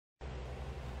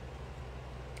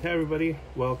Hey everybody,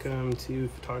 welcome to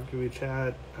Photography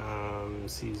Chat,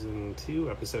 Season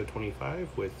 2, Episode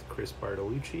 25 with Chris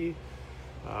Bartolucci.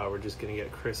 We're just going to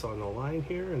get Chris on the line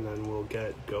here and then we'll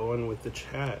get going with the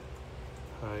chat.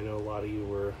 I know a lot of you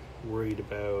were worried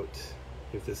about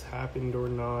if this happened or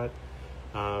not,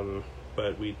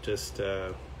 but we just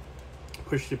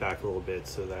pushed it back a little bit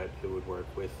so that it would work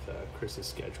with Chris's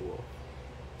schedule.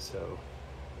 So,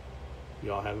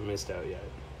 y'all haven't missed out yet.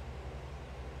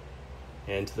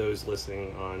 And to those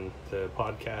listening on the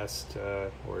podcast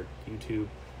or YouTube,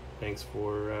 thanks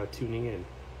for tuning in.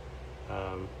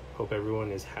 Hope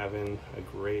everyone is having a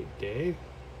great day.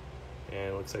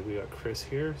 And it looks like we got Chris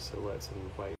here, so let's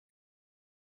invite.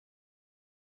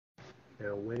 And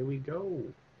away we go.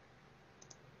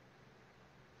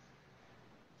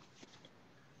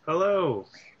 Hello.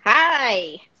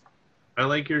 Hi. I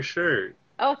like your shirt.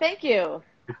 Oh, thank you.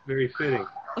 It's very fitting.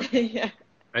 Yeah.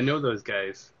 I know those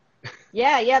guys.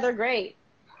 Yeah, they're great.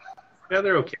 Yeah,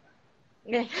 they're okay.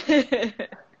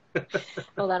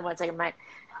 Hold on one second. My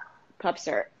pups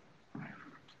are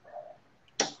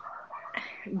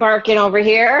barking over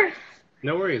here.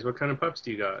 No worries. What kind of pups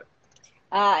do you got?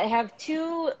 I have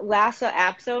two Lhasa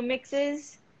Apso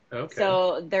mixes. Okay.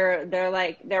 So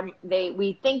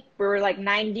we think we're like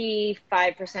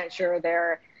 95% sure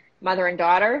they're mother and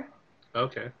daughter.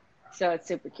 Okay. So it's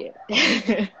super cute.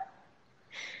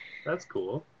 That's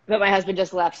cool. But my husband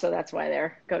just left, so that's why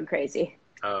they're going crazy.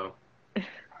 Oh.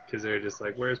 Because they're just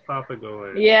like, where's Papa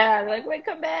going? Yeah, they're like, wait,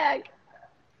 come back.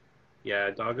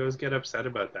 Yeah, doggos get upset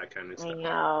about that kind of I stuff.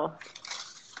 know.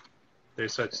 They're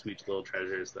such sweet little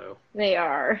treasures, though. They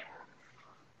are.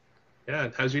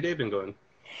 Yeah, how's your day been going?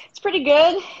 It's pretty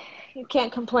good. You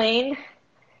can't complain.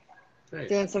 Nice.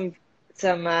 Doing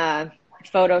some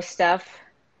photo stuff.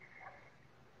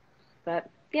 But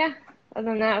yeah, other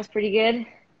than that, it was pretty good.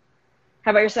 How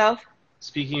about yourself?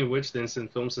 Speaking of which, the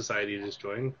Instant Film Society just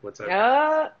joined. What's up?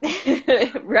 Oh,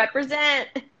 represent.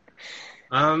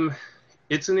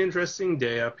 It's an interesting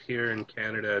day up here in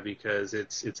Canada because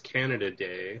it's Canada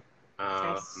Day.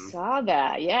 I saw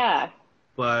that, yeah.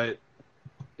 But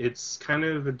it's kind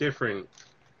of a different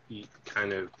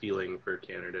kind of feeling for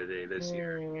Canada Day this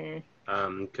year.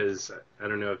 Because I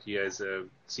don't know if you guys have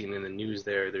seen in the news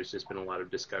there's just been a lot of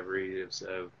discoveries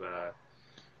of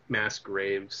mass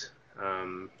graves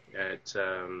at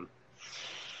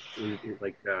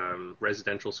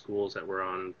residential schools that were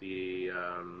on the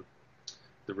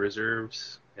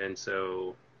reserves, and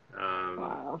so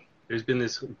Wow. there's been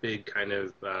this big kind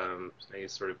of I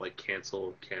guess sort of like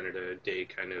cancel Canada Day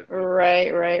kind of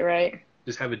Right.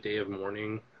 just have a day of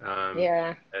mourning.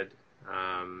 Yeah.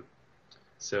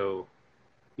 So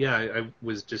yeah, I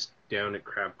was just down at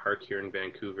Crab Park here in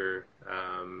Vancouver,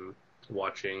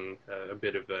 watching a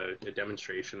bit of a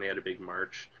demonstration. They had a big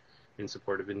march in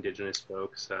support of Indigenous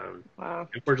folks. Wow.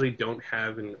 Unfortunately, don't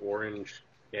have an orange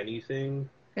anything,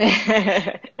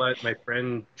 but my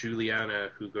friend Juliana,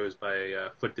 who goes by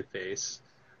Foot to Face,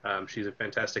 she's a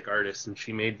fantastic artist, and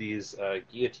she made these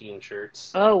guillotine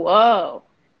shirts. Oh, whoa.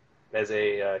 As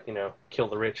a kill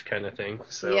the rich kind of thing.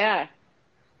 So Yeah.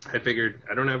 I figured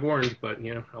I don't have orange, but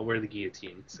I'll wear the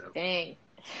guillotine. So Dang.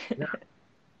 yeah.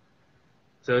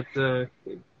 So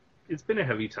it's been a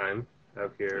heavy time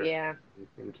out here. Yeah.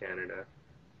 In Canada.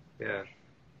 Yeah.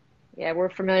 Yeah, we're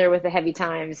familiar with the heavy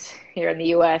times here in the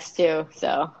U.S. too,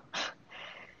 so.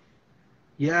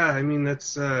 Yeah, I mean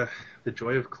that's the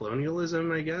joy of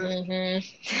colonialism, I guess.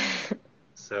 Mm-hmm.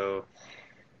 So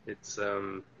it's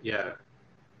yeah.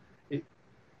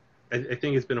 I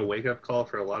think it's been a wake-up call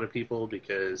for a lot of people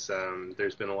because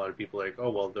there's been a lot of people like,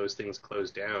 oh, well, those things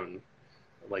closed down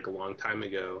like a long time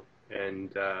ago.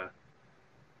 And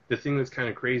the thing that's kind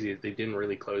of crazy is they didn't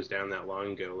really close down that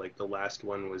long ago. Like the last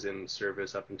one was in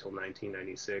service up until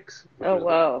 1996. Oh,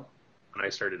 whoa. When I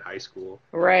started high school.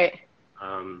 Right.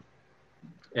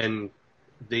 And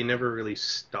they never really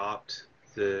stopped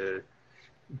the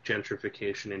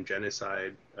gentrification and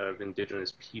genocide of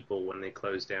Indigenous people when they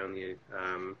closed down the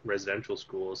residential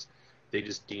schools. They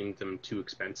just deemed them too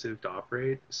expensive to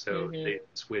operate, so they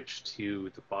switched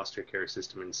to the foster care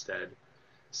system instead.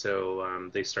 So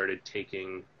they started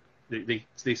taking, they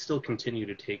still continue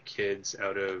to take kids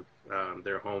out of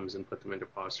their homes and put them into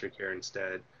foster care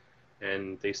instead,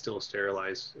 and they still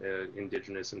sterilize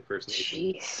Indigenous and First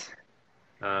Nations.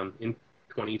 Jeez. In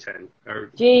 2010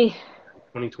 or Gee.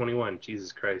 2021,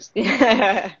 Jesus Christ.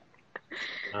 Yeah.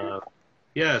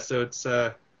 Yeah, so it's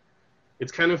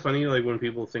kind of funny, like when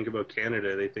people think about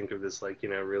Canada, they think of this like,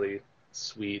 really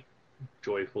sweet,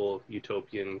 joyful,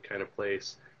 utopian kind of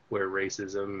place where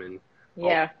racism and all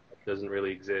that doesn't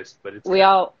really exist. But it's we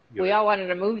all wanted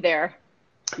to move there.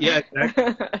 Yeah,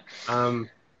 exactly.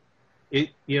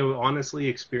 Honestly,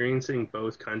 experiencing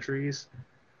both countries,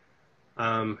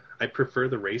 I prefer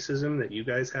the racism that you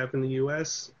guys have in the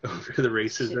U.S. over the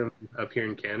racism up here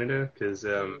in Canada because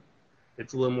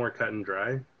it's a little more cut and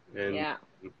dry and Yeah.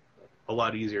 a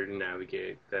lot easier to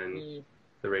navigate than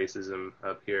the racism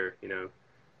up here.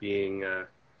 Being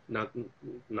not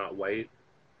not white.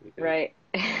 Right.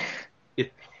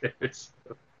 It's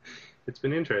it's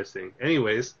been interesting.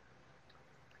 Anyways,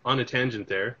 on a tangent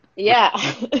there. Yeah.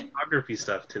 Photography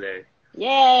stuff today.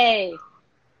 Yay.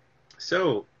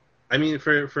 So, I mean,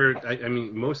 I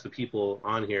mean, most of the people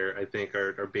on here, I think,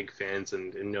 are big fans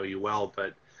and know you well,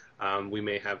 but we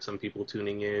may have some people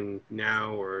tuning in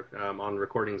now or on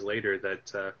recordings later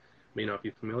that may not be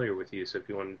familiar with you. So, if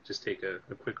you want to just take a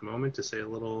quick moment to say a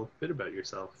little bit about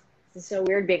yourself. It's so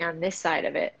weird being on this side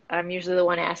of it. I'm usually the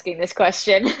one asking this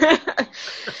question.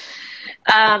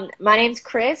 My name's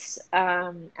Chris.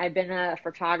 I've been a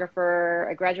photographer.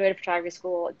 I graduated photography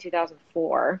school in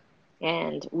 2004,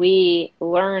 and we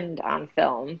learned on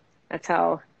film. That's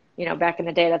how, back in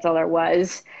the day, that's all there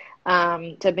was. So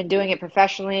I've been doing it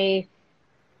professionally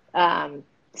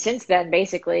since then,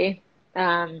 basically.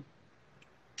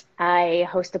 I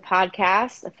host a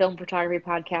podcast, a film photography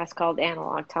podcast called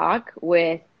Analog Talk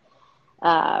with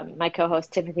my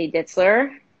co-host Timothy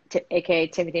Ditzler, aka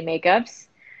Timothy Makeups.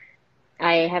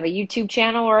 I have a YouTube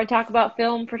channel where I talk about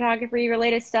film photography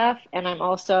related stuff, and I'm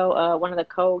also one of the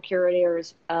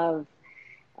co-curators of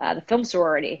the Film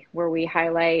Sorority, where we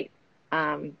highlight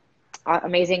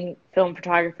amazing film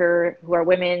photographers who are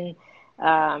women,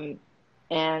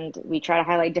 and we try to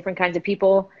highlight different kinds of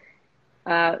people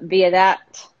via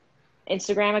that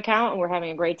Instagram account, and we're having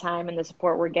a great time, and the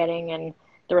support we're getting and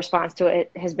the response to it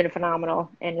has been phenomenal,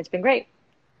 and it's been great.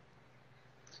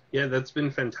 Yeah, that's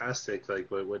been fantastic. Like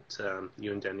what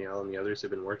you and Danielle and the others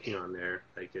have been working on there.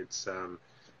 Like it's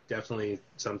definitely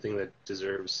something that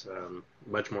deserves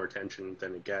much more attention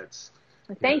than it gets.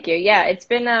 Thank you. Yeah, it's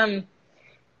been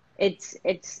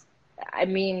it's I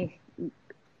mean,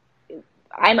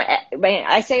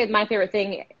 I say my favorite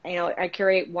thing, I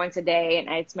curate once a day, and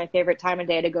it's my favorite time of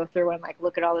day to go through and like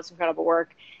look at all this incredible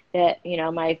work that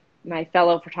my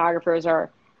fellow photographers are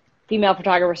female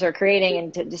photographers are creating,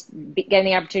 and to just getting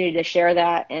the opportunity to share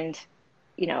that and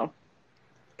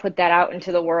put that out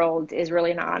into the world is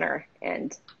really an honor,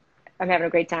 and I'm having a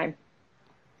great time.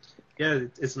 Yeah,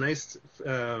 it's nice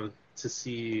to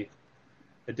see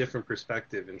a different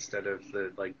perspective instead of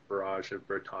the like barrage of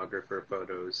photographer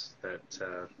photos that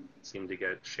seem to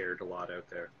get shared a lot out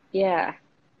there. Yeah.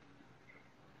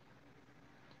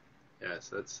 Yes,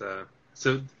 that's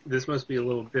so this must be a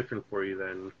little different for you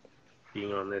then,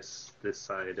 being on this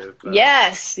side of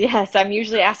yes I'm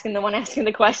usually the one asking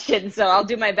the question, so I'll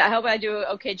do my best. I hope I do an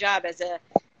okay job as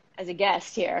a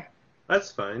guest here. That's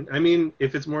fine. I mean,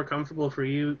 if it's more comfortable for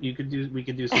you, we could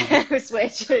do some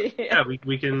switch. Yeah,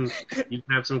 we can. You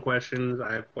can have some questions.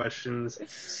 I have questions.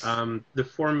 The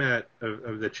format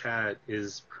of the chat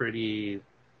is pretty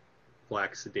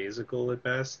lackadaisical at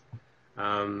best.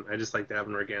 I just like to have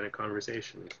an organic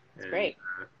conversation. That's great.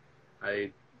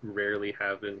 I've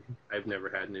never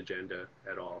had an agenda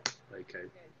at all. Like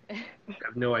I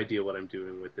have no idea what I'm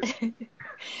doing with this.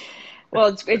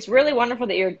 Well, it's really wonderful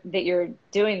that you're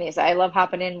doing these. I love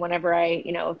hopping in whenever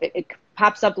if it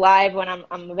pops up live when I'm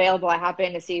available. I hop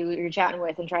in to see who you're chatting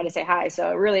with and try to say hi. So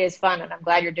it really is fun, and I'm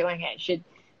glad you're doing it. You should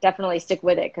definitely stick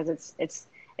with it because it's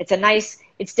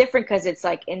different because it's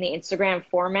like in the Instagram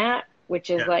format, which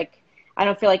is like I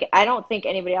don't think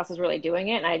anybody else is really doing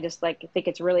it, and I just think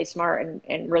it's really smart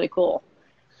and really cool.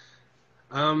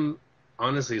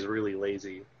 Honestly, it's really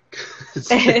lazy.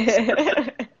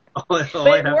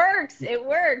 It works.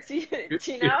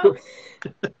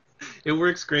 It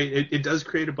works great. It does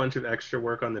create a bunch of extra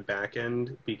work on the back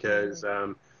end because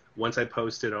once I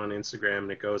post it on Instagram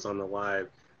and it goes on the live,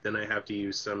 then I have to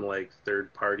use some like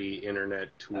third-party internet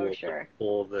tool to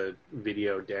pull the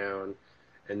video down,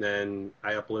 and then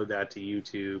I upload that to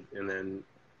YouTube, and then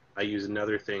I use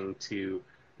another thing to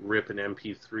rip an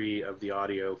MP3 of the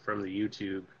audio from the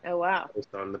YouTube. Oh wow!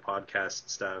 Post on the podcast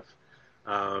stuff.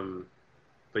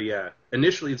 But yeah,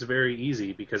 initially it's very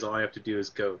easy because all I have to do is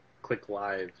go click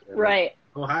live. And right.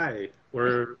 Oh hi,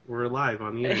 we're live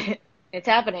on the internet. It's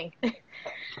happening.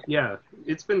 Yeah,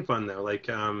 it's been fun though. Like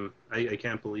I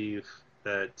can't believe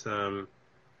that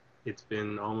it's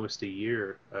been almost a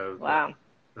year of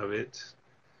it.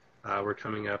 We're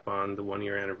coming up on the 1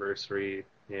 year anniversary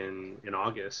in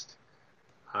August.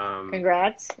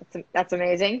 Congrats! That's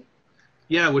amazing.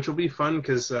 Yeah, which will be fun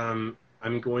because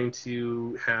I'm going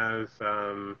to have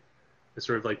a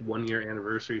sort of like 1 year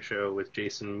anniversary show with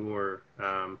Jason Moore,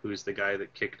 who's the guy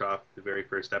that kicked off the very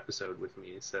first episode with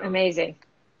me. So Amazing.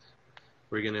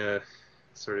 we're gonna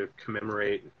sort of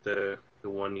commemorate the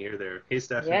 1 year there. Hey,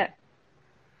 Stephanie.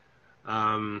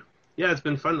 Yeah. Yeah, it's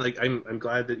been fun. Like I'm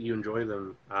glad that you enjoy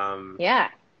them. Yeah.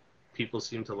 People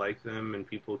seem to like them, and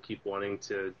people keep wanting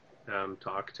to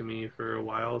talk to me for a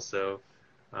while. So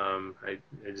I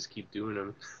just keep doing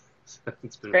them. So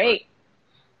it's been Great. fun.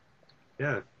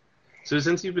 Yeah. So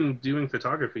since you've been doing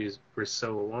photography for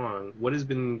so long, what has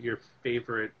been your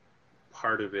favorite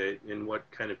part of it, and what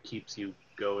kind of keeps you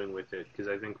going with it? Because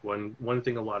I think one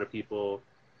thing a lot of people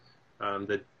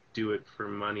that do it for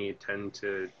money tend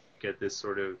to get this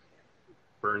sort of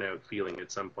burnout feeling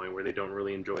at some point where they don't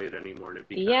really enjoy it anymore, and it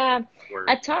becomes Yeah. work.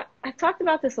 I talked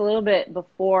about this a little bit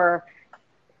before.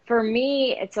 For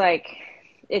me, it's like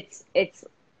it's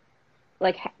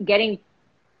like getting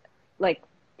like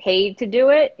paid to do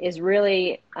it is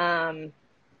really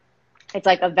it's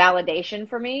like a validation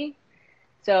for me.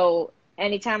 So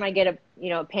anytime I get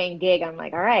a paying gig, I'm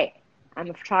like, all right, I'm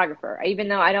a photographer. Even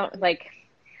though I don't like,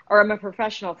 or I'm a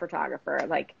professional photographer.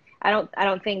 Like I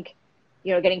don't think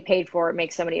getting paid for it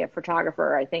makes somebody a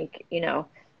photographer. I think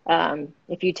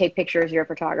if you take pictures, you're a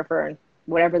photographer, and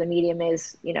whatever the medium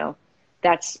is,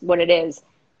 that's what it is.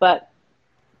 But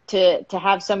to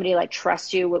have somebody like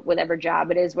trust you with whatever job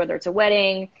it is, whether it's a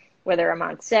wedding, whether I'm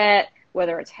on set,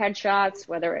 whether it's headshots,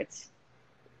 whether it's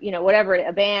whatever,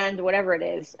 a band, whatever it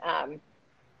is.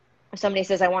 If somebody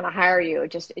says I want to hire you,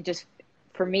 it just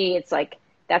for me, it's like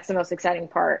that's the most exciting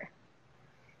part.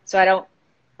 So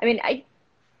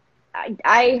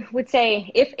I would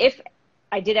say if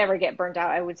I did ever get burnt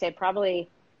out, I would say probably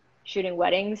shooting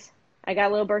weddings. I got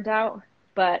a little burnt out,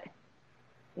 but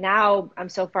now I'm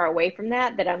so far away from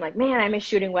that I'm like, man, I miss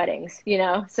shooting weddings.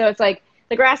 So it's like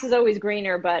the grass is always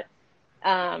greener, but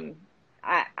um,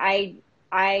 I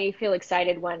feel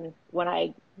excited when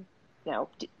I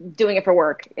doing it for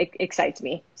work. It excites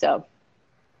me. So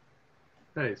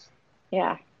Nice.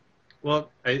 yeah,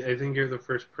 Well, I think you're the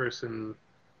first person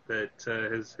that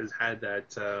has had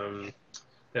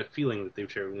that feeling that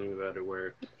they've shared with me about it,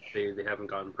 where they haven't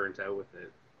gotten burnt out with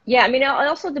it. yeah. I mean, it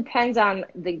also depends on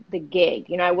the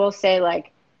gig. I will say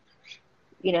like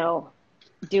you know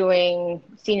doing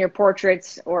senior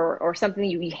portraits or something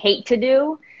you hate to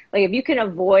do. Like if you can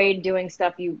avoid doing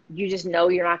stuff you just know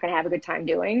you're not going to have a good time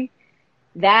doing,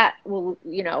 that will,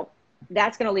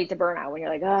 that's going to lead to burnout when you're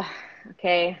like, oh,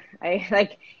 okay. I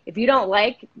like, if you don't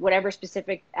like whatever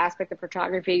specific aspect of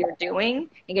photography you're doing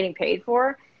and getting paid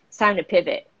for, it's time to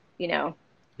pivot, Yeah.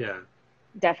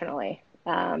 definitely.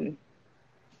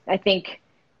 I think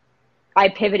I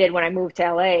pivoted when I moved to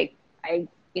LA. I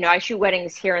shoot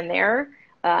weddings here and there,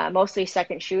 mostly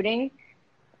second shooting,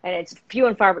 and it's few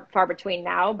and far between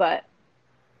now, but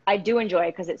I do enjoy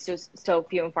it because it's just so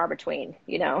few and far between.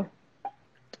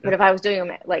 But Yeah. if I was doing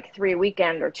them like 3 a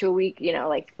weekend or 2 a week,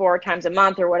 like 4 times a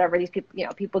month or whatever, these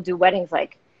people do weddings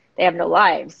like they have no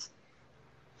lives.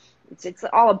 It's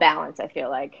all a balance, I feel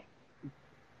like.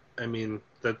 I mean,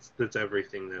 that's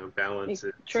everything though. Balance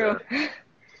True.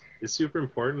 is super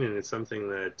important, and it's something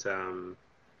that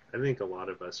I think a lot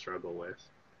of us struggle with.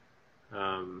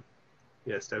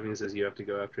 Yeah, Stephanie says you have to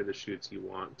go after the shoots you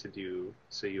want to do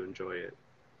so you enjoy it.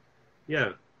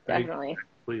 Yeah, Definitely.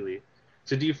 completely.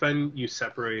 So do you find you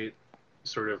separate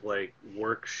sort of like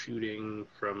work shooting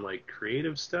from like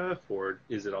creative stuff, or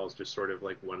is it all just sort of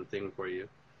like one thing for you?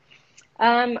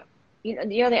 Um,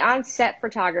 the on-set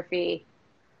photography.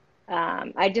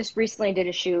 I just recently did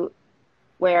a shoot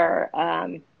where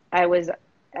I was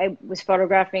I was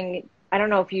photographing. I don't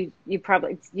know if you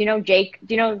probably Jake.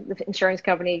 Do you know the insurance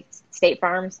company State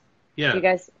Farms? Yeah. You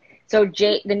guys. So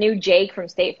Jake, the new Jake from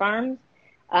State Farm.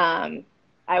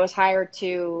 I was hired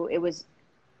to. It was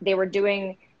they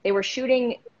were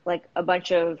shooting like a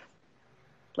bunch of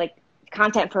like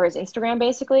content for his Instagram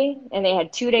basically, and they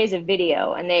had 2 days of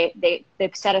video, and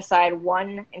they've set aside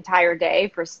one entire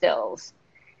day for stills.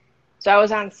 So I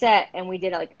was on set, and we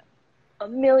did like a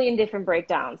million different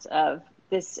breakdowns of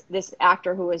this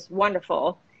actor who was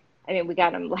wonderful. I mean, we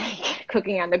got him like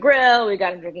cooking on the grill, we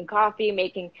got him drinking coffee,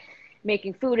 making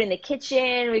food in the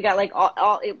kitchen. We got like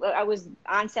I was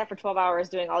on set for 12 hours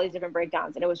doing all these different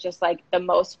breakdowns, and it was just like the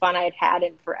most fun I had had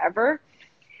in forever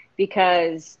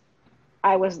because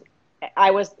I was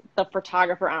I was the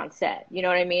photographer on set. You know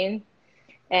what I mean?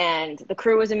 And the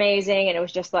crew was amazing, and it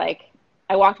was just like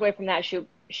I walked away from that shoot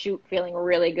feeling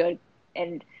really good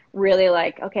and really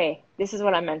like, okay, this is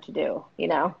what I'm meant to do.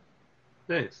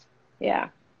 Nice. Yeah.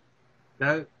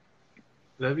 That'd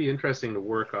be interesting to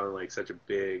work on like such a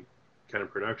big kind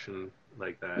of production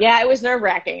like that. Yeah, it was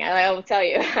nerve-wracking. I will tell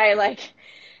you. I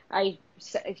I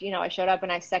showed up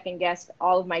and I second guessed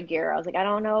all of my gear. I was like, I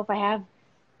don't know if I have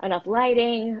enough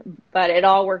lighting, but it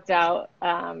all worked out.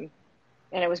 And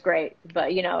it was great.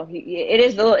 But it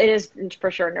is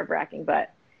for sure nerve-wracking,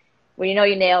 but when you know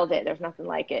you nailed it, there's nothing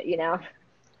like it,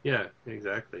 Yeah,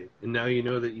 exactly. And now you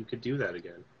know that you could do that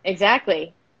again.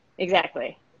 Exactly.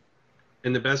 Exactly.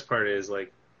 And the best part is,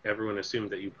 like, everyone assumed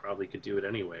that you probably could do it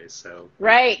anyway, so.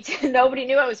 Right. Nobody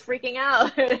knew I was freaking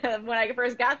out when I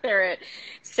first got there at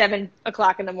 7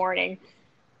 o'clock in the morning.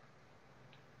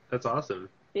 That's awesome.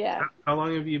 Yeah. How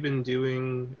long have you been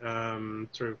doing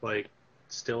sort of like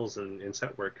stills and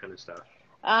set work kind of stuff?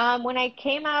 When I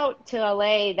came out to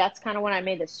LA, that's kind of when I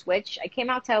made the switch. I came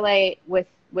out to LA with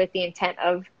the intent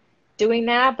of doing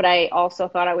that, but I also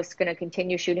thought I was going to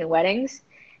continue shooting weddings.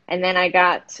 And then I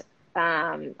got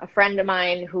a friend of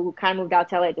mine who kind of moved out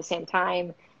to LA at the same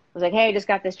time. Was like, "Hey, I just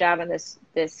got this job on this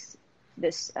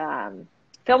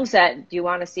film set. Do you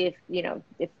want to see if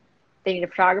they need a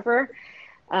photographer?"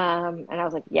 And I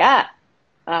was like, "Yeah."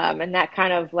 And that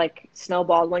kind of like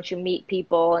snowballed once you meet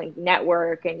people and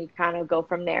network, and you kind of go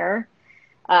from there.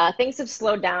 Things have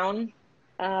slowed down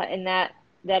in that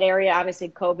area. Obviously,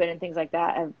 COVID and things like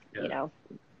that have, Yeah.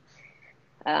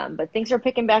 But things are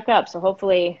picking back up. So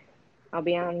hopefully, I'll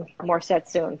be on more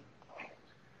sets soon.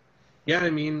 Yeah,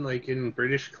 I mean, like in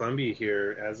British Columbia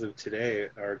here, as of today,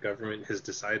 our government has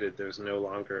decided there's no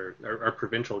longer, our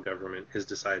provincial government has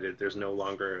decided there's no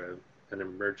longer an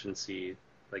emergency,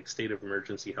 like state of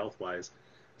emergency health-wise.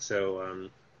 So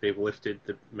they've lifted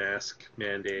the mask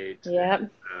mandate,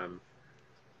 Yep.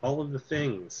 all of the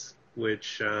things,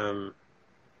 which,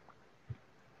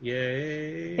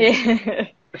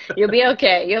 yay. You'll be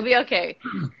okay. You'll be okay.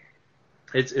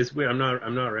 It's weird.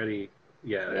 I'm not ready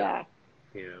yet. Yeah.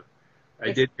 You know,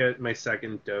 I did get my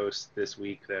second dose this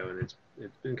week though, and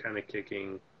it's been kind of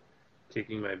kicking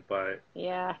my butt.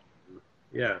 Yeah.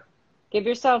 Yeah. Give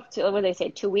yourself what do they say,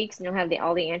 2 weeks, and you'll have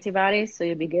all the antibodies, so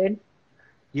you'll be good.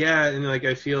 Yeah, and like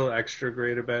I feel extra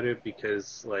great about it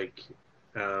because like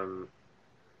I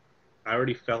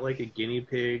already felt like a guinea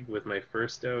pig with my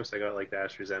first dose. I got like the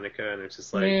AstraZeneca, and it's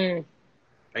just like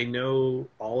I know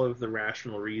all of the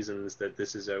rational reasons that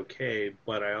this is okay,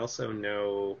 but I also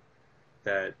know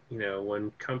that,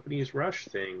 when companies rush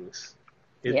things,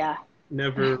 it's Yeah.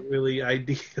 never really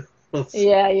ideal.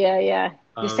 Yeah.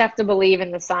 You just have to believe in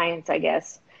the science, I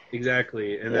guess.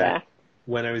 Exactly. And Yeah. then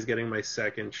when I was getting my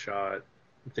second shot,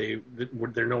 they're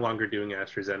no longer doing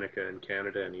AstraZeneca in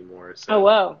Canada anymore. Oh, So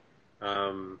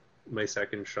whoa. my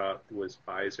second shot was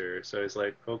Pfizer. So I was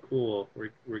like, oh, cool.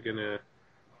 We're gonna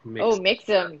Oh, mix. mix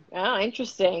them. Oh,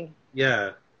 interesting.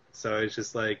 Yeah. So I was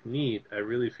just like, neat. I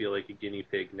really feel like a guinea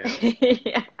pig now.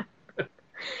 Yeah.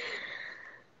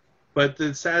 But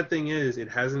the sad thing is, it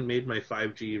hasn't made my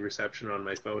 5G reception on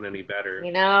my phone any better.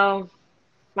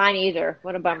 Mine either.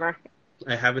 What a bummer.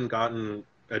 I haven't gotten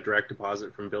a direct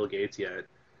deposit from Bill Gates yet.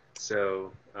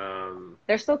 So,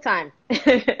 There's still time.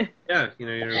 yeah,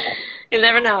 You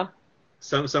never know.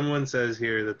 someone says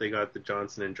here that they got the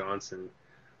Johnson and Johnson.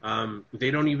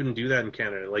 They don't even do that in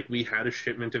Canada. Like, we had a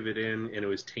shipment of it in, and it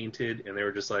was tainted, and they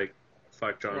were just like,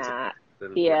 fuck Johnson. Nah.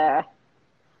 And, Yeah.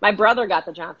 My brother got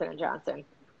the Johnson and Johnson.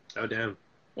 oh, damn.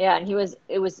 Yeah, and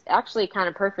it was actually kind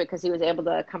of perfect because he was able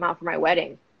to come out for my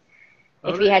wedding.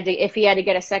 Oh, If he had to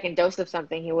get a second dose of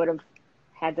something, he would have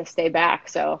had to stay back.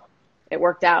 So it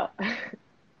worked out.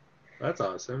 that's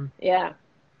awesome. Yeah.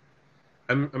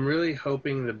 I'm really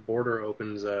hoping the border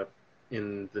opens up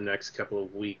in the next couple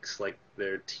of weeks, like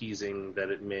they're teasing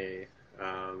that it may,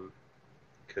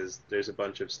 because there's a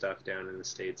bunch of stuff down in the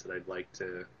States that I'd like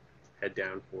to head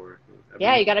down for.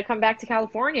 Yeah, you got to come back to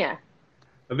California.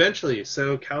 Eventually.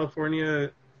 So California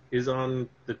is on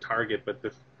the target, but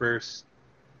the first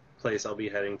place I'll be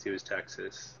heading to is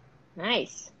Texas.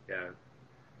 Nice. Yeah,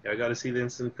 I got to see the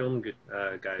instant film guys.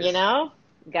 You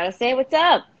got to say what's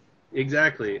up.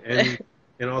 Exactly,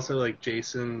 and also like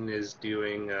Jason is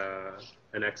doing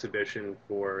an exhibition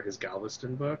for his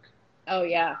Galveston book. Oh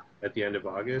yeah. At the end of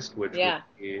August, which would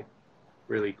be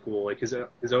really cool. Like his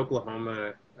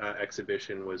Oklahoma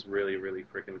exhibition was really, really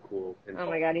freaking cool. Oh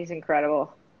my God, he's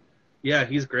incredible. Yeah,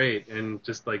 he's great and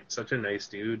just like such a nice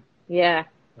dude. Yeah.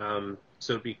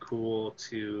 So it'd be cool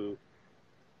to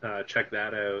check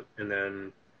that out. And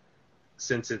then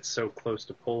since it's so close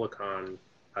to Polacon,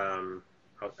 I'm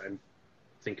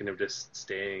thinking of just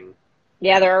staying.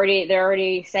 Yeah, they're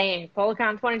already saying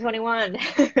Polacon 2021.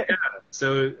 Yeah.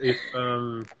 So if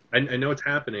I know it's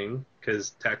happening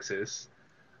because Texas.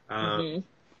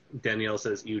 Danielle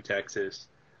says, "Ew, Texas."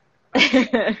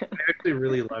 I actually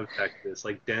really love Texas.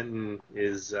 Like Denton's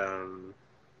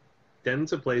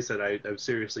a place that I've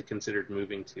seriously considered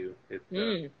moving to. It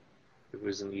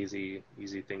was an easy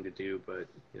thing to do, but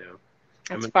you know,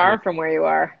 That's far from where you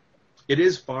are. it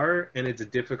is far, and it's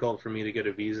difficult for me to get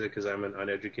a visa because I'm an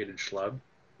uneducated schlub.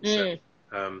 So,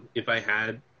 if I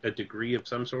had a degree of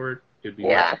some sort, it'd be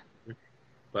much better.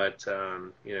 But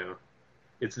you know,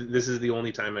 this is the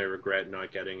only time I regret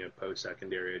not getting a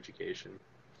post-secondary education.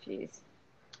 Jeez.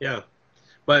 Yeah,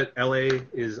 but LA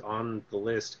is on the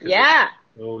list because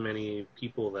so many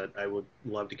people that I would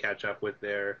love to catch up with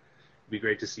there. It'd be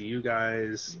great to see you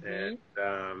guys, and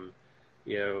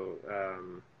you know,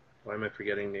 why am I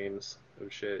forgetting names? Oh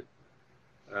shit.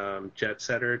 Jet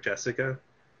Setter, Jessica.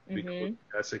 It'd be cool with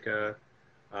Jessica.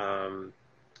 And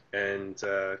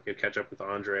catch up with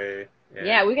Andre.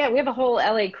 Yeah, we have a whole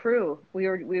LA crew. We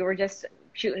were just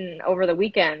shooting over the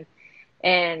weekend,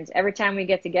 and every time we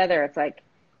get together, it's like,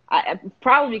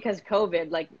 probably because of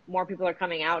COVID, like more people are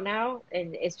coming out now,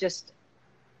 and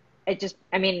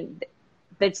I mean,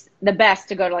 it's the best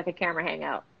to go to like a camera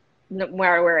hangout,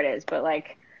 where it is, but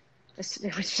like it's just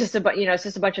it's just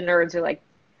a bunch of nerds who are like,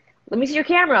 let me see your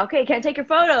camera. Okay, can I take your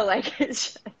photo? Like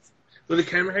it's just... Well, the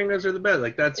camera hangouts are the best.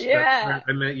 Like that's where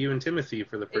I met you and Timothy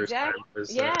for the first time. Was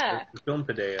the Film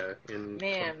Padea in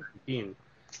 2019,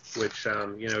 which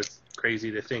you know, it's crazy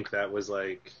to think that was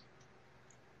like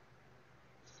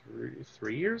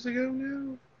three years ago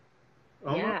now.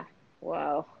 Almost. Yeah.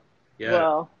 Wow. Yeah.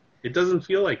 Well, it doesn't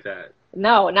feel like that.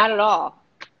 No, not at all.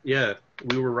 Yeah,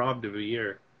 we were robbed of a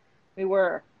year. We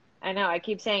were. I know. I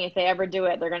keep saying if they ever do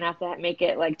it, they're gonna have to make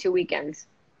it like 2 weekends.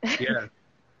 Yeah.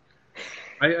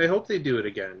 I hope they do it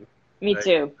again. Me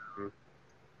too.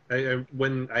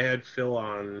 When I had Phil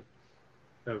on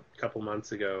a couple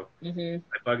months ago, I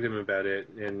bugged him about it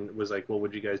and was like, well,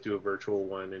 would you guys do a virtual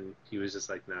one? And he was just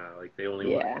like, nah, like they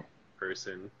only want one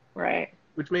person. Right.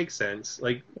 Which makes sense.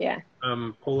 Like,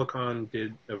 Polacon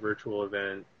did a virtual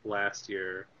event last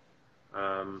year,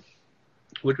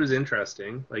 which was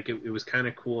interesting. Like, it was kind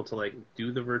of cool to like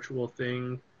do the virtual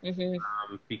thing.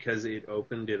 Because it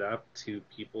opened it up to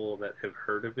people that have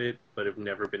heard of it but have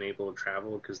never been able to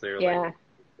travel because they're like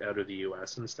out of the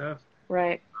US and stuff.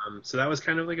 Right. So that was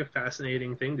kind of like a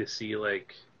fascinating thing to see,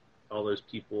 like all those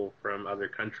people from other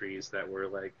countries that were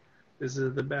like, this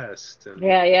is the best. And,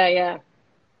 yeah.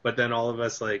 But then all of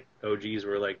us like OGs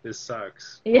were like, this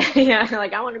sucks. Yeah.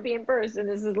 Like, I want to be in person.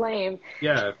 This is lame.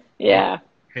 Yeah. Yeah.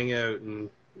 Hang out and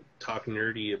talk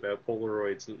nerdy about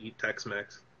Polaroids and eat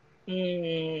Tex-Mex.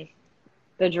 The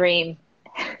dream.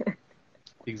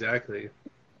 Exactly.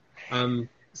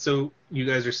 So you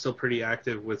guys are still pretty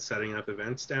active with setting up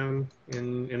events down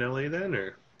in LA then,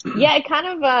 or? Yeah, it kind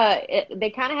of they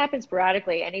kind of happen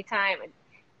sporadically. Anytime,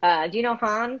 do you know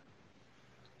Han?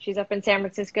 She's up in San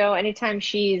Francisco. Anytime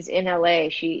she's in LA,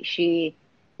 she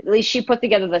at least she put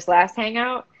together this last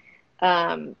hangout.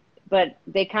 But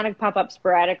they kind of pop up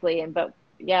sporadically, but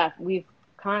yeah, we've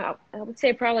kind of, I would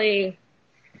say probably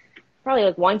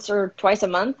like once or twice a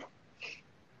month.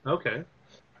 Okay.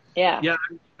 Yeah. Yeah,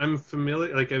 I'm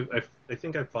familiar. Like I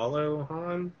think I follow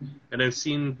Han, and I've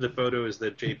seen the photos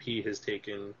that JP has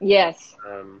taken. Yes.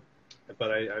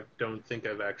 But I don't think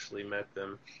I've actually met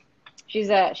them.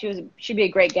 She'd be a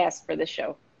great guest for this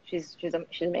show. She's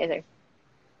amazing.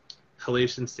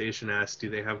 Halation Station asks, do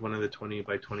they have one of the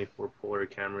 20x24 Polar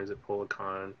cameras at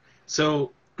Polacon?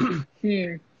 So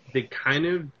they kind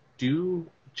of do.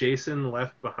 Jason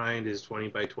left behind his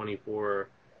 20x24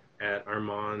 at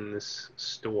Armand's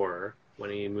store when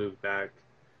he moved back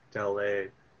to LA,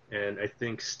 and I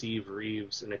think Steve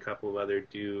Reeves and a couple of other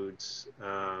dudes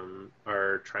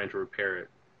are trying to repair it.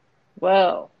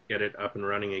 Whoa. Get it up and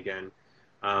running again.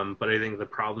 But I think the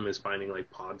problem is finding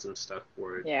like pods and stuff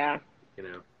for it. Yeah. You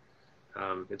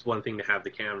know, it's one thing to have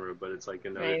the camera, but it's like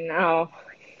another. I know.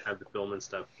 To have the film and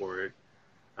stuff for it.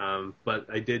 But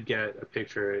I did get a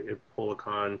picture at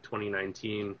Polacon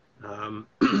 2019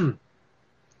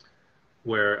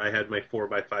 where I had my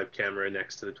 4x5 camera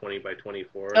next to the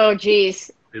 20x24. Oh,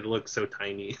 geez. It looks so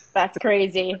tiny. That's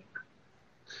crazy.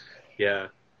 Yeah.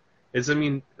 I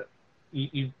mean,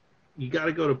 you got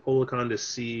to go to Polacon to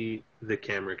see the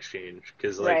camera exchange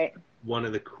because, like, one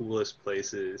of the coolest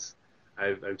places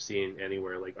I've seen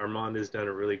anywhere. Like, Armand has done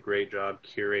a really great job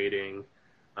curating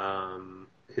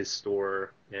his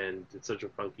store, and it's such a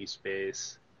funky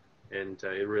space, and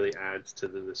it really adds to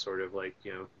the sort of like,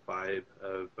 you know, vibe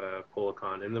of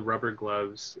Polacon. And the Rubber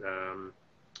Gloves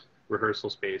rehearsal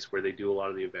space where they do a lot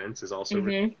of the events is also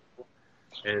really cool.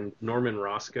 And Norman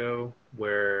Roscoe,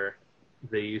 where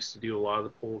they used to do a lot of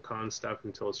the Polacon stuff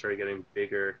until it started getting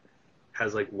bigger,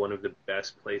 has like one of the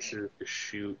best places to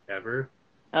shoot ever.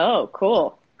 Oh,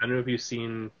 cool. I don't know if you've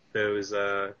seen those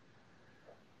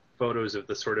photos of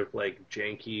the sort of like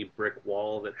janky brick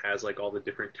wall that has like all the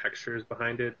different textures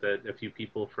behind it that a few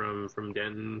people from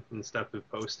Denton and stuff have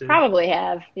posted. Probably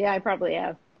have. Yeah, I probably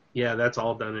have. Yeah, that's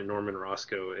all done at Norman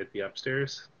Roscoe at the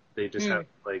upstairs. They just Hmm. have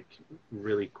like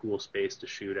really cool space to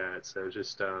shoot at. So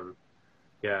just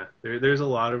yeah, there's a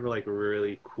lot of like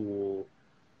really cool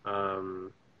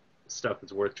um, stuff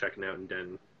that's worth checking out in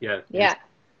Denton. Yeah, Yeah.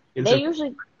 They instant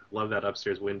usually love that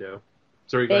upstairs window.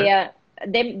 Sorry, go they ahead.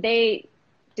 they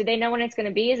do they know when it's going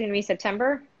to be? Is it going to be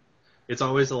September? It's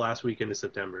always the last weekend of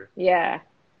September. Yeah.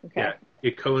 Okay. Yeah,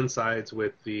 it coincides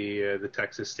with the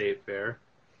Texas State Fair.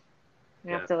 I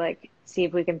Yeah, have to like see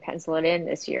if we can pencil it in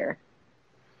this year.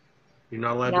 you're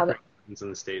not allowed to Now bring that guns in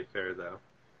the State Fair though.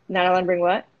 not allowed to bring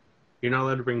what? You're not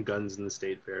allowed to bring guns in the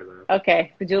State Fair though.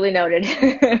 Okay, duly noted.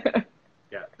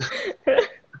 Yeah,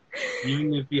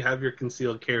 even if you have your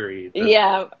concealed carry, that's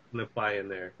Yeah, gonna fly in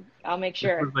there. I'll make This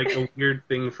sure. was like a weird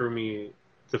thing for me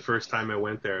the first time I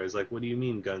went there. I was like, "What do you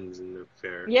mean guns in the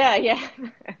fair?" Yeah, yeah.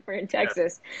 We're in Yeah,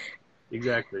 Texas.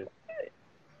 exactly.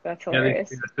 That's Yeah,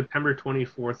 hilarious. September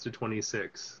 24th to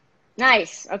 26th.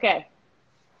 Nice. Okay.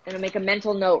 I'm gonna make a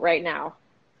mental note right now.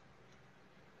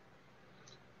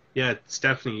 Yeah,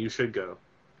 Stephanie, you should go.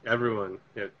 Everyone.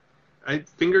 Yeah.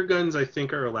 Finger guns, I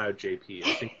think, are allowed, JP.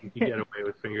 I think you can get away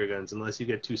with finger guns unless you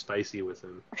get too spicy with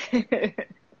them.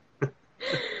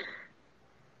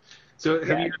 So,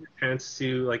 have Yeah. you had a chance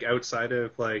to, like, outside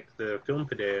of like the film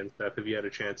today and stuff, have you had a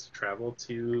chance to travel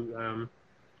to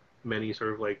many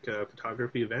sort of like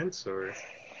photography events or?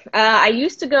 I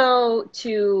used to go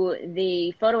to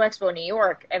the Photo Expo in New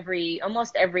York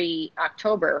almost every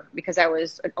October because I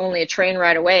was only a train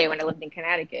ride away when I lived in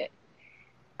Connecticut.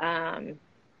 Um,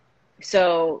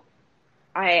 so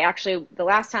I actually the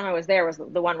last time I was there was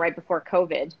the one right before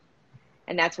COVID,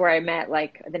 and that's where I met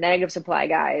like the Negative Supply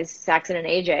guys, Saxon and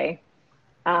AJ.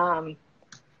 Um,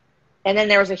 and then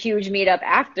there was a huge meetup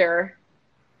after.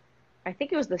 I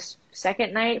think it was the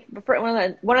second night before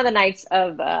one of the nights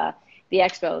of the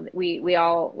expo. We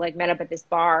all like met up at this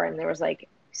bar, and there was like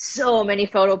so many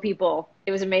photo people.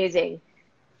 It was amazing.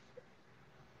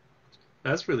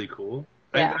 That's really cool.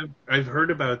 Yeah, I've heard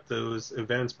about those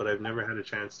events, but I've never had a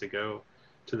chance to go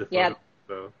to the yeah.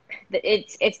 photo expo.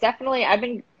 It's definitely. I've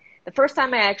been the first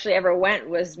time I actually ever went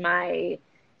was my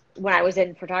when I was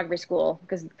in photography school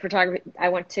because photography I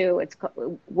went to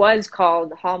was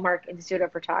called Hallmark Institute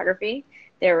of Photography.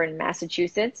 They were in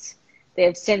Massachusetts. They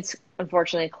have since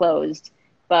unfortunately closed,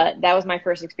 but that was my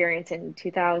first experience in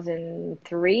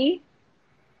 2003,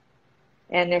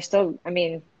 and they're still. I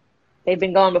mean, they've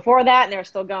been going before that, and they're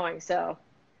still going. So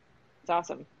it's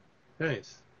awesome.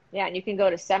 Nice. Yeah, and you can go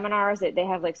to seminars. They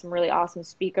have like some really awesome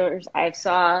speakers. I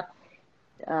saw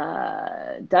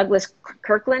Douglas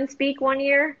Kirkland speak one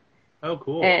year. Oh,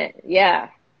 cool. And yeah,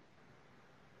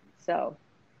 so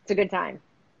it's a good time.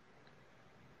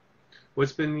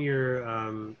 What's been your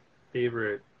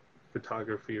favorite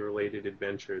photography related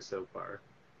adventure so far?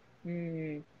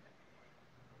 Hmm.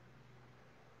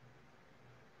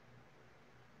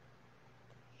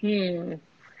 Hmm.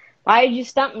 Why did you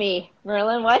stump me,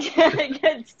 Merlin? Why did I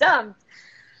get stumped?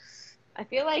 I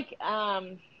feel like,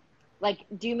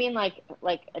 do you mean like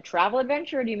a travel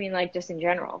adventure, or do you mean like just in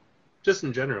general? Just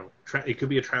in general. It could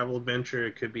be a travel adventure.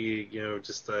 It could be,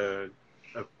 just a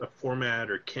format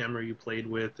or camera you played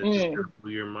with that just kind Mm. of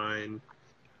blew your mind.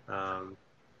 Um,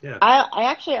 yeah.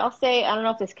 I'll say I don't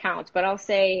know if this counts, but I'll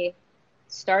say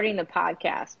starting the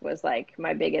podcast was like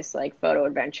my biggest like photo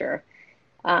adventure.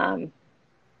 Um,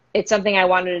 it's something I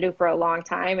wanted to do for a long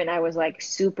time, and I was like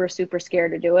super, super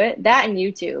scared to do it. That and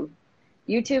YouTube.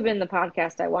 YouTube and the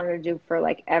podcast I wanted to do for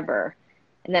like ever.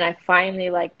 And then I finally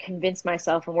like convinced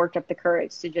myself and worked up the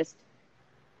courage to just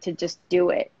do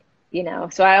it, you know.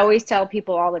 So I always tell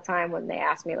people all the time when they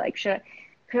ask me like,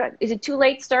 is it too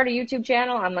late to start a YouTube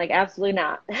channel? I'm like, absolutely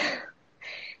not.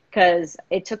 Because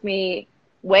it took me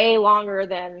way longer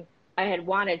than I had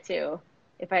wanted to.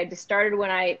 If I had just started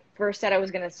when I first said I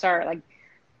was going to start, like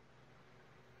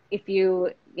if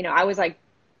I was like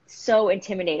so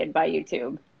intimidated by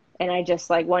YouTube. And I just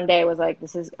like one day was like,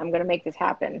 I'm going to make this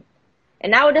happen.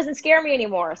 And now it doesn't scare me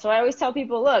anymore. So I always tell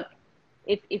people, look,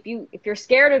 if you're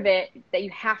scared of it, that you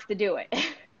have to do it,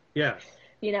 Yeah.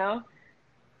 you know?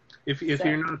 If So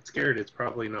you're not scared, it's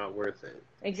probably not worth it.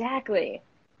 exactly.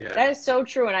 Yeah. That is so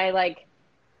true. And I like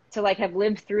to like have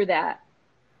lived through that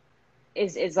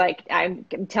is like, I'm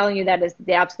telling you that is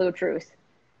the absolute truth.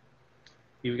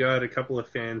 You've got a couple of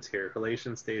fans here.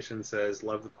 Relation Station says,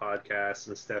 love the podcast,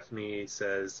 and Stephanie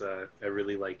says, I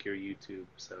really like your YouTube.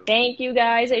 So Thank you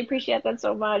guys. I appreciate that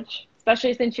so much,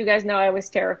 especially since you guys know I was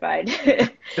terrified.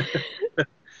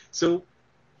 so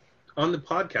on the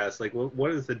podcast, like what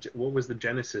was the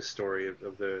genesis story of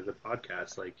the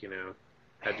podcast? Like,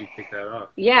 how'd you pick that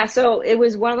up? Yeah, so it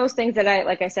was one of those things that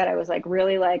like I said, I was like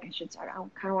really like I should start. I kind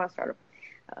of want to start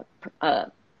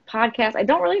a podcast. I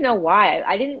don't really know why.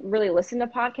 I didn't really listen to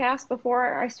podcasts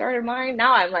before I started mine.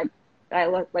 Now I'm like, I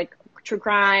look like true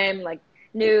crime, like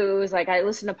news. Like I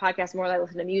listen to podcasts more than I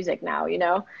listen to music now,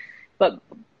 But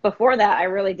before that, I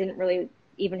really didn't really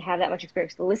even have that much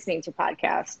experience listening to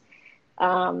podcasts.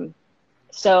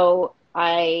 So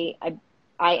I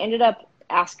ended up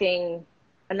asking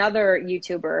another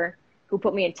YouTuber who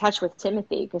put me in touch with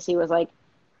Timothy, because he was like,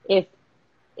 if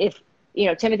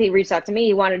Timothy reached out to me,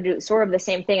 he wanted to do sort of the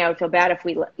same thing. I would feel bad if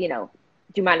we, do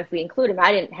you mind if we include him?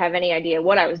 I didn't have any idea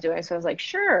what I was doing, so I was like,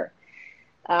 sure.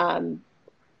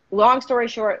 Long story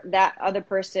short, that other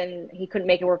person, he couldn't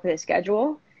make it work with his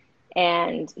schedule,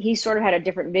 and he sort of had a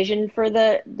different vision for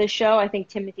the show. I think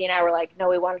Timothy and I were like, no,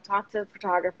 we want to talk to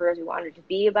photographers. We wanted it to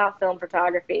be about film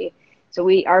photography. So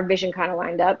our vision kind of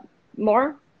lined up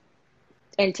more.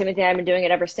 And Timothy and I have been doing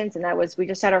it ever since. And we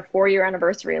just had our 4-year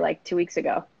anniversary like 2 weeks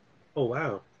ago. Oh,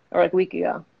 wow. Or like a week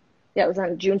ago. Yeah, it was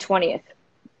on June 20th.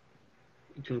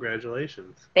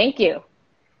 Congratulations. Thank you.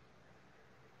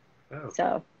 Wow.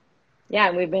 So, yeah,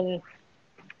 and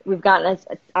we've gotten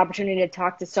an opportunity to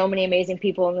talk to so many amazing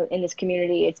people in this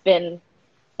community.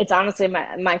 It's honestly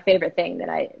my favorite thing that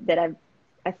I've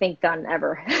I think done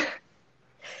ever.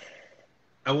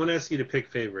 I want to ask you to pick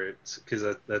favorites,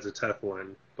 because that's a tough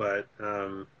one. But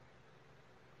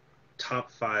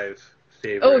top 5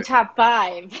 favorite. Oh, top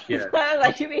 5. Yeah.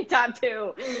 Like you mean top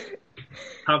 2.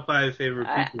 Top 5 favorite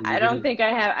people. I don't think I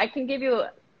have. I can give you.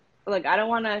 Look, I don't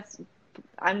want to.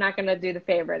 I'm not going to do the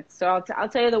favorites. So I'll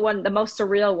tell you the most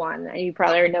surreal one, and you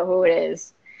probably already know who it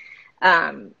is.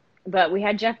 But we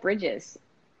had Jeff Bridges.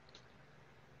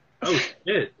 Oh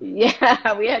shit!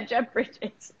 Yeah, we had Jeff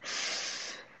Bridges.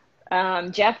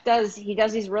 Jeff does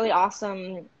these really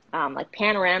awesome like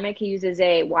panoramic. He uses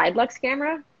a wide lux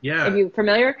camera. Yeah. Are you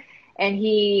familiar? And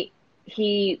he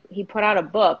put out a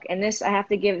book, and this I have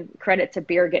to give credit to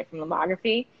Birgit from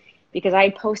Lomography, because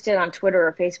I posted on Twitter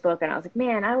or Facebook, and I was like,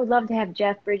 man, I would love to have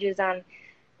Jeff Bridges on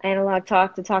Analog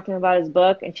Talk to talk to him about his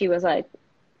book. And she was like,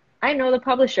 I know the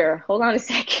publisher. Hold on a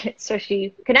second. So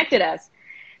she connected us,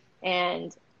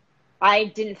 and I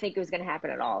didn't think it was going to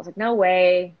happen at all. I was like, no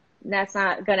way. That's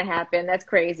not going to happen. That's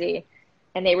crazy.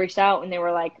 And they reached out and they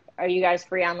were like, are you guys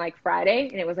free on like Friday?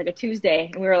 And it was like a Tuesday.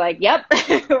 And we were like, yep,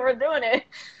 we're doing it.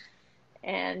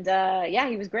 And yeah,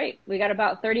 he was great. We got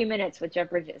about 30 minutes with Jeff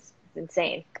Bridges. It's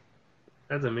insane.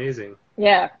 That's amazing.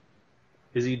 Yeah.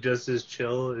 Is he just as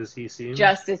chill as he seems?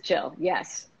 Just as chill.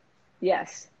 Yes.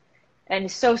 Yes. And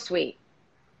so sweet.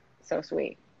 So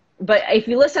sweet. But if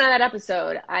you listen to that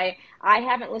episode, I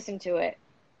haven't listened to it.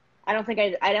 I don't think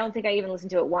I even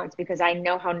listened to it once, because I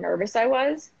know how nervous I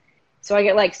was. So I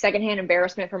get like secondhand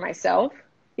embarrassment for myself,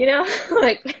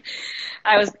 like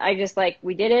I just like,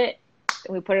 we did it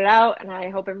and we put it out, and I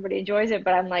hope everybody enjoys it,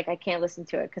 but I'm like, I can't listen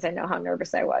to it because I know how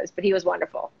nervous I was, but he was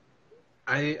wonderful.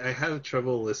 I have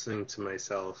trouble listening to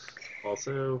myself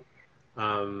also.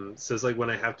 So it's like when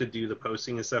I have to do the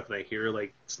posting and stuff and I hear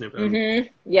like snippets. Mm-hmm.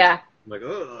 Yeah. I'm like,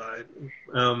 oh,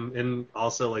 and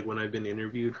also like when I've been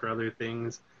interviewed for other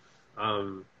things, I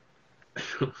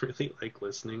don't really like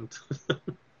listening to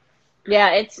them.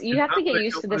 Yeah, you have to get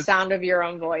used to the sound of your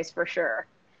own voice for sure.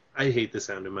 I hate the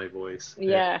sound of my voice.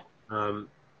 Yeah.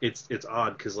 It's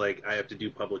odd because like I have to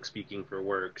do public speaking for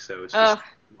work, so it's just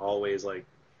always like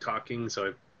talking. So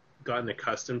I've gotten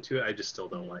accustomed to it. I just still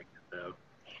don't like it though.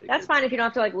 That's fine if you don't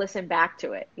have to like listen back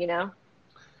to it,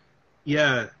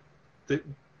 Yeah, the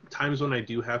times when I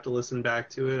do have to listen back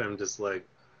to it, I'm just like,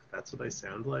 that's what I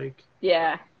sound like.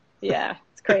 Yeah,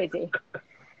 it's crazy.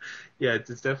 Yeah,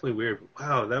 it's definitely weird.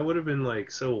 Wow, that would have been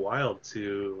like so wild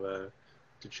to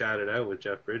chat it out with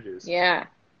Jeff Bridges. Yeah,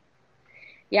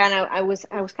 and I was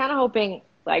kind of hoping,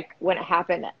 like when it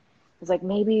happened, I was like,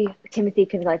 maybe Timothy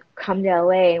can like come to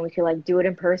LA and we could like do it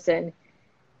in person.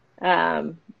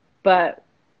 But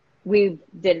we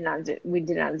did it on Zoom. We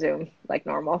did it on Zoom like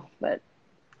normal, but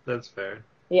that's fair.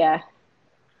 Yeah.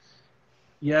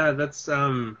 Yeah, that's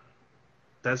how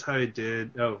I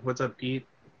did. Oh, what's up, Pete?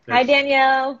 Hi,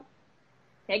 Danielle.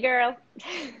 Hey, girl.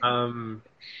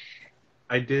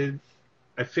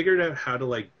 I figured out how to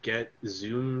like get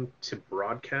Zoom to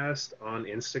broadcast on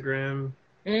Instagram.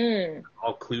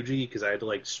 All kludgy because I had to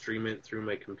like stream it through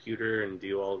my computer and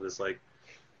do all this like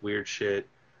weird shit.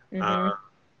 Mm-hmm.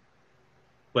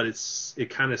 But it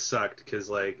kind of sucked because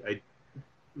like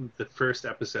the first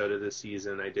episode of this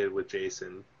season I did with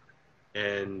Jason,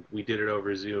 and we did it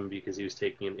over Zoom because he was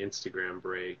taking an Instagram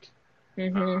break.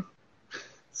 Mm-hmm.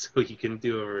 So he can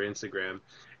do over Instagram.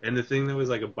 And the thing that was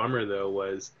like a bummer though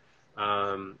was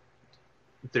um,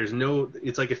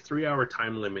 it's like a 3 hour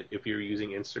time limit if you're using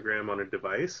Instagram on a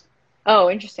device. Oh,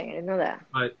 interesting. I didn't know that.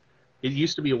 But it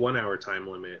used to be a 1 hour time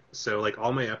limit. So like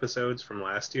all my episodes from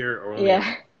last year are only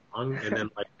Yeah. long, and then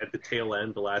like at the tail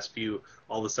end, the last few,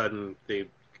 all of a sudden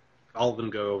all of them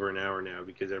go over an hour now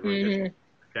because everyone gets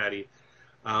Mm-hmm. chatty.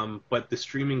 But the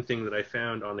streaming thing that I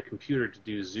found on the computer to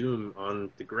do Zoom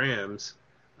on the grams,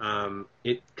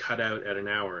 it cut out at an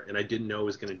hour, and I didn't know it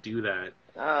was going to do that.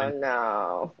 Oh And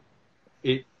no.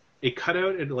 it it cut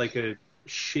out at like a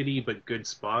shitty but good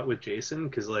spot with Jason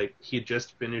because like he had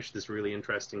just finished this really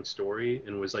interesting story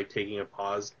and was like taking a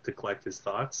pause to collect his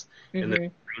thoughts, and then Mm-hmm.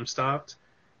 the stream stopped,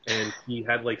 and he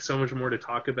had like so much more to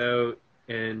talk about,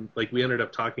 and like we ended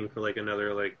up talking for like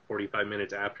another like 45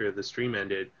 minutes after the stream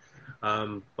ended,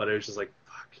 but I was just like,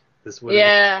 fuck, this would have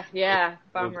Yeah, been yeah. so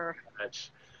Bummer.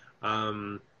 much.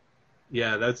 Um,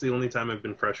 yeah, that's the only time I've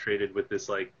been frustrated with this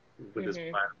this Mm-hmm.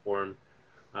 platform.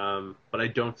 But I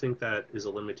don't think that is a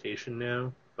limitation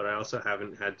now. But I also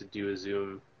haven't had to do a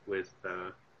Zoom with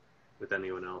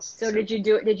anyone else So since. did you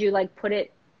do it? Did you like put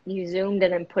it? You zoomed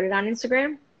and then put it on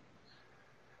Instagram?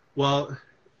 Well,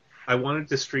 I wanted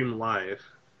to stream live,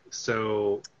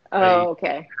 so I Oh,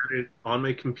 okay. had it on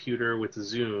my computer with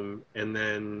Zoom, and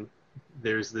then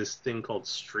there's this thing called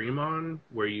Stream On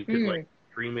where you could like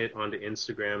Mm. stream it onto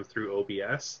Instagram through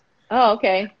OBS. Oh,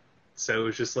 okay. So it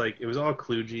was just like it was all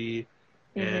kludgy,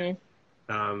 and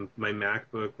Mm-hmm. my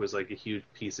MacBook was like a huge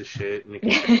piece of shit, and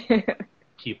it could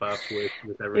keep up with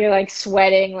You're everything. like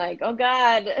sweating, like, oh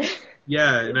God,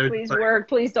 Yeah, and I was just please like, work,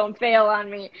 please don't fail on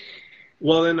me.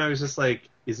 well, then I was just like,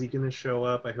 is he gonna show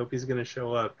up? I hope he's gonna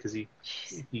show up because he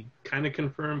kind of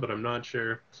confirmed, but I'm not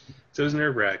sure. So it was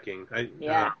nerve wracking.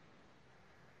 Yeah.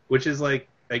 Which is like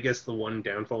I guess the one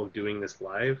downfall of doing this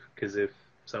live because if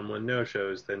someone no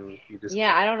shows, then you just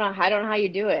Yeah, can't. I don't know. I don't know how you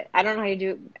do it. I don't know how you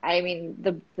do. I mean,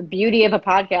 the beauty of a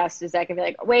podcast is that I can be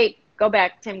like, wait, go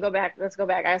back, Tim, go back. Let's go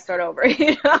back. I gotta start over.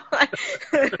 You know?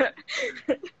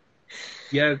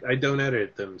 Yeah, I don't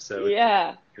edit them, so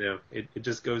Yeah, it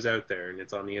just goes out there and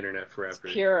it's on the internet it's forever.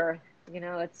 pure. You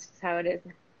know, that's how it is.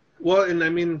 Well, and I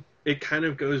mean, it kind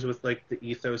of goes with like the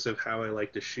ethos of how I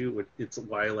like to shoot. It's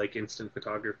why I like instant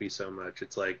photography so much.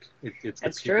 It's like it's the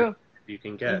That's purest true. you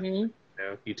can get. Hmm.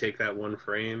 You take that one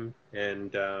frame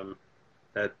and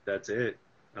that's it.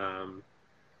 Um,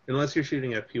 unless you're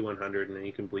shooting FP100 and then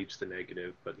you can bleach the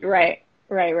negative, but Right,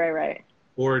 right.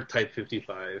 or Type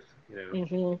 55.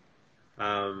 Hmm.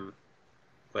 Um,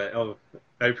 but oh,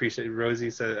 I appreciate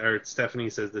Rosie said or Stephanie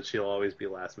says that she'll always be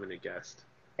a last minute guest.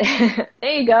 There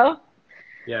you go.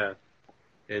 Yeah,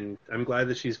 and I'm glad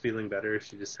that she's feeling better.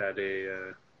 She just had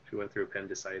she went through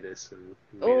appendicitis and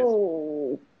made it.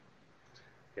 Oh,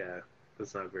 Yeah,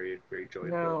 that's not very very joyful.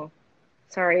 no.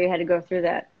 Sorry you had to go through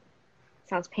that.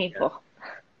 Sounds Yeah, painful.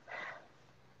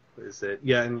 is it?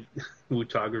 Yeah, and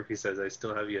Wootography says I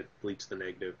still have yet bleach the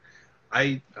negative.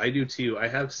 I do too. I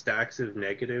have stacks of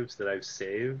negatives that I've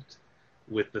saved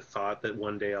with the thought that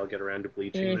one day I'll get around to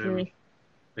bleaching Hmm. them,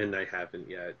 and I haven't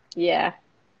yet. Yeah.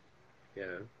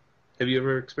 Yeah. Have you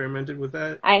ever experimented with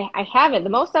that? I haven't. The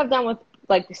most I've done with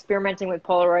like experimenting with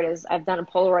Polaroid is I've done a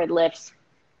Polaroid lifts,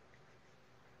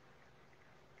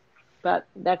 but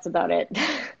that's about it.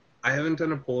 I haven't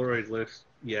done a Polaroid lift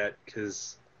yet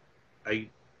because I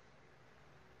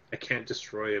I can't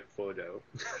destroy a photo.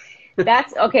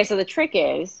 That's okay. So the trick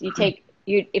is you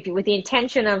if you with the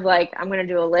intention of like I'm gonna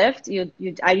do a lift,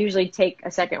 I usually take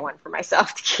a second one for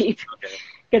myself to keep Okay.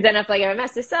 because then if like if I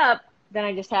mess this up, then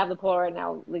I just have the Polaroid and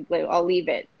I'll leave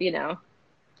it. You know.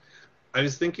 I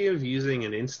was thinking of using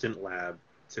an Instant Lab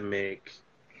to make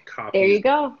There you copies.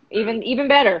 go. Even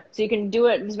better. So you can do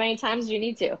it as many times as you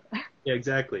need to. Yeah,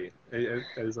 exactly. I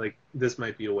was like, this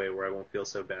might be a way where I won't feel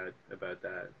so bad about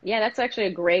that. Yeah, that's actually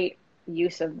a great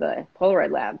use of the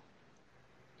Polaroid lab.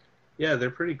 Yeah, they're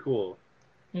pretty cool.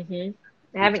 I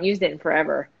haven't used it in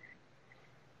forever.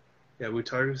 Yeah,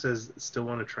 Wutaru says still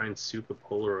want to try and soup a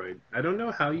Polaroid. I don't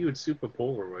know how you would soup a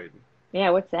Polaroid. Yeah,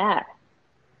 what's that?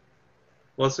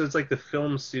 Well, so it's like the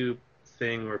film soup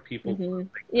thing where people like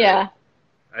Yeah.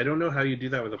 I don't know how you do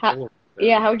that with a How, Polaroid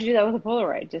yeah, though. how would you do that with a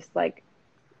Polaroid? Just like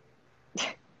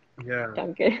Yeah.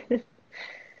 dunk it.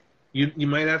 You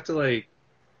might have to like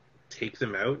take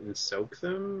them out and soak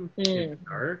them in the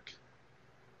dark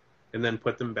and then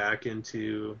put them back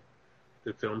into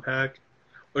the film pack.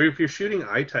 Or if you're shooting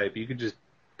I-type, you could just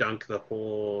dunk the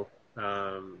whole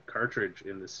cartridge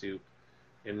in the soup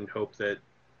and hope that,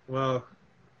 well,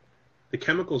 the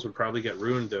chemicals would probably get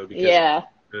ruined though because Yeah.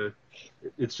 uh,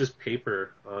 it's just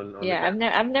paper on the Yeah, ground.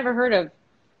 I've never heard of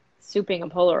souping a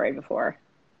Polaroid before.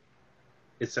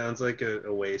 It sounds like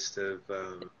a waste of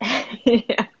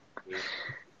Yeah. money.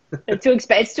 It's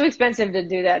too expensive to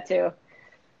do that too.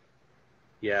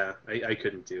 Yeah, I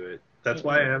couldn't do it. That's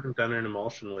why I Mm-mm. haven't done an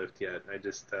emulsion lift yet. I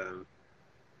just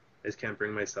can't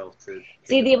bring myself to take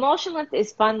See, it. the emulsion lift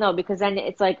is fun though because then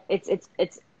it's like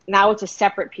it's now it's a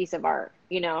separate piece of art,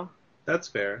 you know? That's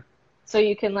fair. So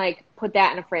you can like put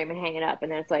that in a frame and hang it up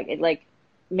and then it's like it like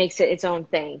makes it its own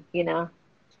thing, you know?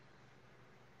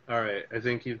 All right, I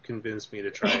think you've convinced me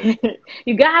to try it.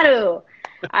 You got to.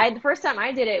 The first time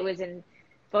I did it was in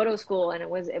photo school and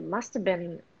it must have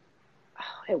been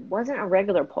it wasn't a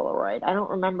regular Polaroid. I don't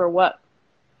remember what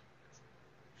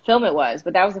film it was,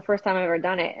 but that was the first time I've ever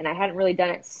done it, and I hadn't really done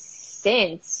it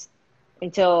since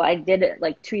until I did it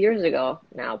like 2 years ago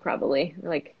now, probably.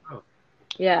 Like, Oh,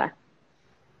 yeah,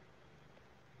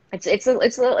 it's a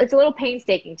little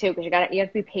painstaking too because you have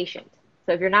to be patient.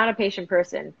 So if you're not a patient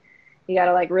person, you got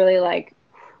to like really like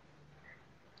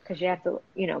because you have to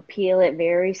peel it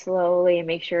very slowly and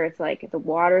make sure it's like the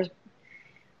water's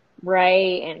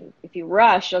right, and if you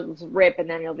rush, it'll just rip, and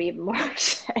then you'll be even more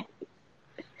upset.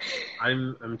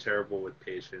 I'm terrible with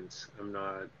patience. I'm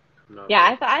not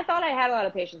Yeah, very. I thought I had a lot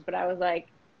of patience, but I was like,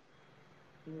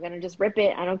 I'm gonna just rip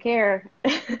it. I don't care.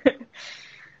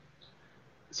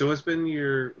 So what's been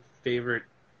your favorite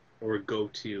or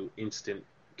go-to instant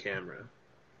camera?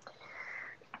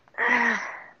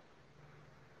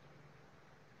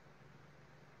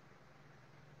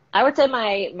 I would say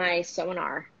my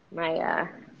Sonar.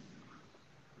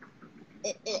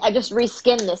 I just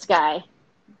reskinned this guy,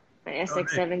 my Oh,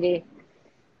 nice. SX70.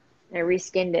 I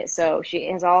reskinned it, so she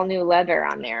has all new leather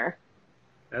on there.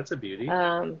 That's a beauty.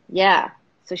 Yeah,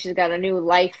 so she's got a new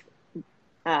life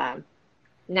um,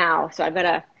 now. So I've got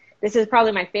a. This is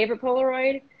probably my favorite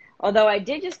Polaroid. Although I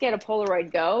did just get a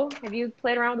Polaroid Go. Have you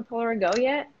played around with the Polaroid Go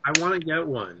yet? I want to get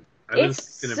one. I've been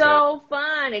It's thinking about. so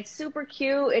fun. It's super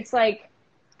cute. It's like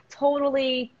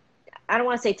totally, I don't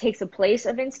want to say takes the place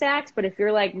of Instax, but if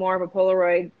you're like more of a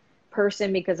Polaroid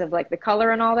person because of like the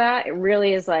color and all that, it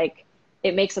really is like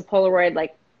it makes a Polaroid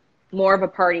like more of a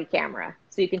party camera.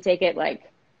 So you can take it like,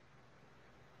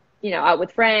 out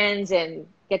with friends and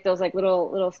get those like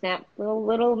little snap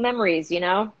little memories, you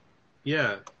know?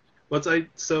 Yeah.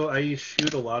 I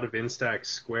shoot a lot of Instax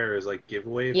squares like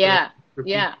giveaway photos Yeah. for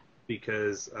people Yeah.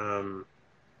 because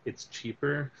it's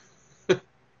cheaper.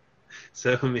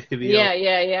 So Yeah,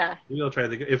 yeah, yeah. maybe I'll try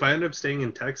if I end up staying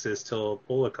in Texas till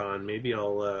PolaCon, maybe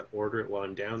I'll order it while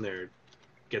I'm down there.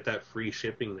 Get that free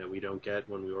shipping that we don't get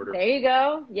when we order There you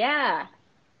go. Yeah.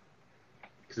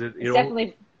 because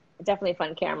It's definitely a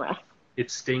fun camera. it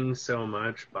stings so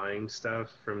much buying stuff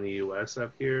from the US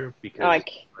up here Oh, because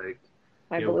like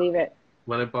I you know believe it.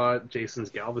 when I bought Jason's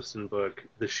Galveston book,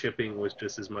 the shipping was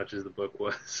just as much as the book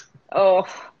was. Oh,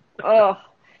 oh,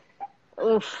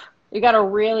 oof. You gotta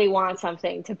really want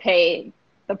something to pay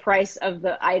the price of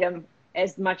the item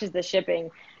as much as the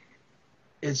shipping.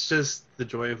 It's just the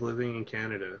joy of living in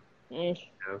Canada. Mm,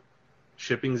 You know?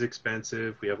 Shipping's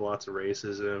expensive. We have lots of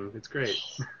racism. It's great.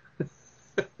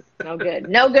 no good.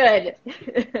 No good.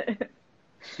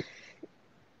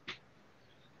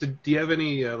 Do you have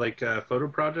any photo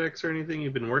projects or anything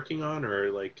you've been working on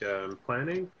or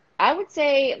planning? I would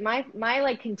say my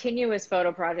like continuous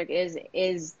photo project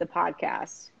is the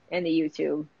podcast and the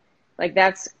YouTube. Like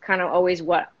that's kind of always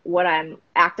what I'm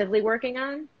actively working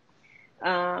on.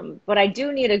 But I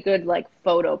do need a good like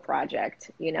photo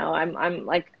project. I'm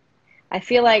like I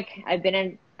feel like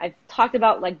I've talked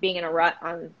about like being in a rut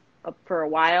for a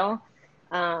while.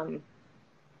 Um,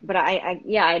 but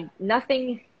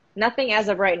nothing as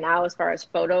of right now as far as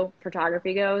photo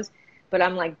photography goes. But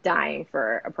I'm like dying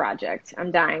for a project.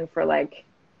 I'm dying for like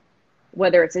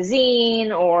whether it's a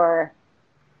zine or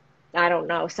I don't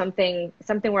know something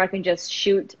where I can just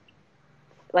shoot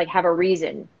like have a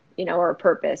reason, or a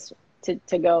purpose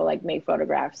to go like make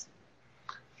photographs.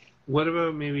 What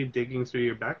about maybe digging through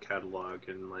your back catalog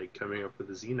and like coming up with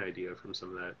a zine idea from some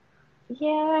of that,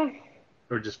 Yeah,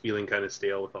 or just feeling kind of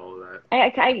stale with all of that?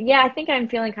 yeah, I think I'm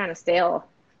feeling kind of stale.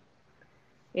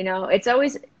 It's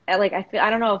always like I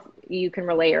don't know if you can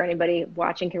relate or anybody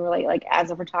watching can relate. Like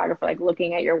as a photographer, like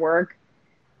looking at your work,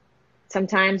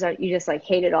 sometimes you just like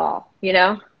hate it all.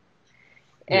 Yeah,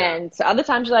 And so other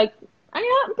times you're like,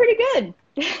 I'm pretty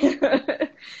good.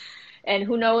 And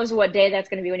who knows what day that's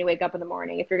going to be when you wake up in the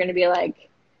morning. If you're going to be like,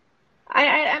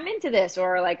 I'm into this,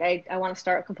 or like I want to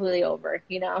start completely over,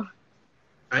 you know?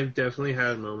 I've definitely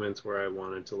had moments where I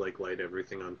wanted to like light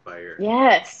everything on fire.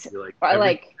 Yes. Be like I everything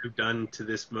like, I've done to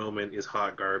this moment is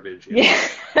hot garbage, and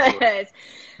yes.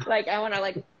 Like I want to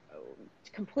like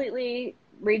completely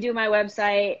redo my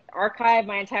website, archive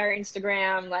my entire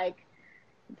Instagram, like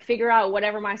figure out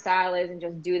whatever my style is and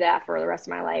just do that for the rest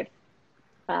of my life.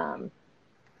 Um,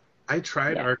 I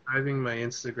tried yeah. archiving my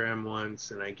Instagram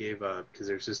once and I gave up because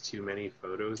there's just too many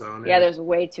photos on Yeah, it. there's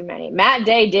way too many. Matt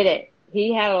Day did it.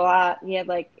 He had a lot. He had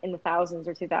like in the thousands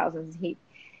or 2000s.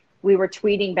 We were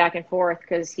tweeting back and forth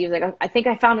because he was like, I think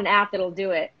I found an app that'll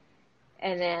do it.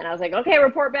 And then I was like, okay,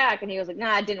 report back. And he was like,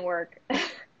 nah, it didn't work.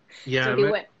 Yeah, So he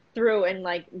went through and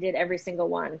like did every single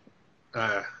one.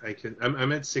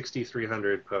 I'm at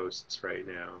 6,300 posts right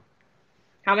now.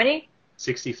 How many?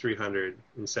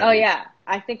 6,370. Oh yeah,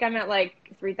 I think I'm at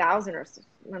like 3,000 or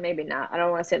maybe not. I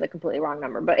don't want to say the completely wrong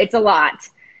number, but it's a lot,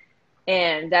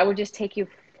 and that would just take you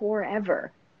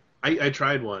forever. I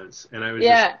tried once and I was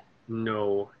just Yeah,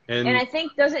 no. and And I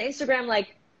think doesn't Instagram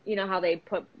like how they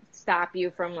stop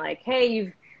you from like,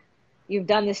 hey, you've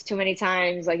done this too many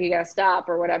times, like you gotta stop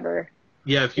or whatever.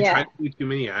 yeah, if you try Yeah, to do too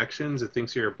many actions, it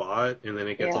thinks you're a bot and then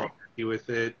it gets yeah. all happy with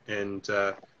it. And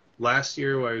last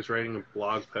year, I was writing a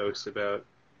blog post about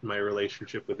my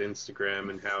relationship with Instagram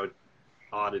and how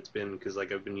odd it's been because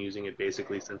like I've been using it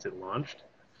basically since it launched.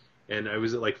 And I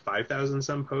was at like 5,000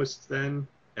 some posts then,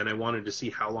 and I wanted to see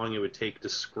how long it would take to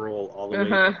scroll all the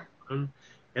way Uh-huh. down.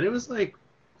 And it was like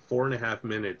 4.5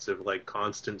 minutes of like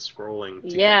constant scrolling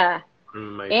to get Yeah.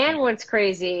 on my And feed. what's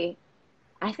crazy,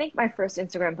 I think my first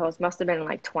Instagram post must have been in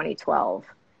like 2012.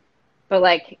 But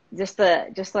like just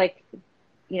like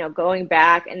going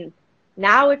back, and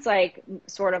now it's like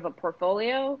sort of a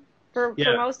portfolio for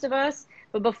Yeah, most of us.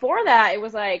 But before that, it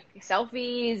was like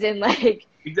selfies and like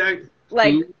exactly.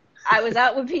 like Food. I was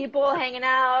out with people hanging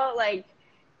out, like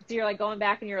so you're like going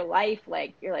back in your life,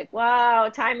 like you're like, wow,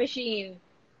 time machine.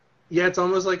 Yeah, it's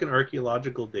almost like an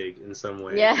archaeological dig in some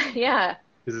ways. Yeah, yeah,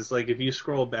 Because it's like if you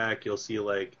scroll back, you'll see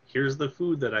like, here's the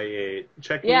food that I ate.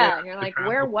 Check me out. yeah. And you're The like,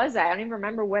 where travel. was I? I don't even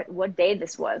remember what day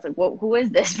this was. Like, who is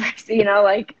this person?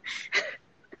 Like,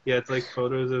 Yeah, it's like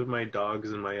photos of my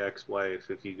dogs and my ex-wife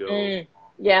if you go mm,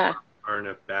 yeah. far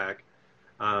enough back.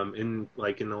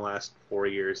 In the last 4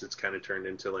 years, it's kind of turned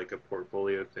into like a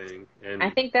portfolio thing. I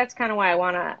And think that's kind of why I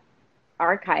want to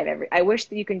archive I wish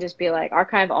that you can just be like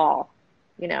archive all,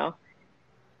 you know,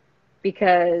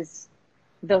 because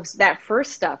that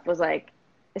first stuff was like,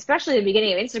 especially the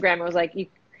beginning of Instagram, it was like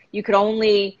you could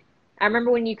only. I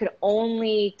remember when you could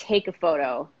only take a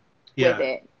photo with yeah,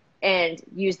 it and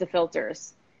use the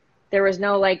filters. There was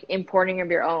no like importing of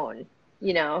your own,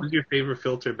 you what know. was your favorite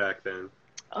filter back then?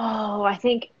 Oh, I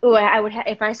think I would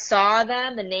if I saw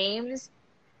them, the names.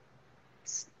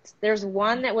 There's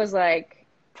one that was like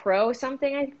pro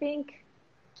something, I think.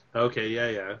 Okay, yeah,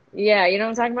 yeah. Yeah, you know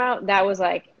what I'm talking about? That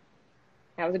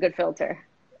was a good filter.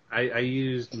 I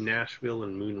used Nashville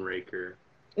and Moonraker.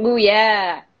 Ooh,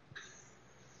 yeah.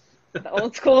 The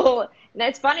old school. And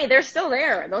it's funny, they're still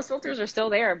there. Those filters are still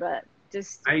there, but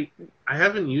just I I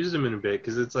haven't used them in a bit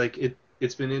because it's like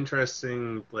it's been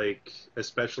interesting, like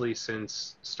especially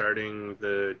since starting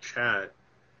the chat.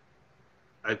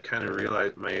 I've kind of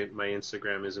realized my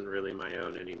Instagram isn't really my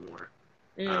own anymore.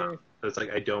 mm, So it's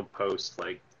like I don't post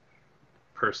like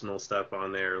personal stuff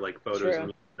on there, like photos true.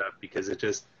 and stuff, because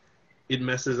it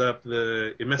messes up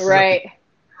Right.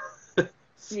 the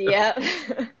so, Yep.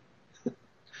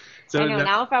 I so know. that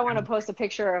Now if I want to post a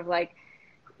picture of like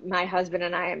my husband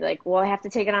and I, I'm like, well, I have to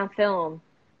take it on film.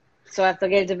 So I have to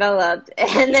get it developed.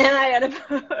 And then I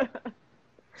gotta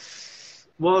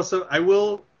well, so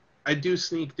I do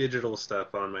sneak digital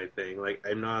stuff on my thing. Like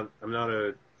I'm not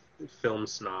a film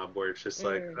snob where it's just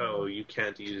like, hmm oh, you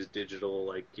can't use digital,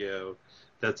 like,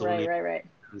 that's Right, only right, right.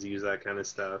 use that kind of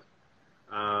stuff.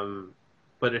 Um,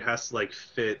 but it has to like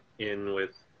fit in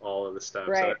with all of the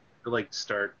stuff. So I Right. have to like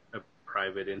start a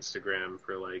private Instagram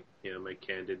for like, my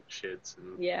candid shits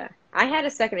and Yeah. I had a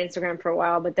second Instagram for a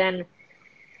while, but then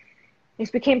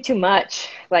it became too much.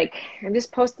 Like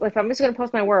if I'm just gonna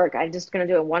post my work, I'm just gonna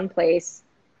do it in one place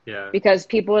yeah. because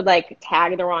people would like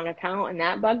tag the wrong account and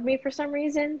that bugged me for some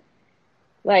reason.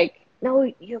 Like,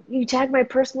 no, you tag my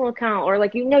personal account, or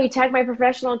like you tag my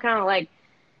professional account. Like,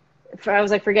 I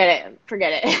was like, forget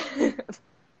it.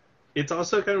 It's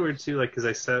also kind of weird too, like because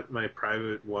I set my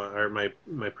private one or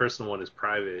my personal one is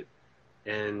private,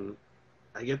 and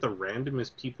I get the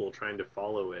randomest people trying to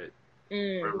follow it.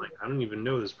 Where mm, I'm like, I don't even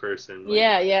know this person. Like,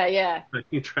 yeah, yeah, yeah. are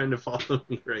you trying to follow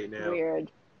me right now?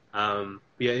 Weird.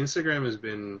 But yeah, Instagram has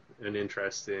been an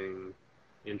interesting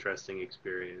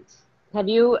experience. Have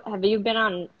you been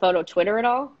on photo Twitter at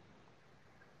all?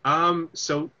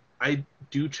 So I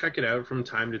do check it out from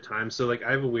time to time. So like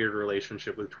I have a weird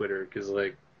relationship with Twitter because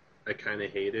like I kind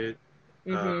of hate it.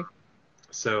 Uh, Mm-hmm.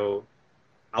 so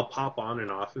I'll pop on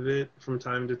and off of it from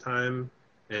time to time,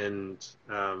 and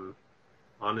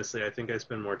honestly, I think I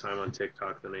spend more time on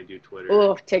TikTok than I do Twitter.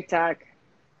 Oh, TikTok.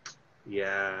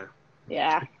 Yeah,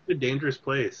 Yeah, it's a dangerous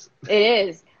place. it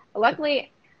is.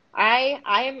 Luckily, I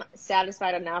am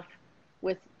satisfied enough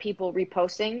with people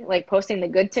reposting, like posting the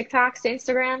good TikToks to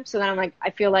Instagram. So then I'm like, I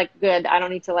feel like good. I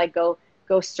don't need to like go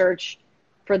search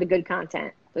for the good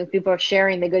content. Those people are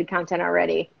sharing the good content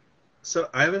already. So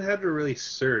I haven't had to really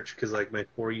search because like my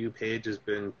For You page has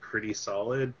been pretty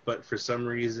solid, but for some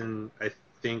reason I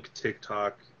think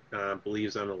TikTok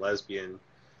believes I'm a lesbian,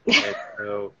 and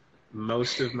so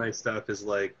most of my stuff is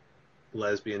like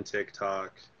lesbian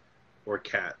TikTok or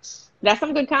cats. That's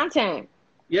some good content.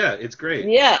 Yeah, it's great.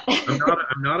 Yeah.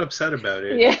 I'm not upset about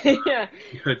it. Yeah, yeah,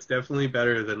 It's definitely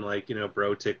better than like,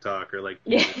 bro TikTok or like,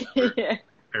 yeah, whatever yeah.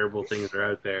 terrible things are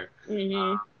out there.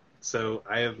 Hmm. So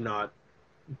I have not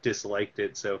disliked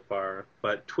it so far,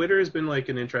 but Twitter has been like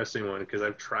an interesting one because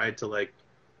I've tried to like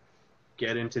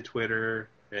get into Twitter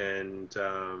and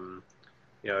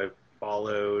I've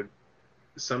followed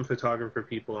some photographer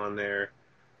people on there,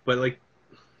 but like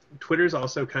Twitter's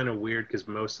also kind of weird because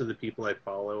most of the people I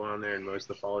follow on there and most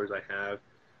of the followers I have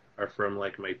are from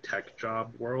like my tech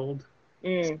job world.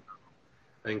 Mm.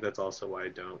 I think that's also why I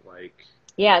don't like.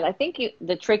 Yeah, I think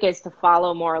the trick is to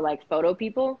follow more like photo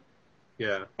people,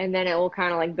 Yeah, and then it will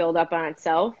kind of like build up on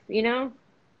itself,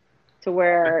 to but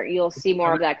where you'll it's see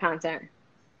more another, of that content.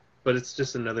 but it's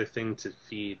just another thing to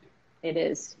feed, It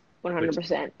is which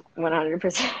 100%,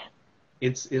 100%.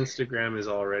 it's Instagram is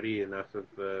already enough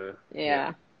of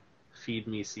Yeah, feed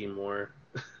me see more.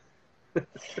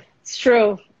 it's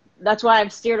true. That's why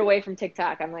I've steered away from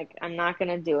TikTok. I'm like, I'm not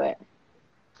gonna do it.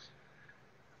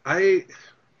 I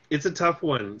It's a tough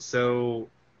one. So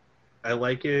I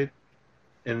like it,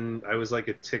 and I was like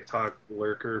a TikTok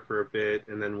lurker for a bit,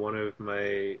 and then one of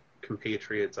my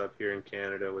compatriots up here in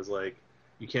Canada was like,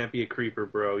 "You can't be a creeper,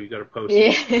 bro. You got to post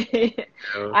some." Yeah.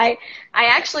 You know? I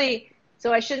actually,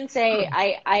 so I shouldn't say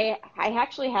I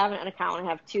actually have an account. I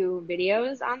have two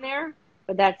videos on there,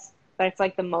 but that's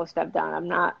like the most I've done. I'm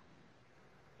not,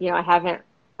 I haven't,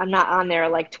 I'm not on there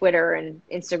like Twitter and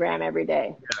Instagram every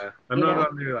day, Yeah, I'm you not know?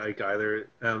 on there like either.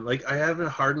 Like I have a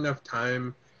hard enough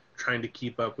time trying to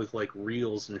keep up with like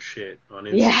reels and shit on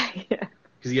Instagram Yeah, yeah.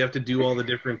 because you have to do all the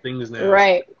different things now. So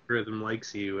Right, the algorithm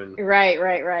likes you, and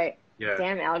right. yeah,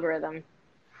 Damn algorithm.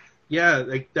 yeah.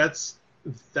 Like that's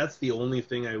the only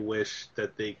thing I wish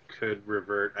that they could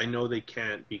revert. I know they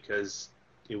can't because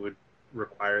it would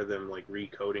require them like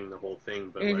recoding the whole thing.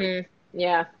 But like Hmm.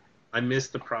 Yeah, I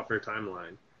missed the proper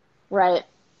timeline. right.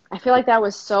 I feel like that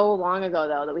was so long ago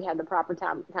though that we had the proper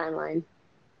timeline.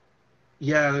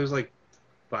 Yeah, that was like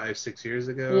 5, 6 years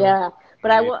ago. Yeah, but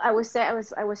Maybe. I was say I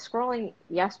was scrolling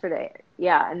yesterday.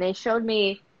 Yeah, and they showed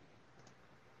me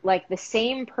like the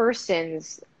same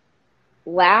person's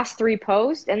last three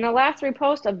posts, and the last three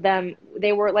posts of them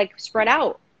they were like spread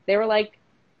out. They were like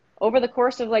over the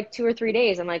course of like 2 or 3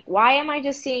 days. I'm like, why am I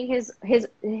just seeing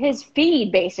his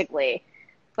feed basically?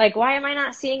 Like, why am I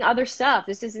not seeing other stuff?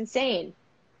 This is insane.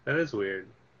 That is weird.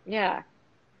 Yeah.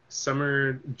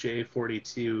 Summer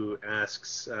J42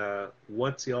 asks,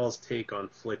 "What's y'all's take on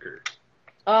Flickr?"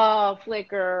 Oh,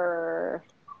 Flickr.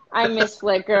 I miss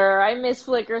Flickr. I miss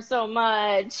Flickr so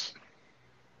much.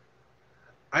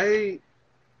 I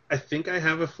I think I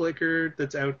have a Flickr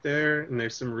that's out there, and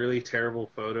there's some really terrible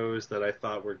photos that I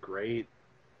thought were great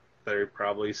that are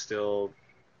probably still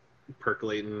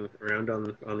percolating around on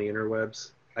the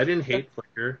interwebs. I didn't The hate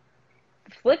Flickr.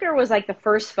 Flickr was like the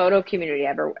first photo community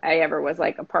I ever was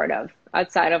like a part of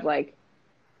outside of like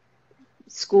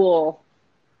school.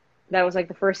 That was like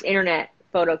the first internet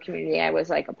photo community I was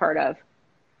like a part of.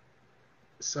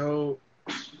 So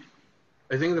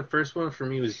I think the first one for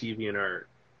me was DeviantArt.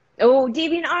 Oh,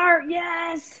 DeviantArt,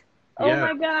 yes. Oh Yeah,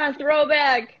 my God,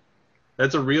 throwback.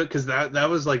 that's a real because that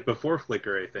was like before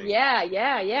Flickr, I think. Yeah.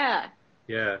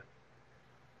 Yeah,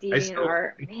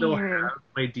 DeviantArt, I still man. have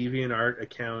my DeviantArt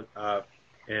account up,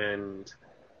 and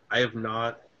I have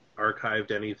not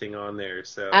archived anything on there.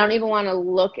 I don't So even want to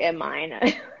look at mine.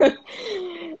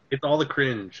 it's all the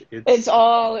cringe. It's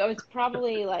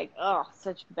probably like, oh,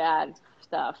 such bad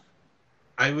stuff.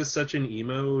 I was such an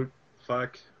emo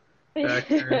fuck back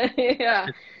then. Yeah.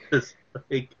 Just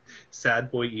like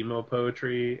sad boy emo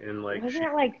poetry and like Wasn't shit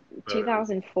it like photos.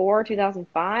 2004,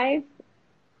 2005?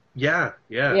 Yeah,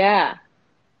 yeah. Yeah.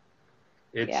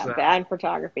 It's Yeah, bad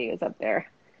photography was up there.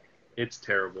 it's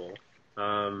terrible.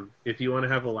 If you want to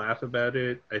have a laugh about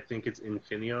it, I think it's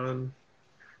Infineon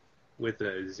with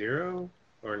a zero,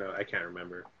 or no, I can't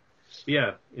remember.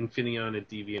 Yeah, Infineon at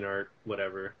DeviantArt,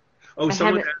 whatever. Oh, I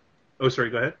someone. haven't. Oh, sorry.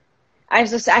 Go ahead. I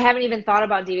haven't even thought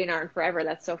about DeviantArt in forever.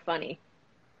 That's so funny.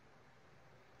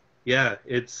 Yeah,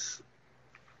 it's.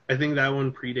 I think that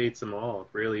one predates them all,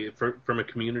 really, from a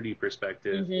community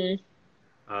perspective.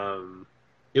 Hmm. Um,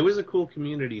 it was a cool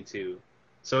community too.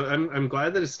 So I'm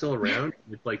glad that it's still around.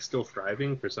 It's like still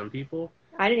thriving for some people.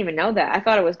 I didn't even know that. I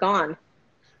thought it was gone.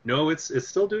 No, it's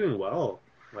still doing well.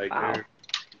 Like Wow.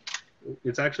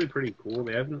 it's actually pretty cool.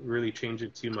 They haven't really changed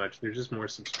it too much. There's just more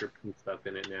subscription stuff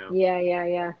in it now. Yeah, yeah,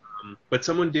 yeah. But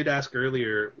someone did ask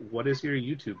earlier, what is your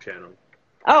YouTube channel?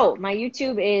 Oh, my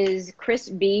YouTube is Chris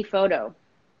B Photo.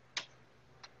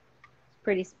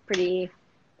 Pretty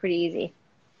easy.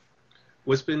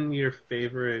 What's been your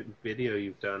favorite video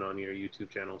you've done on your YouTube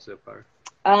channel so far?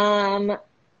 Um,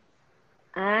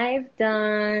 I've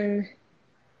done.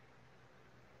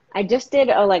 I just did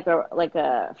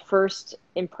a first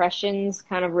impressions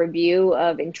kind of review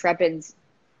of Intrepid's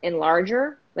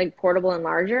Enlarger, like portable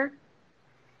Enlarger,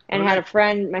 and Oh, had nice. a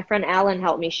friend, my friend Alan,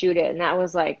 helped me shoot it, and that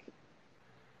was like,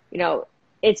 you know,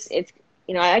 it's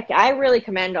I really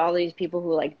commend all these people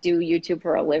who like do YouTube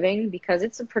for a living because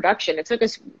it's a production. It took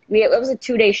us it was a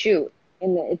 2 day shoot,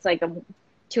 and it's like a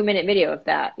 2 minute video of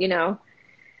that, you know.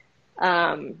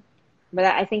 Um, but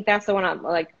I think that's the one I'm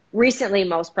like recently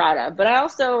most proud of. But I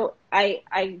also I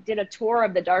did a tour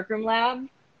of the darkroom lab.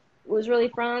 It was really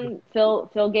fun.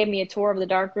 Phil gave me a tour of the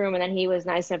darkroom, and then he was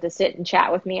nice enough to sit and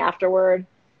chat with me afterward.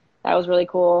 That was really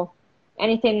cool.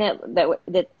 Anything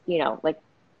that like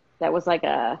that was like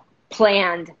a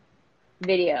planned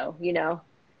video,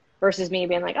 versus me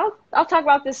being like, oh, I'll talk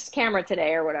about this camera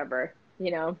today or whatever,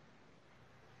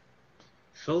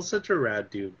 Phil's such a rad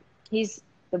dude. He's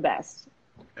the best.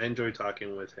 I enjoy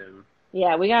talking with him.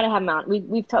 Yeah, we gotta have him on.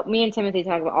 Me and Timothy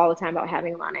talk about all the time about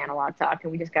having him on Analog Talk,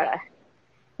 and we just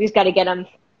gotta get him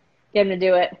to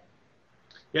do it.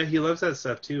 Yeah, he loves that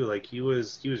stuff too. Like he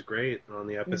was great on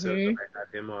the episode that Hmm. I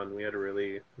had him on. We had a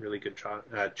really really good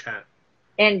chat.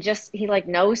 And just he like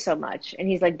knows so much, and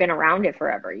he's like been around it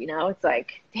forever. It's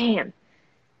like, damn.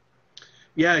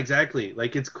 Yeah, exactly.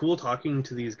 Like it's cool talking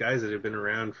to these guys that have been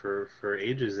around for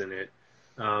ages in it.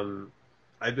 Um,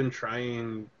 I've been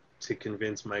trying to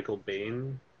convince Michael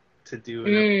Bain to do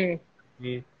an episode Mm, with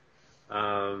me,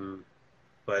 um,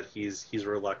 but he's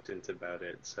reluctant about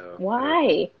it. So I don't.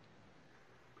 why?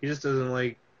 He just doesn't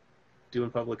like doing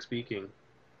public speaking.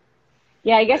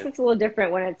 Yeah, I guess And it's a little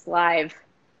different when it's live.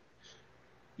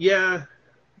 yeah,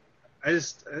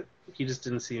 he just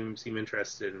didn't seem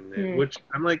interested in it, Hmm. which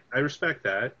I'm like I respect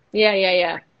that. Yeah, yeah,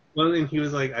 yeah, Well, and he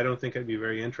was like, I don't think I'd be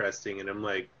very interesting, and I'm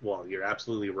like, well, you're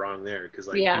absolutely wrong there because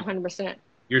like yeah, 100%.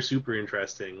 you're super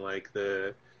interesting. Like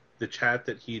the chat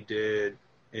that he did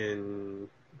in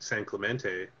San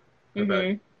Clemente about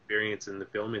Hmm. experience in the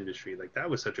film industry, like that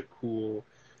was such a cool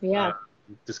uh, Yeah.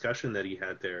 discussion that he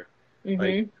had there.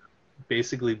 Like Hmm.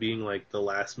 basically being like the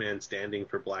last man standing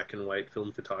for black and white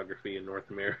film photography in North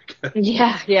America.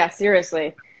 Yeah, yeah,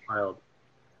 seriously. Wild,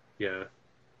 yeah.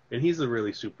 And he's a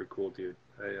really super cool dude.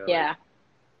 Yeah.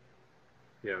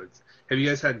 Have you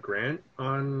guys had Grant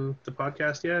on the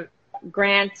podcast yet?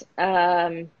 Grant, what's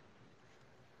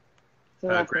the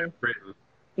last name? Grant Britton.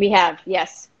 We have,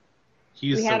 yes.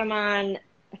 He's We had so. him on,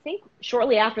 I think,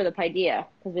 shortly after the Paideia,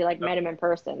 because we like met him in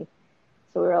person.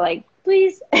 So we were like,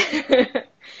 please.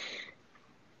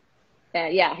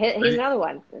 Yeah, he's another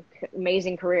one.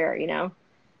 Amazing career.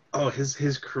 Oh,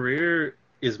 his career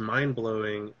is mind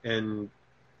blowing, and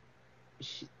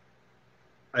he,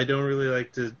 I don't really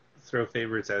like to throw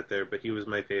favorites out there, but he was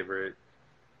my favorite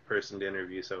person to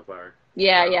interview so far.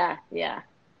 Yeah, Um, yeah, yeah.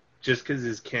 just because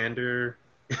his candor,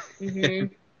 Hmm.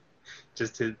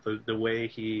 just the way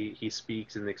he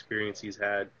speaks and the experience he's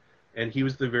had, and he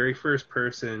was the very first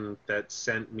person that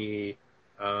sent me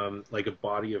like a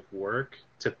body of work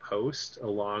to post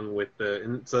along with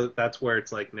and so that's where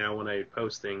it's like now when I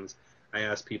post things, I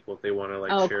ask people if they want to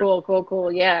like Oh, share, cool, cool,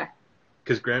 cool. Yeah.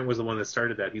 because Grant was the one that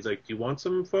started that. He's like, "Do you want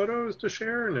some photos to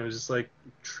share?" And I was just like,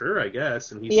 "Sure, I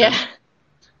guess." And Yeah.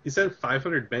 he sent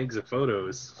 500 megs of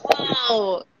photos.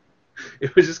 Oh.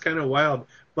 It was just kind of wild.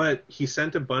 But he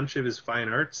sent a bunch of his fine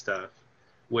art stuff,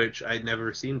 which I'd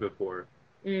never seen before.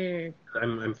 Mm.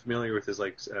 I'm familiar with his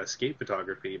like skate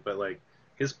photography, but like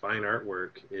his fine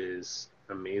artwork is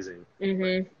amazing. Like,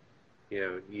 Hmm.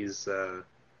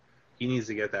 he needs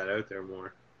to get that out there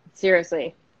more.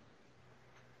 Seriously.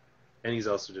 And he's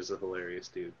also just a hilarious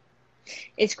dude.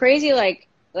 It's crazy, like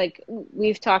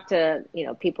we've talked to,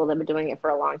 people that have been doing it for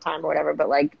a long time or whatever, but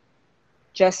like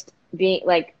just being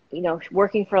like,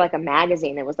 working for like a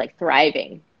magazine that was like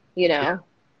thriving, Yeah.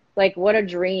 like what a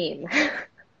dream,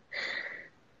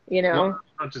 you Well, know?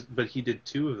 not just, but he did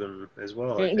two of them as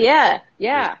well, I think. Yeah,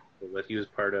 There's yeah, that he was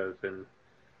part of, and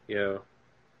you know,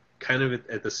 kind of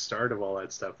at the start of all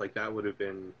that stuff, like that would have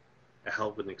been a hell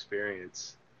of an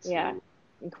experience yeah.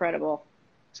 Incredible.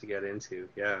 to get into.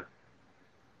 Yeah,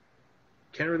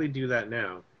 can't really do that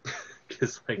now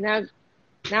because like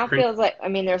Now it feels like, I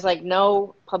mean, there's like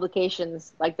no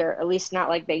publications like there, at least not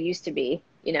like they used to be,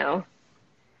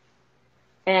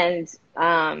 And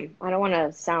I don't want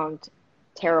to sound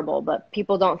terrible, but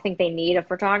people don't think they need a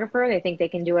photographer. They think they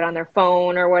can do it on their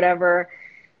phone or whatever.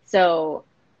 So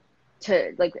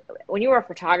to like when you were a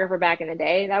photographer back in the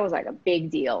day, that was like a big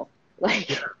deal.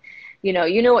 yeah. Like, you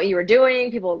know what you were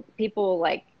doing. People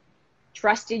like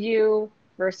trusted you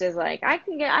versus like I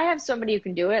have somebody who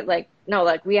can do it. Like, no,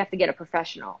 like we have to get a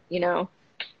professional.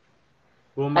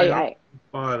 Well, my I, uncle I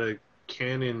bought a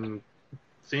Canon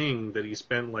thing that he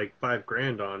spent like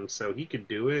 $5,000 on, so he could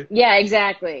do it. yeah,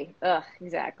 exactly. Ugh,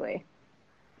 exactly.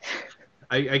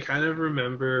 I kind of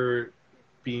remember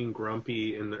being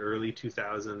grumpy in the early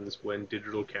 2000s when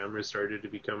digital cameras started to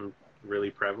become really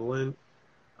prevalent,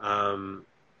 um,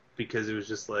 because it was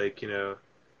just like,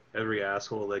 every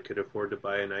asshole that could afford to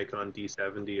buy a Nikon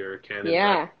D70 or a Canon REF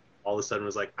Yeah. all of a sudden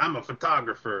was like, I'm a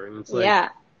photographer. And it's like, Yeah.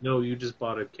 no, you just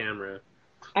bought a camera.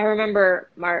 I remember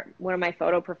one of my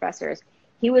photo professors,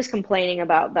 he was complaining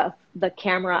about the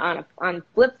camera on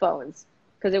flip phones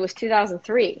because it was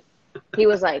 2003. He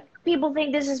was like, people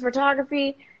think this is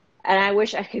photography, and I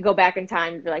wish I could go back in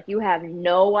time and be like, you have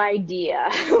no idea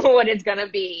what it's gonna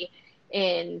be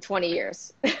in 20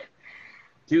 years.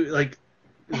 Dude, like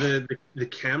the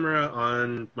camera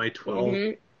on my 12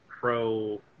 hmm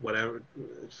Pro, whatever,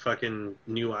 fucking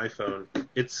new iPhone,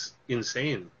 it's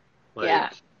insane. Yeah.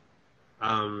 Like,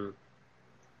 um,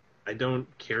 I don't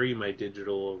carry my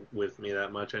digital with me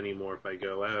that much anymore if I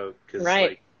go out because Right.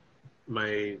 like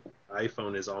my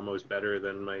iPhone is almost better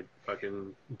than my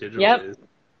fucking digital Yep. is.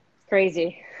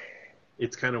 Crazy.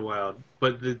 It's kind of wild,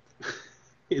 but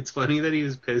it's funny that he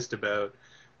was pissed about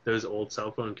those old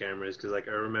cell phone cameras because like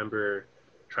I remember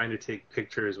trying to take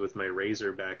pictures with my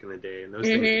Razor back in the day, and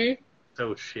those things were hmm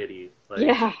so shitty. Like,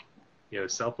 Yeah.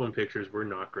 cell phone pictures were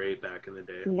not great back in the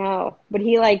day. No, but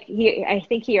I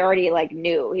think he already like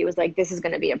knew. He was like, this is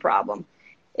going to be a problem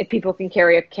if people can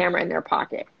carry a camera in their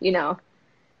pocket.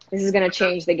 This is going to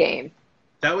change the game.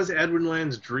 That was Edwin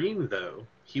Land's dream, though.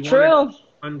 He wanted True.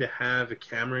 everyone to have a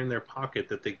camera in their pocket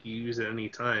that they could use at any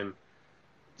time.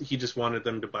 He just wanted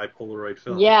them to buy Polaroid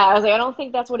film. Yeah, I was like, I don't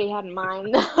think that's what he had in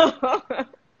mind.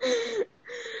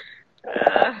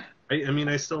 I mean,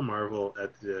 I still marvel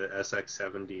at the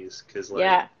SX70s because, like,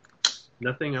 Yeah,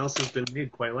 nothing else has been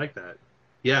made quite like that.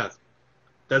 Yeah,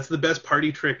 that's the best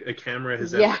party trick a camera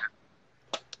has ever yeah, had.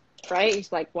 right?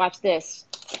 He's like, watch this.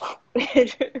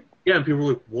 Yeah, and people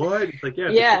are like, what? It's like, yeah.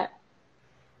 Yeah.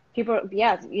 People,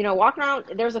 yeah, walking around,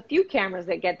 there's a few cameras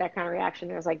that get that kind of reaction.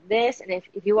 There's like this, and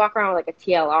if you walk around with like a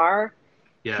TLR,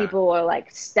 Yeah. people will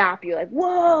like stop you, like,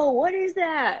 whoa, what is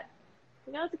that?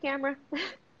 It's a camera.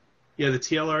 Yeah, the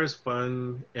TLR is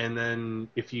fun, and then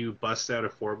if you bust out a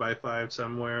 4x5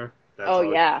 somewhere, that's Oh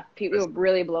always, yeah, people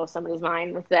really blow somebody's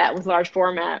mind with that, with large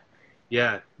format.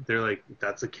 yeah, they're like,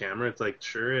 that's a camera? It's like,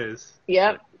 sure is.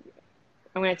 Yep,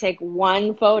 I'm gonna take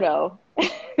one photo.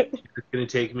 It's going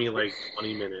to take me like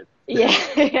 20 minutes. Yeah,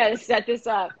 yeah, set this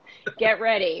up. Get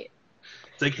ready.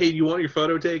 It's like, hey, you want your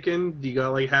photo taken? Do you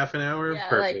got like half an hour? Yeah,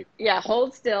 Perfect.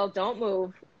 hold still, don't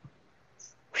move.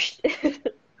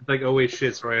 It's like, oh, wait,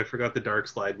 shit, sorry, I forgot the dark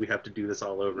slide. We have to do this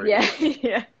all over Yeah, again.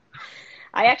 yeah.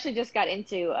 I actually just got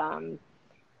into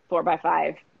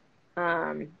 4x5,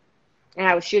 and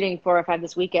I was shooting 4x5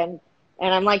 this weekend,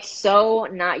 and I'm like so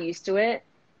not used to it.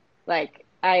 Like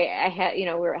I had,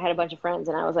 had a bunch of friends,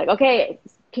 and I was like, okay,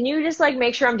 can you just like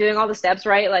make sure I'm doing all the steps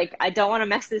right? Like I don't want to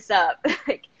mess this up.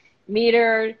 Like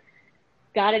meter,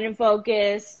 got it in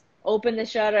focus, open the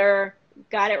shutter,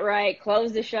 got it right,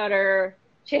 close the shutter,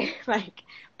 like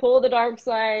pull the dark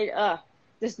slide.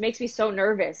 Just makes me so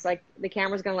nervous. Like the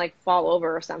camera's gonna like fall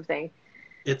over or something.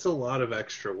 It's a lot of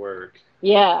extra work.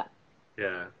 Yeah,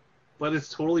 Yeah. But it's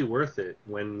totally worth it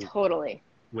totally.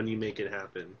 when you make it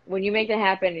happen. When you make that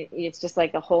happen, it's just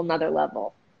like a whole nother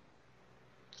level.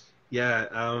 Yeah,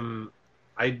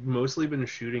 I'd mostly been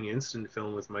shooting instant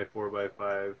film with my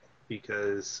 4x5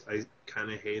 because I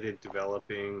kind of hated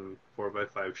developing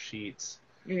 4x5 sheets.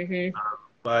 hmm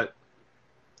But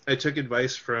I took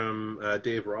advice from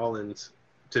Dave Rollins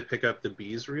to pick up the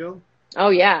Bees reel, Oh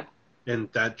yeah.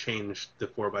 and that changed the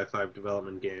 4x5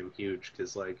 development game huge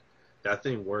because, like, that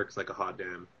thing works like a hot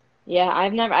damn. Yeah, I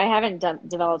haven't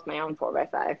developed my own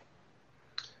 4x5.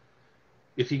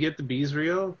 If you get the bees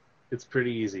reel, it's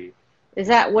pretty easy.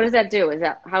 What does that do?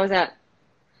 How is that?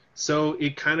 So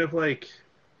it kind of like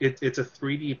it's a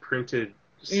 3D printed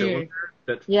Mm, cylinder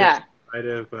that fits yeah, inside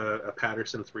of a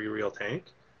Patterson three reel tank,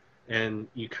 and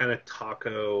you kind of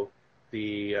taco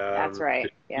that's the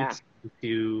right. Yeah. sheets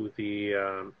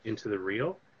into the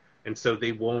reel, and so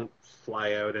they won't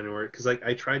fly out anywhere. Because like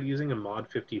I tried using a Mod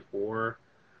 54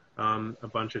 a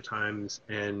bunch of times,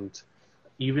 and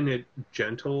even at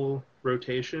gentle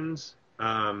rotations,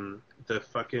 the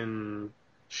fucking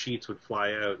sheets would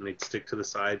fly out and they'd stick to the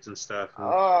sides and stuff. And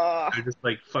Oh, I was just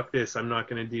like, fuck this, I'm not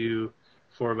gonna do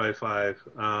 4x5.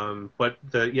 But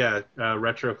the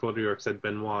retro photo york said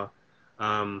Benoit.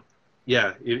 Um,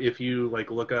 yeah, if you like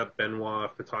look up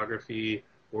Benoit photography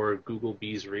or Google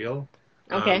Bees Reel,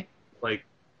 um, okay. like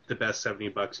the best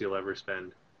 $70 you'll ever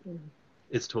spend. Mm.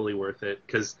 It's totally worth it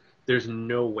because there's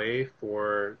no way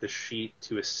for the sheet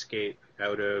to escape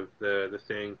out of the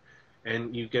thing,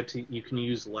 and you can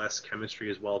use less chemistry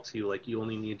as well too. Like you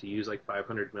only need to use like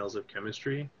 500 mils of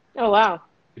chemistry Oh, wow.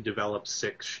 to develop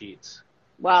 6 sheets.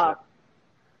 So Wow.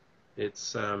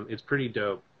 it's pretty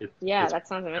dope. Yeah, It's that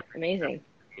sounds amazing.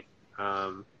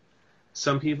 um,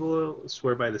 some people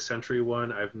swear by the Century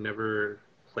one. I've never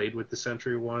played with the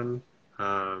Century one.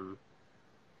 Um,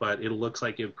 but it looks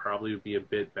like it probably would be a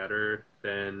bit better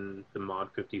than the Mod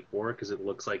 54 because it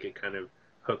looks like it kind of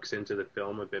hooks into the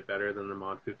film a bit better than the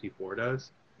Mod 54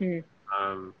 does. Hmm.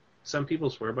 Some people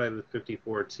swear by the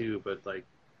 54 too, but like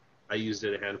I used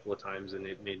it a handful of times and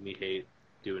it made me hate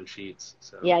doing sheets.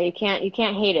 So Yeah, you can't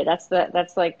hate it.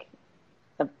 That's like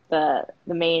the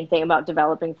main thing about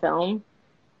developing film.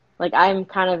 Like I'm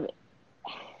kind of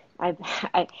I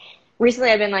I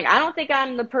recently I've been like I don't think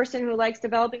I'm the person who likes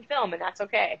developing film, and that's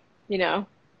okay. You know,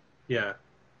 yeah,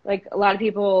 like a lot of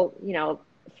people,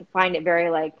 find it very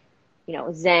like,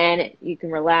 zen. You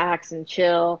can relax and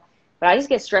chill, but I just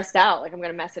get stressed out. Like I'm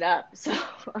gonna mess it up. So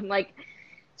I'm like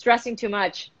stressing too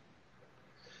much.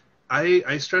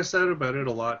 I stress out about it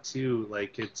a lot too.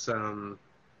 Like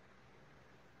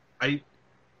I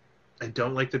I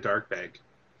don't like the dark bag.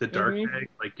 The dark Hmm. bag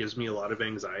like gives me a lot of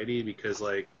anxiety because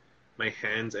like my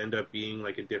hands end up being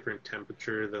like a different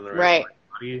temperature than the rest of Right, my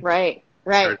body. right, It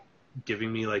right. starts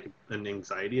giving me like an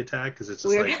anxiety attack because it's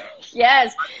just We're like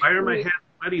yes. why are my We hands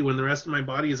sweaty when the rest of my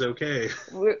body is okay?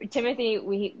 Timothy,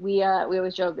 we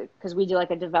always joke because we do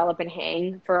like a develop and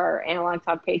hang for our Analog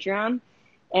Talk Patreon,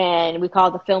 and we call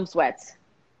it the film sweats.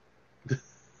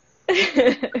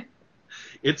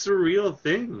 It's a real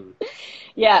thing.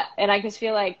 Yeah, and I just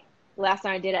feel like last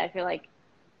time I did it, I feel like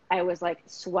I was like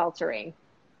sweltering,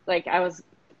 like I was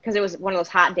because it was one of those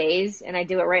hot days, and I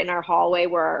do it right in our hallway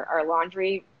where our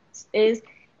laundry is,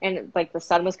 and like the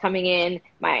sun was coming in,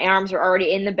 my arms were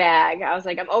already in the bag. I was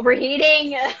like, I'm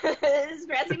overheating. This is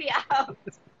stressing me out.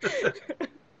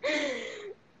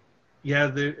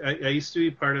 Yeah, I used to be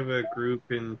part of a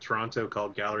group in Toronto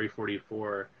called Gallery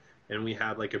 44, and we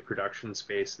had like a production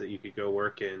space that you could go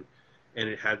work in, and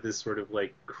it had this sort of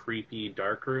like creepy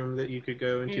dark room that you could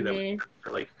go into that was Hmm.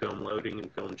 for like film loading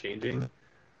and film changing.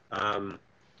 Um,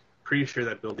 Pretty sure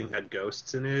that building had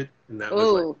ghosts in it, and that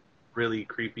was like Ooh, really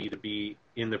creepy to be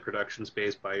in the production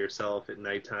space by yourself at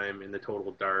nighttime in the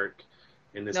total dark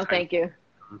in this no, tiny thank you.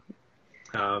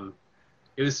 room.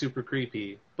 It was super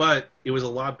creepy, but it was a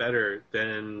lot better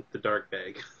than the dark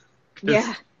bag because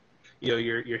Yeah.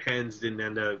 your hands didn't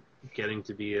end up getting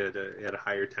to be at a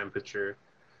higher temperature.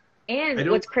 I And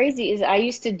don't. what's crazy is I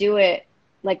used to do it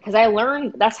like because I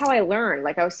learned that's how I learned.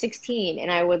 Like I was 16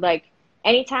 and I would like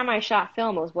anytime I shot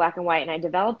film it was black and white and I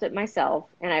developed it myself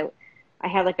and I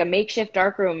had like a makeshift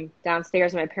darkroom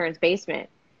downstairs in my parents' basement.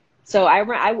 So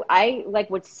I like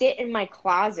would sit in my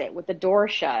closet with the door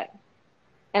shut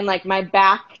and like my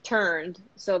back turned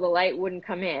so the light wouldn't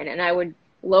come in and I would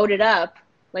load it up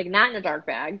like not in a dark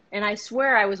bag and I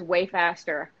swear I was way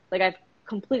faster. Like I've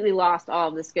completely lost all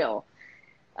of the skill.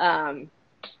 Um,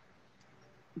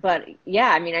 but yeah,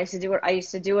 I mean, I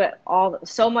used to do it all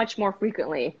so much more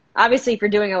frequently. Obviously, if you're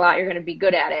doing a lot, you're going to be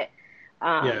good at it.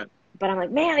 Yeah, But I'm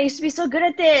like, man, I used to be so good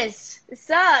at this. It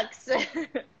sucks.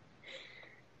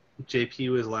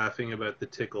 JP was laughing about the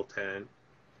tickle tent,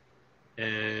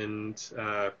 and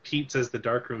Pete says the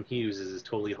darkroom he uses is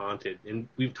totally haunted, and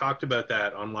we've talked about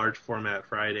that on large format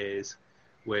Fridays,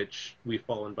 which we've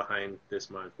fallen behind this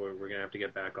month. We're gonna have to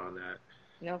get back on that.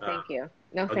 No, Uh, thank you.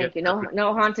 No, I'll get. thank you. No,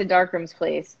 no haunted dark rooms,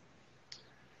 please.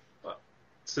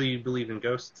 So you believe in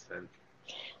ghosts then?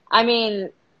 I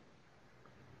mean,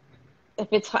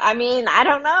 I mean, I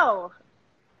don't know.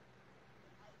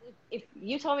 if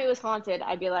you told me it was haunted,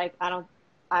 I'd be like,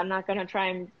 I'm not gonna try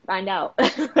and find out.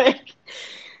 Like,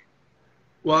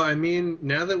 Well, I mean,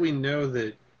 now that we know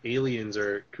that aliens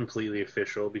are completely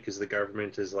official because the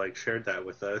government has like shared that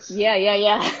with us,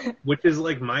 yeah. which is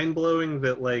like mind blowing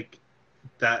that like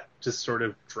that just sort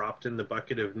of dropped in the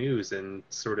bucket of news and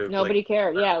sort of like Nobody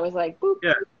cared. Yeah, it was like, boop.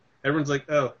 yeah, everyone's like,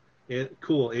 oh,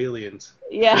 cool aliens,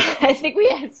 Yeah, sure, I think we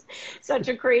had such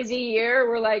a crazy year.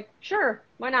 We're like, sure,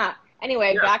 why not?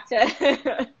 Anyway, yeah, back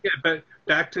to yeah. But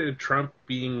back to Trump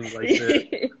being like the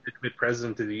legitimate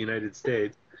president of the United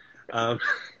States. Um,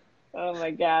 Oh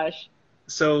my gosh,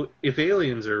 so if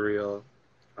aliens are real,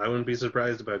 I wouldn't be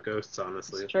surprised about ghosts, it's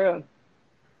honestly. true.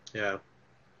 Yeah,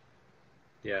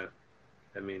 yeah.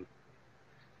 I mean,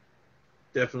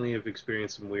 definitely have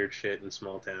experienced some weird shit in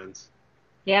small towns.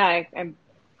 Yeah,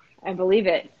 I believe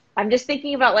it. I'm just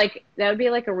thinking about like that would be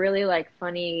like a really like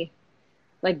funny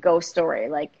like ghost story,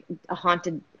 like a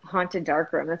haunted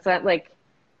dark room. That's not like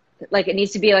it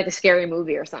needs to be like a scary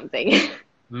movie or something.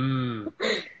 Hmm.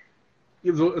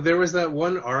 There was that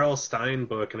one R.L. Stein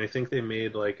book, and I think they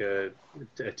made like a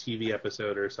TV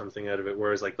episode or something out of it, where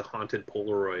it was like the haunted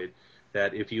Polaroid.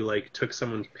 That if you like took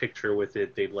someone's picture with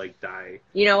it, they'd like die.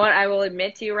 You know what? I will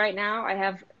admit to you right now, I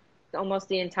have almost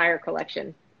the entire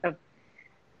collection of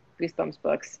Goosebumps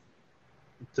books.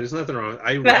 There's nothing wrong.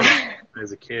 I read That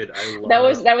as a kid. I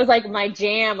was love. like my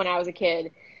jam when I was a kid.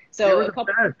 They So were the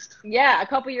best. a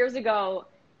couple years ago,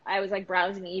 I was like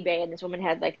browsing eBay and this woman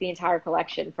had like the entire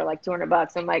collection for like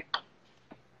 $200. I'm like,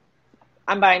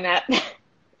 I'm buying that.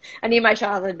 I need my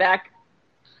childhood back.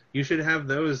 You should have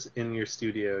those in your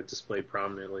studio displayed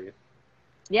prominently.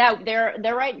 Yeah, they're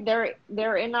right.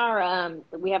 They're in our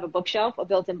we have a bookshelf, a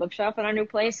built-in bookshelf in our new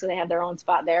place, so they have their own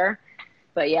spot there.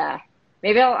 But yeah,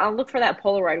 maybe I'll look for that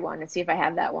Polaroid one and see if I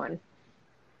have that one.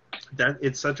 That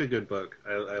it's such a good book.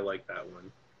 I like that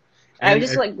one. I And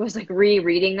just like was like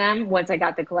rereading them once I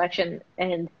got the collection,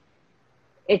 and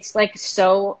it's like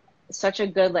such a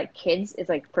good like kids. It's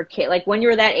like for kid like when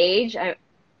you're that age, I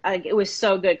it was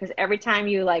so good because every time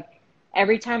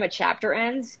a chapter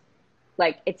ends,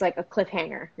 like it's like a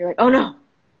cliffhanger. You're like, oh no,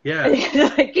 yeah,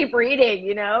 I keep reading,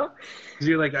 you know? 'cause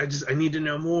you're like I need to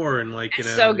know more, and like It's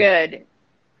so good.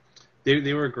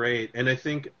 they were great. And I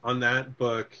think on that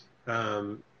book,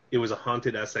 it was a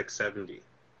haunted SX-70.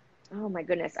 Oh my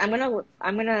goodness. I'm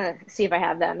gonna see if I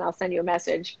have that and I'll send you a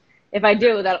message. If I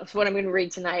do, that's what I'm gonna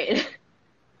read tonight.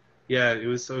 Yeah, it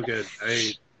was so good.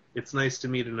 It's nice to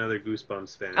meet another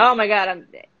Goosebumps fan. Oh my God,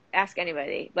 ask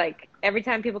anybody. Like every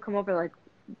time people come over, like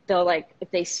they'll like if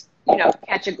they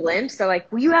catch a glimpse, they're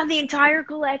like, "Will you have the entire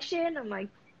collection?" I'm like,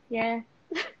 "Yeah."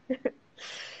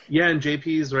 Yeah, and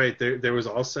JP's right. There was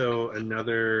also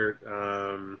another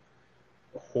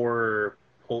horror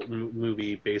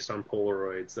movie based on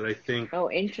Polaroids that I think Oh,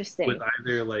 was interesting.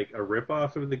 either like a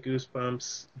ripoff of the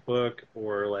Goosebumps book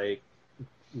or like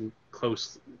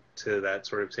close to that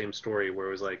sort of same story where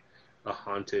it was like a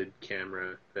haunted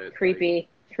camera that like Creepy,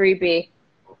 creepy.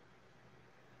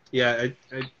 yeah,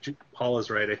 Paul is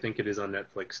right. I think it is on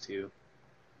Netflix too.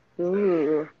 So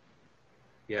Ooh,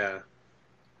 yeah,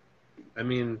 I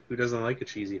mean, who doesn't like a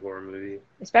cheesy horror movie?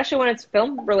 especially when it's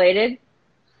film related.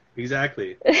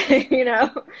 Exactly. You know,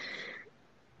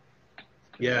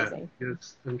 Yeah, amazing.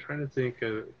 I'm trying to think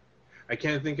of. I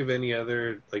can't think of any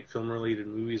other like film-related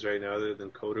movies right now other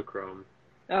than Kodachrome.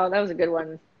 Oh, that was a good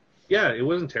one. Yeah, it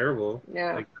wasn't terrible.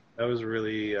 Yeah. Like that was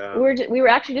really. We were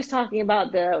actually just talking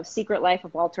about the Secret Life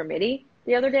of Walter Mitty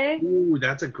the other day. Ooh,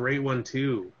 that's a great one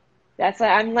too.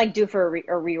 I'm like due for a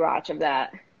rewatch of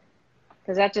that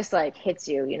because that just like hits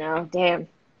you, you know. Damn.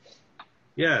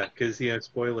 Yeah, because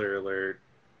spoiler alert,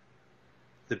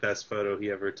 the best photo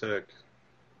he ever took,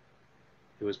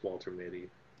 it was Walter Mitty.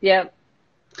 Yep.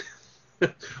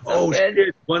 So Oh good.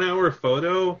 shit! 1 hour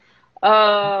photo.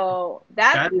 Oh,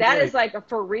 That is that is like like a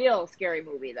for real scary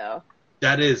movie though.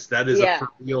 that is a Yeah.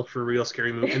 for real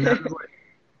scary movie, and that is like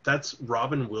that's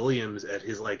Robin Williams at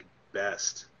his like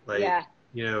best. Like Yeah.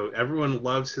 everyone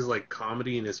loves his like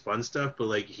comedy and his fun stuff, but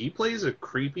like he plays a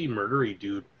creepy, murdery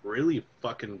dude really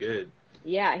fucking good.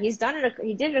 Yeah, he's done it.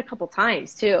 He did it a couple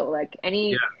times too. Like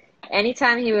Yeah,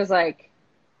 anytime he was like,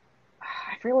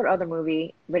 I forget what other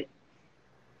movie, but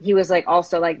he was like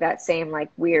also like that same like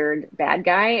weird bad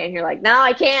guy, and you're like, no,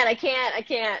 I can't.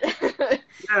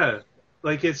 yeah.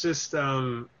 Like it's just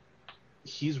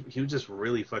he was just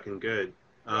really fucking good.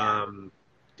 Yeah,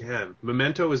 Yeah,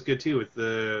 Memento was good too with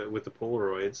the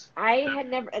Polaroids. I had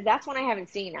never. That's one I haven't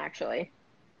seen actually.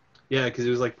 Yeah, because it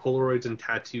was like Polaroids and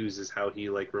tattoos is how he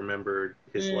like remembered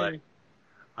his life.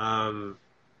 Mm. Um,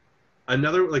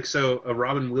 Another like so a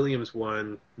Robin Williams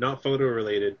one, not photo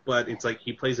related, but it's like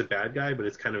he plays a bad guy, but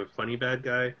it's kind of a funny bad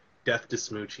guy. Death to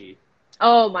Smoochie.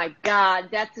 Oh my God,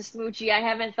 that's a smoochie. I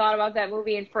haven't thought about that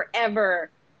movie in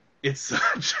forever. It's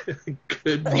such a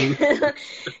good movie.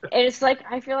 And it's like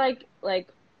I feel like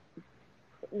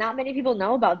not many people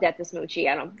know about Death to Smoochie,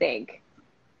 I don't think.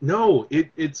 No,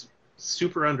 it's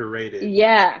super underrated.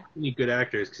 Yeah. Many good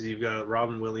actors because you've got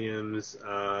Robin Williams,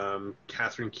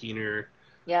 Catherine Keener,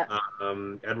 Yep.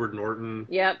 Edward Norton.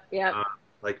 Yep. Yep. Uh,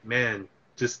 like man,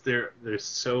 just they're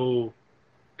so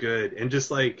good, and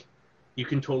just like you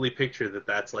can totally picture that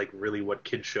that's like really what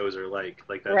kids shows are like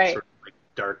that Right. sort of like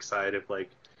dark side of like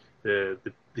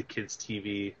the kids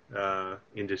TV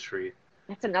industry.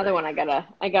 That's another Like one I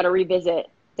gotta revisit.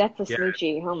 Death to yeah,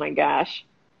 Smoochie. Oh my gosh.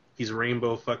 he's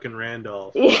Rainbow fucking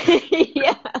Randolph.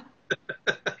 Yeah.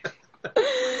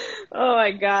 Oh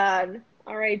my God.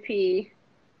 R.I.P.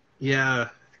 Yeah,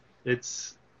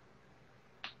 it's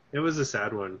it was a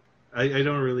sad one. I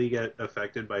don't really get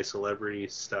affected by celebrity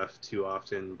stuff too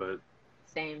often, but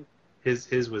Same. his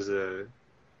was a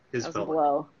his That was a felt like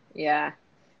blow. Yeah.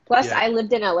 Plus, yeah I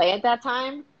lived in LA at that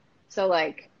time, so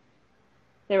like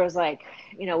there was like,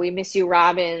 we miss you,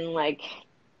 Robin, like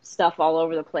stuff all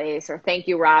over the place, or thank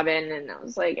you, Robin, and I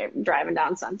was like driving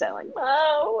down Sunset, like,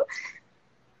 no.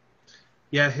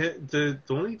 yeah. The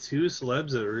only two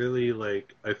celebs that really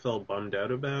like I felt bummed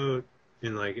out about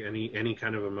in like any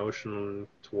kind of emotion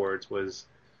towards was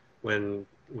when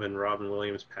Robin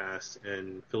Williams passed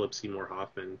and Philip Seymour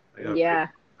Hoffman. I got pretty Yeah,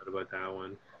 bummed out about that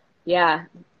one. yeah.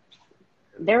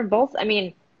 And They're both, I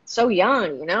mean, so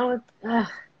young, Ugh.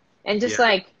 And just yeah,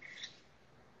 like,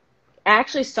 I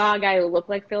actually saw a guy who looked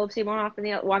like Philip Seymour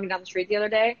Hoffman walking down the street the other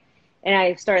day, and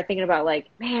I started thinking about like,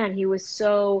 man, he was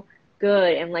so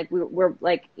good, and like we're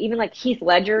like even like Heath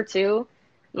Ledger too,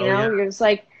 oh yeah. you're just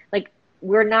like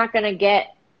we're not gonna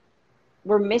get,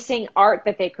 we're missing art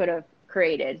that they could have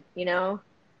created.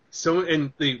 So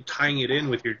and tying it in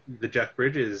with the Jeff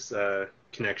Bridges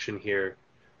connection here.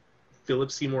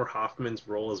 Philip Seymour Hoffman's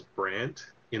role as Brant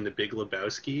in The Big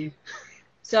Lebowski.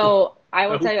 So I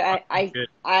will So tell you, I fucking I, good.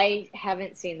 I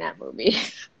haven't seen that movie.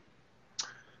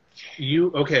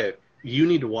 You okay? You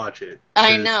need to watch it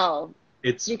I because know.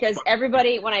 it's Because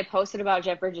everybody, when I posted about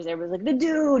Jeff Bridges, everybody's like, the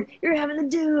dude, you're having the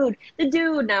dude.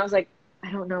 And I was like,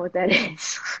 I don't know what that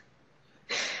is.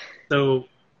 so.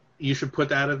 You should put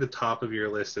that at the top of your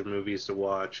list of movies to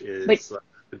watch. But Is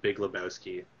The Big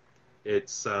Lebowski.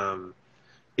 It's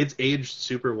it's aged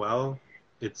super well.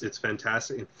 It's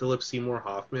fantastic, and Philip Seymour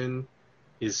Hoffman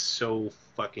is so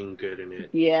fucking good in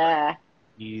it. Like yeah.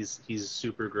 he's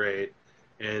super great.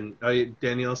 And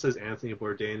Danielle says Anthony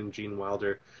Bourdain and Gene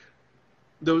Wilder.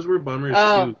 Those were bummers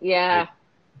Oh, too. Like yeah.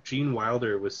 Gene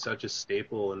Wilder was such a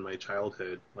staple in my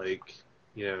childhood. Like,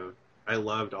 I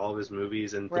loved all of his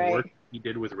movies, and the work Right. he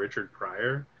did with Richard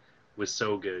Pryor was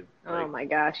so good. Oh Like my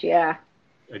gosh. Yeah.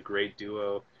 a great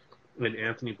duo. And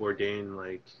Anthony Bourdain,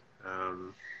 like,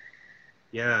 um,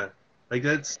 yeah, like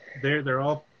they're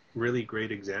all really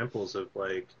great examples of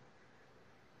like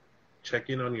check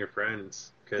in on your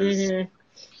friends because Hmm.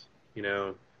 you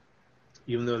know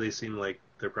even though they seem like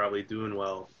they're probably doing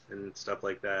well and stuff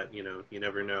like that, you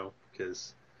never know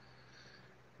because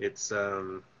it's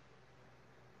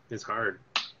it's hard,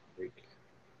 like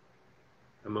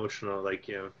emotional, like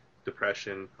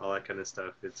depression, all that kind of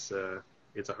stuff. It's a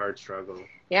hard struggle.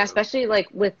 Yeah, especially like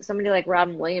with somebody like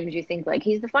Robin Williams, you think like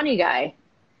he's the funny guy.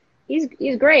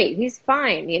 He's great. He's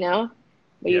fine.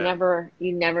 But you Yeah,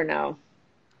 never know.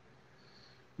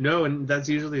 no, and that's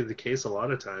usually the case a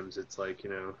lot of times. It's like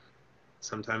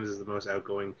sometimes it's the most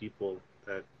outgoing people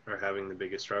that are having the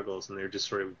biggest struggles, and they're just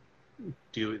sort of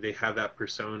they have that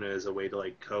persona as a way to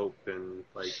like cope, and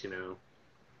like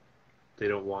they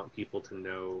don't want people to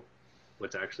know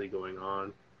what's actually going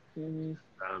on. Hmm.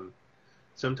 um,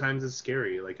 Sometimes it's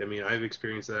scary. Like, I mean, I've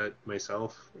experienced that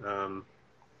myself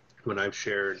when I've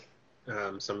shared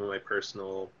some of my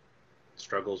personal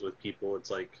struggles with people. It's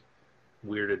like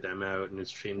weirded them out, and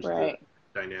it's changed the Right.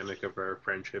 dynamic of our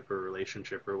friendship or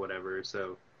relationship or whatever.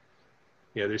 So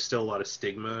yeah, there's still a lot of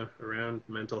stigma around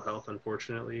mental health,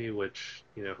 unfortunately, which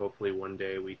hopefully one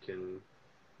day we can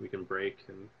break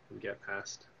and get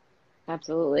past.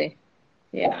 Absolutely.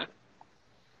 Yeah.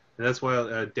 And that's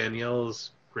why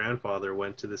Danielle's grandfather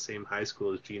went to the same high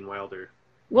school as Gene Wilder.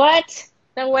 What?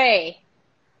 No way.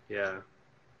 Yeah,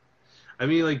 I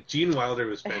mean, like Gene Wilder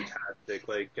was fantastic.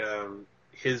 Like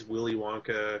his Willy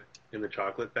Wonka in the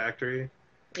Chocolate Factory,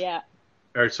 Yeah.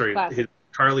 or sorry, his Classic.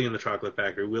 Charlie in the Chocolate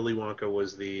Factory. Willy Wonka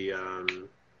was the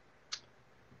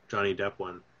Johnny Depp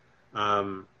one.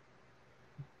 Um,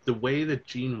 the way that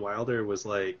Gene Wilder was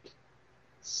like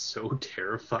so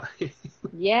terrifying.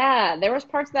 Yeah, there was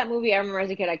parts of that movie I remember as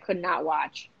a kid I could not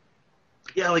watch.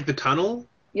 Yeah, like the tunnel.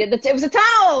 Yeah, it was a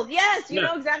tunnel. Yes, you Yeah,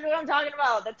 know exactly what I'm talking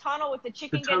about. The tunnel with the the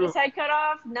chicken getting his tunnel. head cut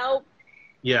off. Nope.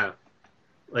 Yeah,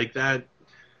 like that.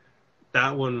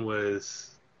 That one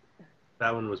was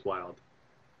wild.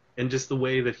 And just the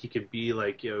way that he could be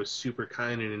like, super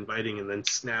kind and inviting, and then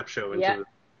snap show Yeah, into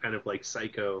kind of like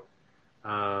psycho.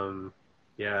 Um,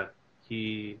 yeah,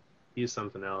 he he's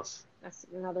something else. that's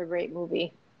another great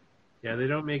movie. Yeah, they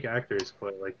don't make actors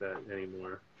quite like that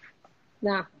anymore.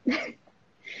 Nah.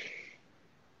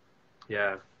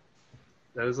 Yeah,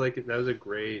 that was a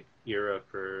great era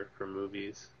for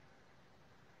movies.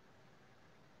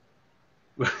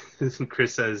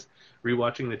 Chris says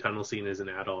rewatching the tunnel scene as an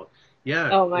adult. Yeah,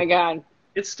 Oh my God.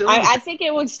 it's still I think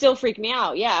it would still freak me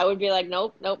out. Yeah, I would be like,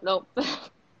 nope, nope, nope.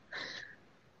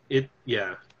 it.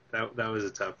 Yeah, that was a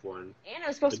tough one. And it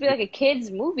was supposed to be like a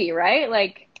kid's movie, right?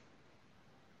 Like,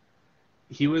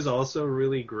 He was also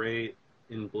really great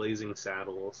in Blazing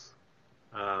Saddles.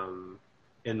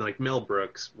 And like Mel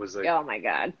Brooks was like, oh my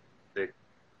God.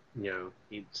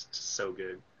 he's just so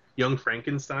good. Young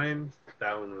Frankenstein,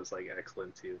 that one was like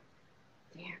excellent too.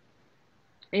 Yeah.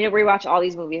 I need to rewatch all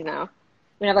these movies now.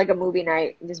 We have like a movie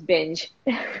night and just binge.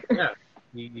 Yeah,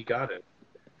 you got it.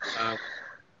 Um,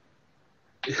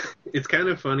 it's kind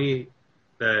of funny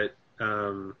that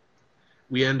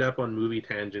we end up on movie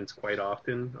tangents quite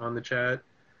often on the chat.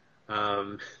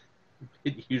 Um,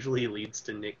 it usually leads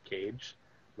to Nick Cage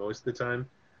most of the time.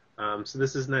 So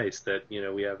this is nice that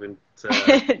we haven't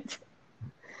gone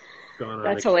on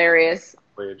That's a hilarious.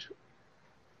 voyage.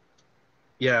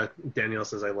 Yeah, Danielle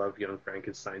says I love Young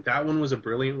Frankenstein. That one was a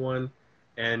brilliant one,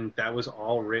 and that was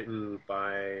all written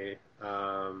by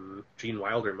Gene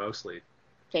Wilder mostly.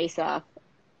 Face Off.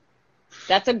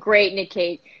 That's a great Nick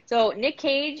Cage. So Nick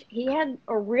Cage, he had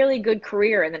a really good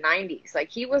career in the 90s. Like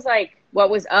he was like what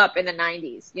was up in the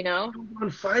 90s, you know? On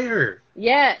fire.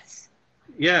 Yes.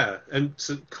 Yeah, and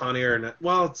so Con Air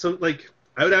so like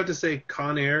I would have to say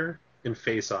Con Air and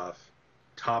Face Off,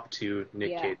 top two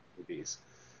Nick Yeah. Cage movies,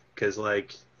 because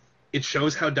like it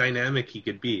shows how dynamic he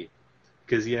could be.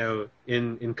 Because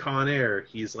in Con Air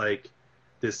he's like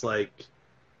this like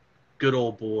good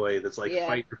old boy that's like Yeah.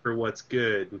 fighting for what's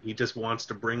good, and he just wants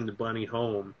to bring the bunny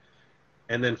home.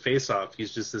 And then Face Off,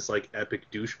 he's just this like epic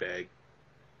douchebag.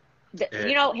 And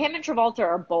You know, him and Travolta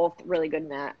are both really good in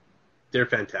that. they're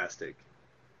fantastic.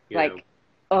 You know. Like,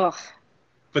 ugh.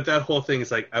 But that whole thing is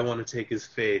like, I want to take his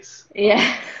face.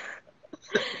 Yeah.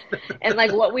 And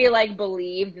like what we like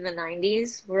believed in the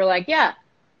 90s, we were like, yeah,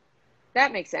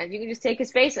 that makes sense. You can just take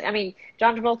his face. I mean,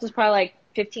 John Travolta's probably like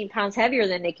 15 pounds heavier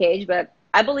than Nick Cage, but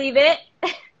I believe it.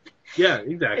 Yeah,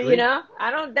 exactly. You know,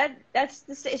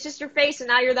 it's just your face, and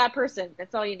now you're that person.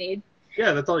 That's all you need.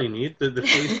 Yeah, that's all you need. The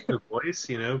face, the voice,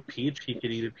 Peach, he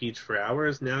could eat a peach for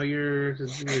hours. Now you're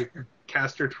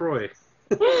Castor Troy.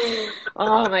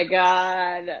 Oh my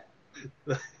God.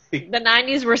 The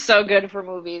 90s were so good for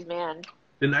movies, man.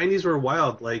 The 90s were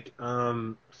wild. Like,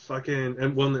 in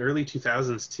the early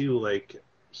 2000s too, like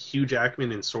Hugh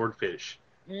Jackman in Swordfish.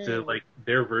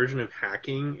 Their version of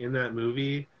hacking in that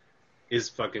movie is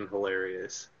fucking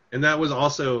hilarious. And that was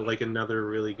also like another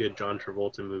really good John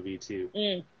Travolta movie too.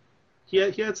 He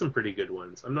had some pretty good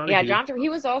ones. I'm not Yeah, a huge... he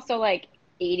was also like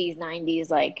 80s, 90s,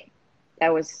 like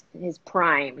that was his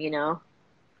prime, Yeah.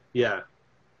 Yeah,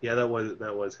 that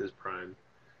was his prime.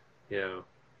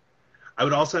 I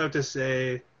would also have to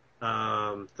say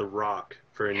The Rock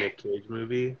for a Nick Cage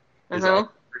movie is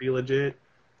also pretty legit.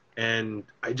 And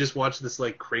I just watched this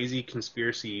like crazy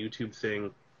conspiracy YouTube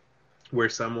thing where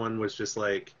someone was just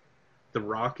like, The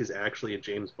Rock is actually a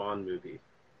James Bond movie.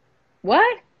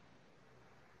 What?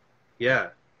 Yeah.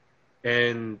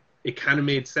 And it kind of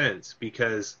made sense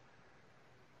because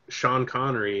Sean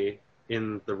Connery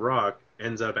in The Rock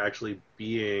ends up actually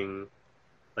being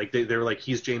like they're like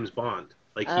he's James Bond.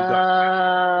 Like he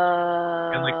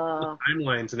got and like the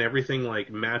timelines and everything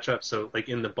like match up. So like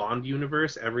in the Bond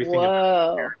universe, everything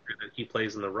about the character that he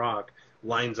plays in The Rock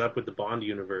lines up with the Bond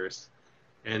universe.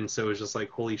 And so it's just like,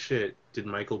 holy shit, did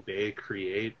Michael Bay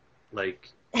create like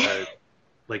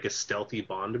a stealthy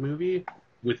Bond movie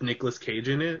with Nicolas Cage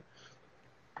in it?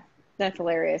 That's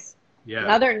hilarious. Yeah.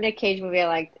 Another Nick Cage movie I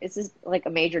liked, this is like a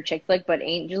major chick flick, but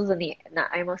I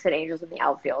almost said Angels in the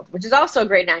Outfield, which is also a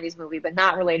great 90s movie, but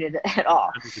not related at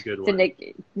all That was a good to one.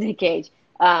 Nick Cage.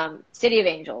 City of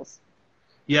Angels.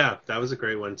 Yeah, that was a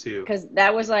great one too. Because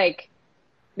that was like,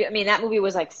 I mean, that movie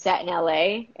was like set in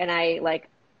LA, and I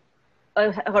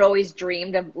had always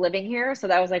dreamed of living here. So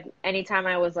that was like, anytime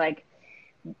I was like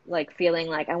feeling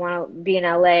like I want to be in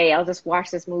LA, I'll just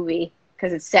watch this movie.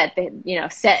 because it's set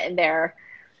in there.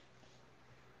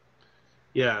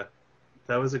 Yeah,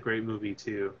 that was a great movie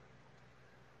too.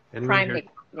 Anyone Prime hear Nick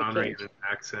Sean Connery Cage. in an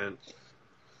accent?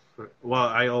 Well,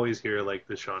 I always hear like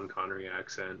the Sean Connery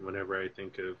accent whenever I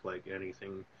think of like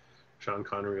anything Sean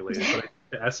Connery related. But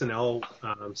the SNL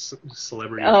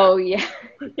celebrity Oh yeah,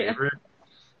 my yeah. favorite.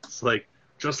 It's like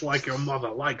just like your mother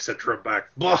likes it, Trebek.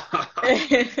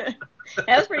 That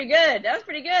was pretty good. That was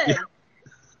pretty good.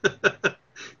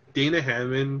 Dana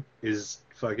Hammond is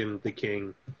fucking the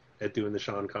king at doing the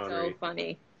Sean Connery. So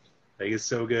funny. Like, it's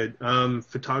so good.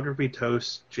 Photography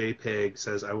Toast JPEG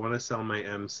says, I want to sell my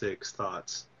M6.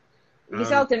 Thoughts? You can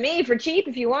sell it to me for cheap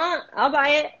if you want. I'll buy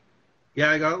it.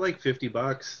 Yeah, I got like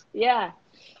 $50. Yeah.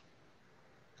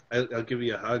 I'll give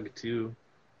you a hug too.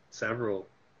 Several,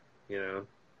 you know.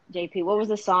 JP, what was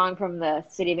the song from the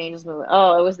City of Angels movie?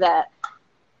 Oh, it was that.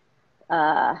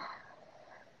 Crap,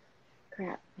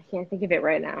 I can't think of it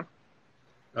right now.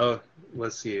 Oh,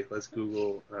 let's see. Let's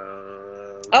Google.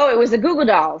 Oh, it was the Google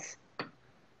Dolls.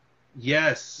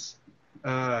 Yes.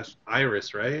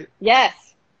 Iris, right?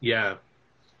 Yes. Yeah.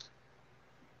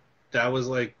 That was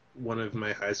like one of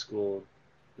my high school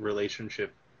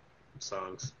relationship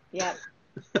songs. Yep.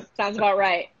 Sounds about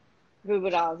right. Google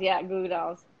Dolls. Yeah, Google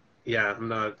Dolls. Yeah, I'm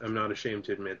not ashamed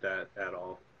to admit that at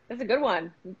all. That's a good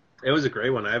one. It was a great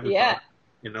one. I haven't Yeah. thought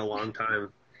in a long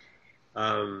time.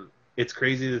 It's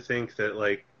crazy to think that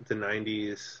like the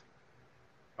 90s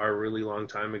are a really long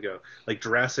time ago. Like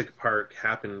Jurassic Park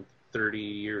happened 30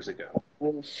 years ago.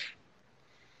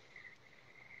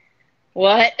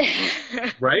 What?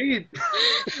 Right?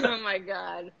 Oh my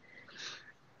God.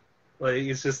 Like,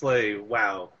 it's just like,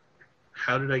 wow,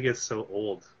 how did I get so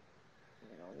old?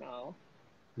 I don't know.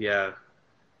 Yeah.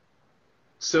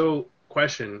 So,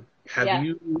 question, have Yeah.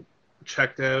 you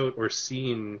checked out or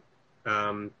seen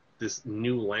this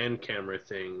new land camera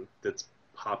thing that's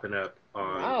popping up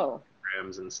on Oh,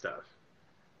 Instagrams and stuff?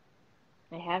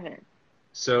 I haven't.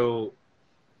 So,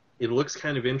 it looks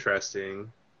kind of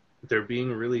interesting. They're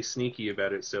being really sneaky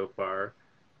about it so far,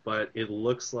 but it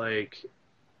looks like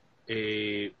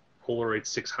a Polaroid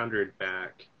 600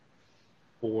 back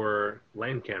for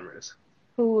land cameras.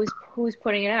 Who's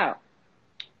putting it out?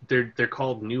 They're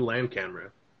called New Land Camera.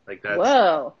 Like that's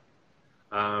Whoa.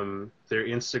 their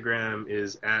Instagram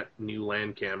is at New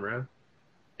Land Camera,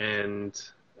 and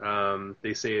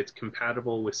they say it's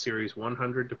compatible with series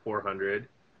 100 to 400,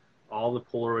 all the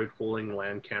Polaroid folding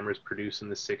land cameras produced in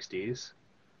the 60s,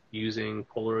 using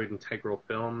Polaroid integral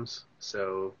films,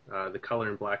 so the color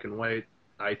in black and white,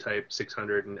 I-type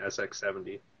 600 and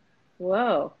SX70.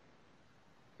 Whoa.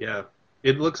 Yeah,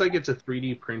 it looks like it's a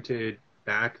 3D printed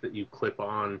back that you clip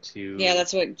on to. Yeah,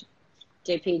 that's what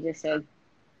JP just said.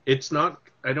 It's not.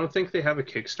 I don't think they have a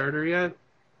Kickstarter yet.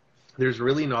 There's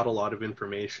really not a lot of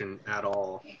information at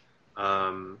all,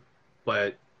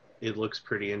 but it looks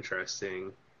pretty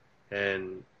interesting,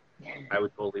 and I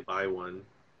would totally buy one.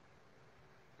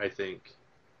 I think.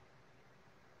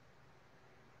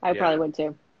 I Yeah. probably would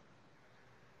too.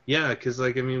 Yeah, because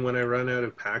like I mean, when I run out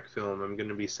of pack film, I'm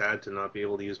gonna be sad to not be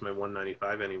able to use my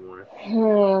 195 anymore.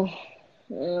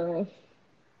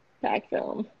 Pack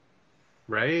film.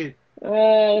 Right?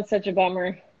 Oh, it's such a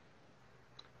bummer.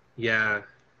 Yeah.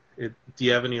 Do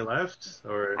you have any left,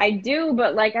 or? I do,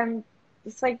 but like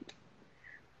it's like,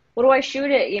 what do I shoot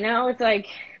it? You know, it's like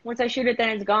once I shoot it, then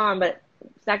it's gone. But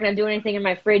it's not gonna do anything in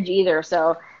my fridge either.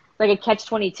 So it's like a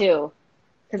catch-22.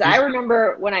 Because I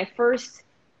remember when I first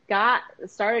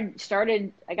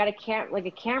started, I got a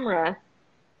camera,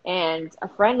 and a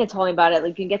friend had told me about it. Like,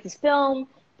 you can get this film,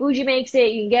 Fuji makes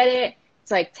it, you can get it.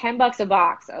 It's like $10 a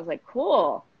box. I was like,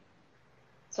 cool.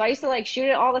 So I used to like shoot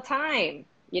it all the time,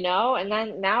 you know. And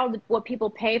then now what people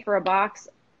pay for a box,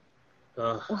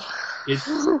 It's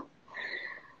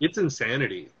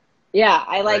insanity. yeah.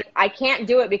 I can't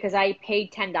do it because I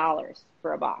paid $10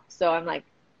 for a box. So I'm like,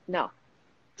 no.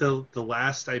 The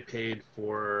last I paid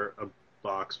for a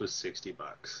box was $60,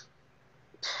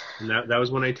 and that was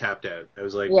when I tapped out. I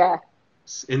was like, Yeah.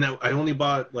 and that I only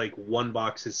bought like one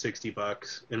box is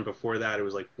 $60, and before that it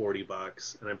was like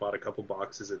 $40, and I bought a couple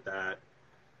boxes at that.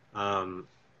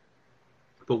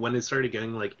 But when it started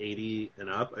getting like 80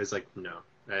 and up, I was like, no,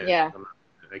 I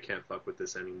can't fuck with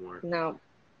this anymore. No.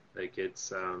 Like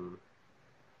it's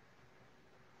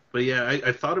but yeah,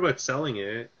 I thought about selling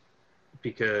it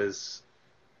because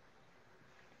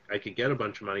I could get a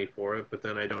bunch of money for it, but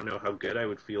then I don't know how good I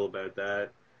would feel about that.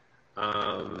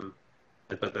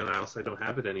 But then I also don't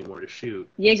have it anymore to shoot.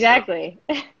 Yeah, exactly.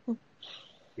 So,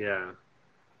 yeah.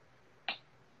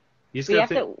 You just We gotta have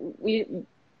think, to,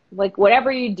 like, whatever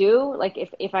you do, like,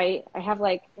 if I have,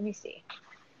 like, let me see.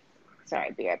 Sorry,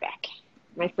 I'll be right back.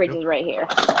 My fridge Nope. is right here.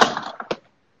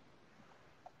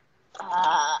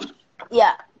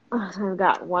 Yeah. I've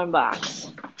got one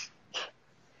box.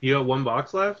 You got one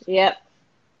box left? Yep.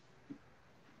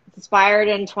 It's expired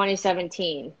in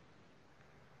 2017.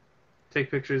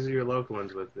 Take pictures of your loved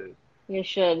ones with it. You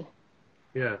should.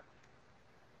 Yeah.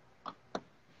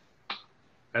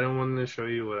 I don't want to show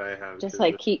you what I have. Just 'cause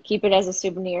like keep it as a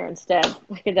souvenir instead,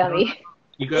 like a dummy.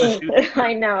 you gotta shoot.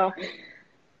 I know.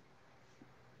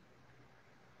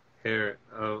 Here,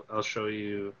 I'll show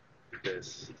you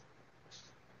this.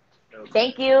 Okay.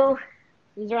 Thank you.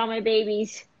 These are all my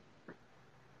babies.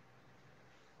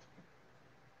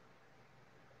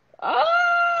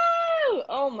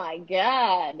 Oh my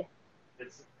God.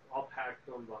 It's all packed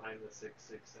on behind the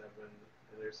 667,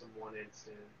 and there's some one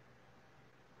instant,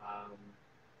 and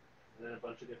then a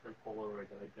bunch of different Polaroid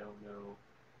that I don't know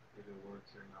if it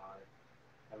works or not.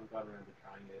 I haven't gotten around to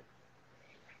trying it.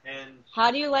 And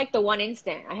How do you like the one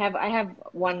instant? I have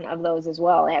one of those as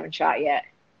well. I haven't shot yet.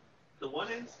 the one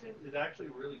instant is actually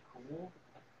really cool.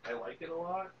 I like it a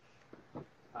lot.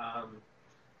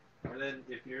 And then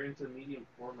if you're into medium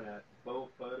format, Bow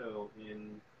Photo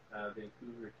in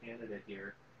Vancouver, Canada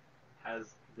here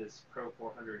has this Pro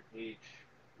 400H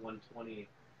 120,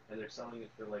 and they're selling it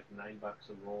for like $9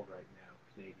 a roll right now,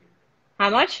 Canadian. How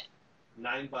much?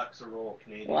 $9 a roll,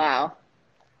 Canadian. Wow.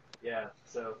 Yeah.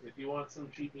 So if you want some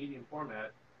cheap medium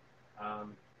format,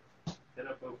 hit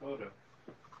up Bow Photo.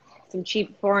 Some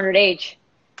cheap 400H.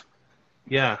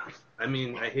 Yeah. I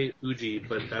mean, I hate Fuji,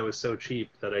 but that was so cheap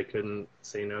that I couldn't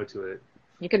say no to it.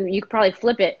 You could probably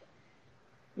flip it,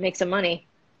 make some money.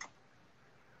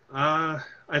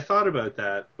 I thought about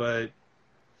that, but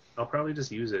I'll probably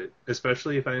just use it.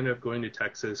 Especially if I end up going to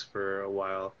Texas for a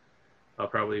while, I'll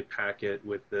probably pack it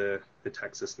with the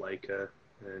Texas Leica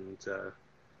and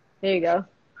There you go.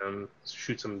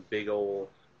 shoot some big old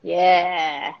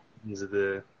Yeah. into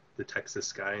the Texas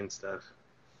sky and stuff.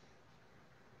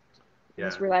 I'm Yeah.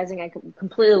 just realizing I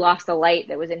completely lost the light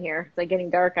that was in here. It's like getting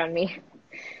dark on me.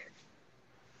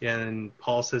 Yeah, and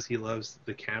Paul says he loves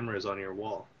the cameras on your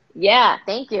wall. Yeah,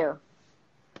 thank you.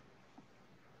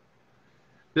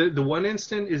 The one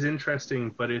instant is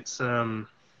interesting, but it's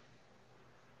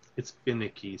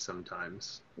finicky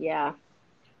sometimes. Yeah.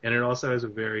 And it also has a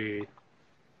very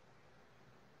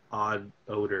odd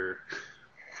odor.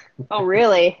 Oh,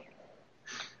 really?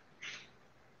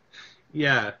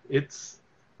 Yeah, it's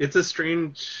a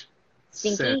strange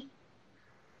scent. Stinky?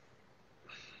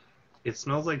 It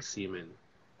smells like semen.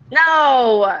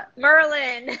 No,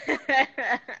 Merlin.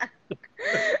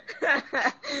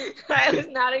 I was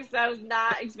not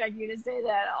expecting you to say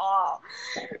that at all.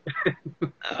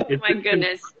 Oh my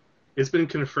goodness. It's been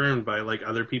confirmed by like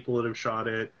other people that have shot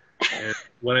it. And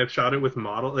when I've shot it with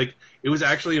model, like it was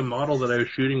actually a model that I was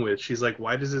shooting with. She's like,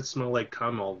 "Why does it smell like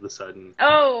cum all of a sudden?"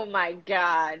 Oh my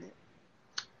God.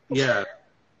 Yeah.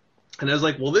 And I was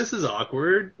like, "Well, this is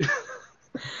awkward."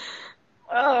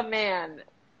 Oh man.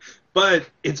 But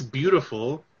it's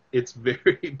beautiful. It's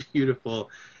very beautiful.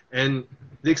 And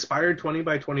the expired 20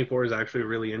 by 24 is actually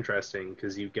really interesting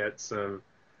because you get some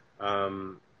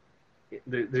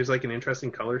there's like an interesting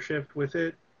color shift with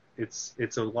it.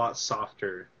 It's a lot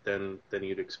softer than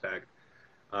you'd expect.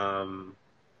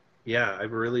 Yeah, I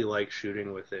really like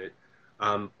shooting with it.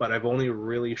 But I've only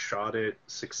really shot it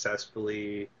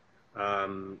successfully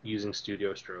using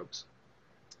studio strobes.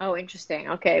 Oh, interesting.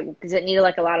 Okay. Does it need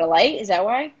like a lot of light? Is that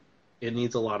why? It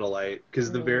needs a lot of light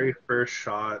because the very first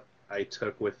shot I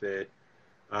took with it,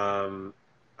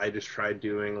 I just tried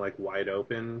doing like wide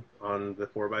open on the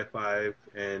 4x5,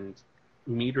 and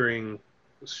metering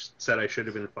said I should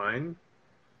have been fine,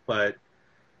 but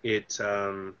it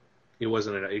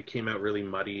wasn't. It came out really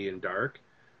muddy and dark,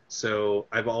 so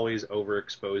I've always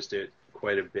overexposed it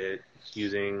quite a bit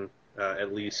using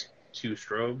at least 2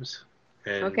 strobes,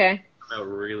 and Okay. it came out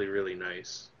really, really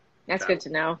nice. That's good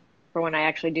to know for when I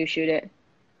actually do shoot it.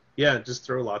 Yeah, just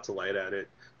throw lots of light at it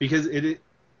because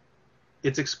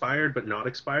it's expired but not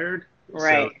expired.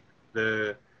 Right.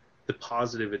 So the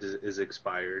positive is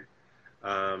expired,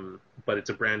 but it's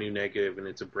a brand new negative and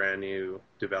it's a brand new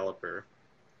developer.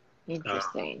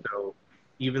 Interesting. So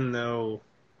even though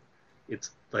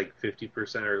it's like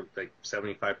 50% or like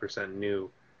 75%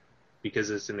 new, because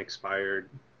it's an expired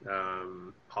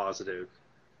positive,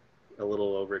 a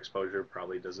little overexposure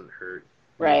probably doesn't hurt.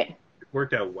 Right. It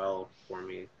worked out well for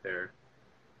me there.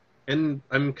 And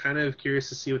I'm kind of curious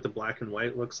to see what the black and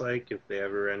white looks like if they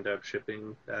ever end up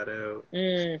shipping that out.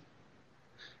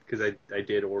 Because I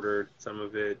did order some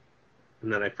of it,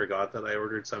 and then I forgot that I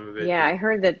ordered some of it. Yeah, I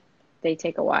heard that they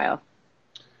take a while.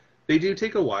 They do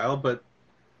take a while, but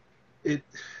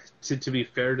to be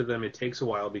fair to them, it takes a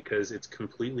while because it's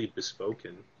completely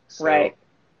bespoken. So, Right.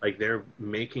 like, they're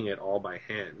making it all by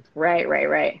hand,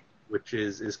 Right. which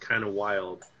is kind of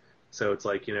wild. So it's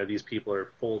like, these people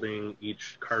are folding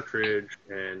each cartridge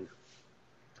and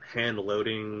hand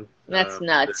loading That's the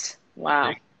nuts. Wow.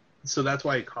 thing. So that's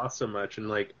why it costs so much. And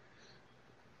like,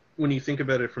 when you think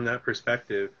about it from that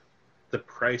perspective, the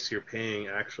price you're paying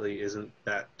actually isn't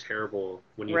that terrible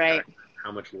when you Right. factor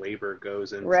how much labor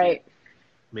goes into Right.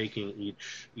 making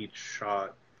each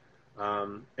shot.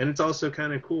 And it's also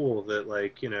kind of cool that,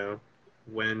 like,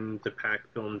 when the pack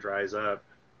film dries up,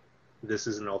 this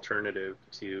is an alternative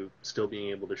to still being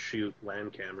able to shoot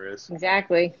land cameras.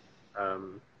 Exactly.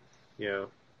 Um, you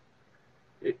know,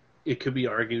 it could be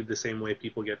argued the same way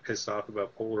people get pissed off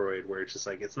about Polaroid, where it's just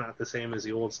like, it's not the same as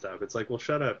the old stuff. It's like, well,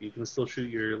 shut up. You can still shoot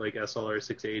your, like, SLR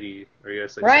 680 or your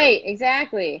SX7. Right.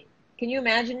 Exactly. Can you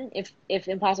imagine if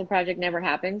Impossible Project never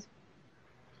happened?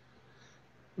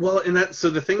 Well,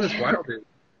 so the thing that's wild is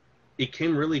it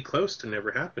came really close to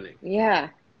never happening. Yeah.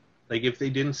 Like, if they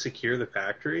didn't secure the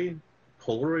factory,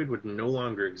 Polaroid would no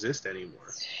longer exist anymore.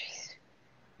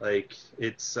 Like,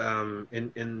 it's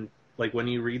and like, when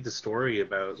you read the story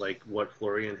about, like, what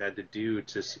Florian had to do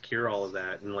to secure all of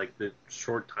that, and like the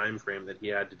short time frame that he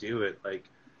had to do it, like,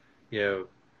 it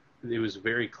was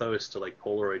very close to, like,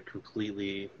 Polaroid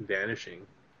completely vanishing.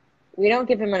 We don't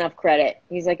give him enough credit.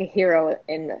 He's like a hero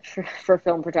for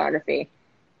film photography.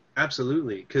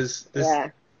 Absolutely, because Yeah.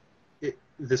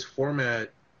 this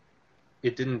format,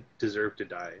 it didn't deserve to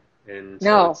die, and so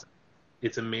No.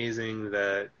 it's amazing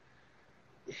that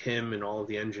him and all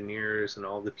the engineers and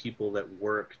all the people that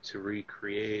work to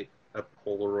recreate a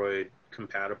Polaroid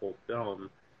compatible film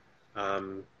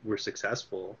were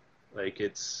successful. Like,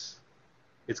 it's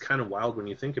kind of wild when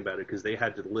you think about it, because they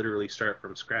had to literally start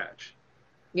from scratch.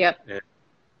 Yep.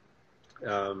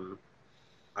 And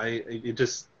I it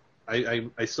just I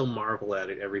still marvel at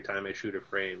it every time I shoot a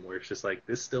frame, where it's just like,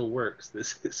 this still works.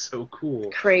 This is so cool.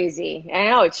 Crazy. I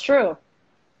know, it's true.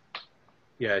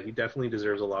 Yeah, he definitely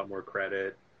deserves a lot more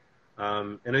credit.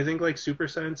 And I think, like, Super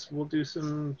Sense will do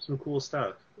some cool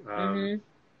stuff. Hmm.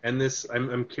 And this,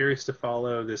 I'm curious to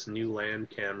follow this new land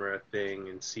camera thing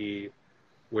and see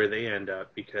where they end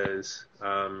up, because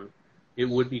it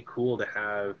would be cool to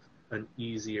have an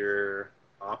easier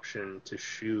option to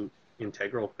shoot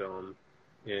integral film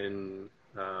in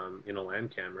a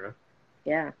land camera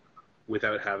Yeah.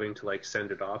 without having to, like,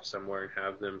 send it off somewhere and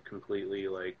have them completely,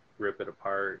 like, rip it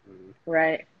apart and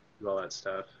Right. do all that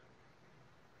stuff.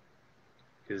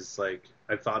 Because, like,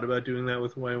 I've thought about doing that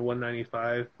with my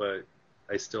 195, but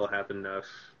I still have enough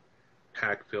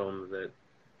pack film that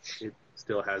it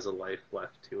still has a life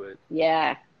left to it.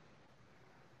 Yeah.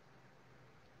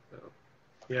 So,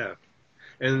 yeah.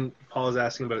 And Paul is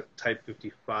asking about Type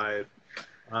 55.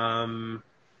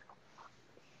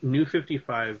 New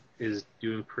 55 is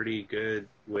doing pretty good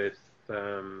with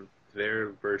their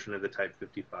version of the Type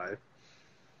 55.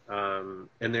 And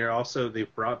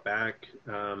they've brought back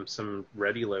some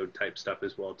ready load type stuff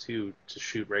as well too, to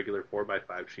shoot regular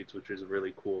 4x5 sheets, which is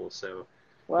really cool. So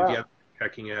if you Well, have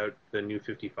checking out the new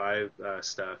 55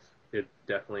 stuff, it's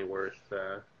definitely worth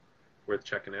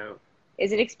checking out.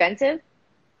 is it expensive?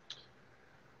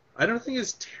 I don't think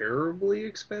it's terribly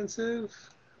expensive.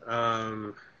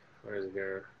 Where is it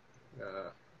here?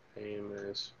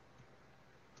 Famous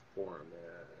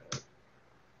format.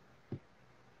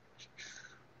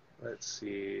 Let's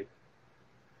see.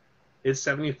 It's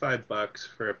 $75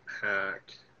 for a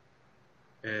pack,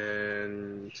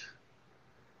 and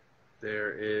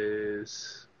there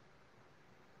is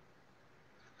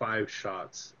 5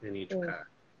 shots in each Mm. pack.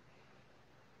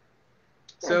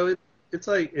 So it's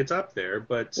like, it's up there,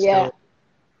 but Yeah. still,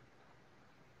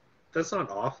 that's not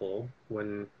awful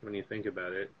when you think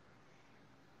about it.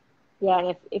 Yeah.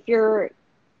 And if you're,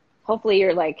 hopefully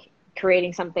you're like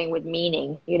creating something with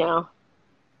meaning, you know?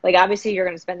 Like obviously you're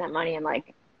going to spend that money and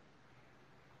like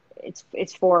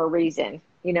it's for a reason,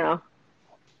 you know?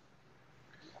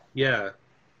 Yeah.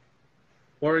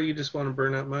 Or you just want to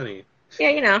burn out money. Yeah,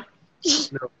 you know.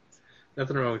 No,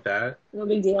 nothing wrong with that. No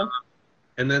big deal.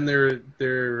 And then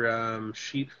their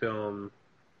sheet film,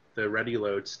 the ready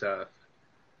load stuff,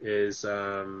 is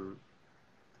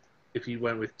if you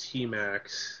went with T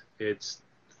Max, it's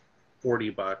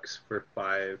 $40 for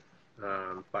 5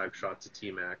 shots of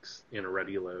T Max in a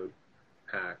ready load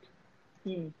pack.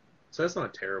 Hmm. So that's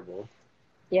not terrible.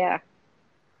 Yeah.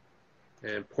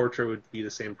 And Portra would be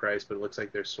the same price, but it looks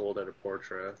like they're sold out of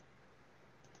Portra.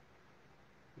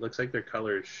 Looks like their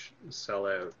colors sell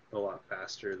out a lot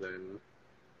faster than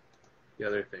the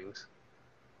other things.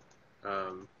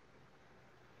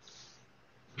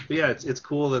 But yeah, it's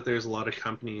cool that there's a lot of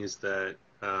companies that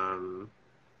are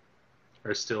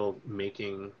still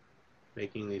making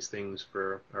these things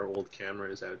for our old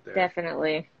cameras out there.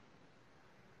 Definitely.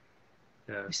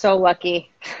 Yeah. We're so lucky.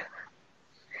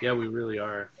 Yeah, we really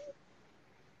are.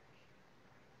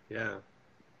 Yeah.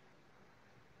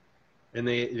 And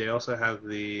they also have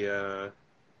the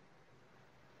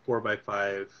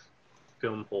 4x5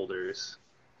 film holders.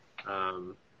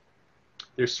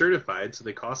 They're certified, so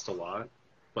they cost a lot,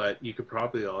 but you could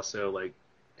probably also like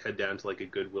head down to like a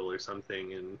Goodwill or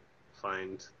something and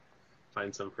find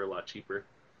some for a lot cheaper.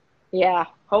 Yeah,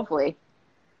 hopefully.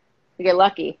 We get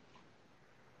lucky.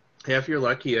 Yeah, if you're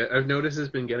lucky, I've noticed it's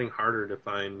been getting harder to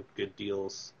find good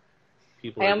deals.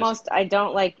 People are just I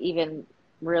don't like even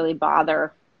really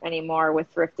bother anymore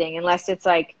with thrifting unless it's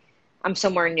like I'm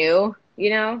somewhere new,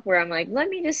 where I'm like, let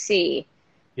me just see.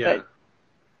 yeah. But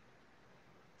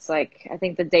it's like, I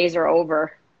think the days are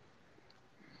over.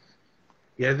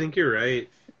 Yeah, I think you're right.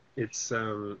 It's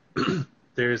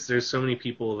there's so many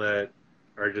people that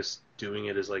are just doing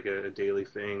it as like a daily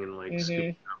thing and like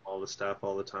scooping Hmm. up all the stuff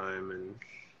all the time and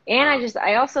And uh,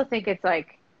 I also think it's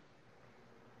like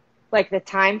the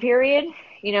time period,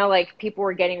 like people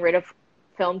were getting rid of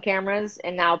film cameras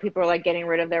and now people are like getting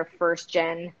rid of their first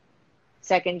gen,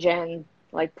 second gen,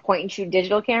 like point and shoot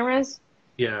digital cameras.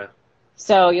 yeah.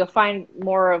 So you'll find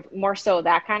more so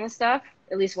that kind of stuff,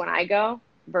 at least when I go,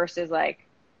 versus like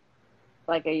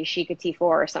a Yashica T4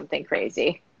 or something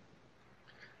crazy.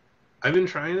 I've been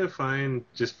trying to find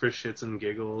just for shits and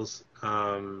giggles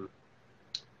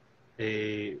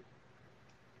a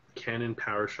Canon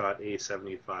PowerShot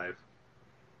A75.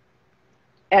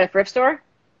 At a thrift store?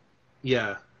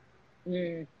 Yeah,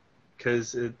 Mm.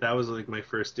 because that was like my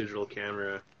first digital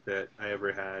camera that I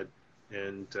ever had,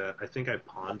 and I think I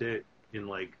pawned it in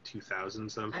like 2000 I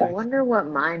something. wonder what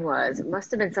mine was. It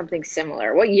must have been something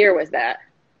similar. What year was that?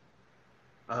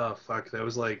 Oh fuck, that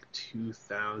was like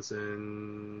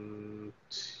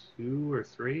 2002 or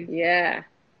three. Yeah.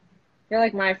 I feel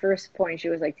like my first point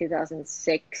shoot was like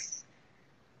 2006,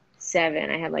 7.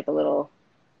 I had like a little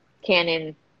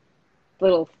Canon,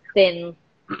 little thin,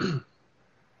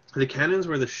 The Canons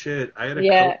were the shit. I had a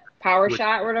yeah, Kodak power with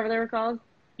shot or whatever they were called.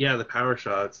 yeah, the power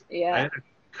shots. I Yeah. had a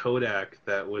Kodak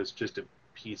that was just a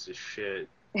piece of shit.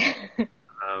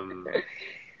 Um,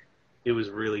 it was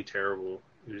really terrible.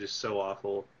 It was just so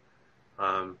awful.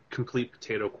 Complete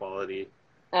potato quality.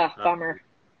 Oh, Um, bummer.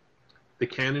 the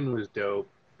Canon was dope,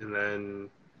 and then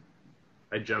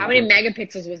I How jumped many into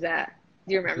megapixels was that?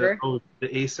 Do you remember? the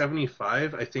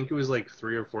A75. I think it was like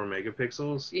 3 or 4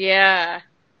 megapixels. Yeah.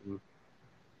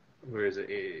 Where is it?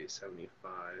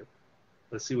 A75.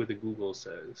 Let's see what the Google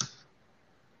says.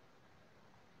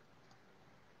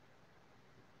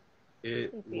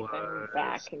 It Let's see if I move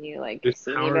back. was Can you like it was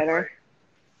see me powered by better?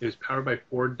 it was powered by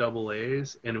four double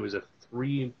A's, and it was a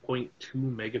 3.2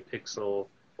 megapixel.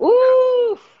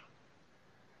 Ooh,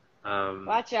 Um,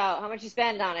 watch out. How much you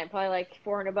spend on it? Probably like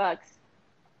 $400.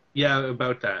 yeah,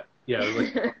 about that. Yeah, it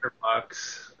was like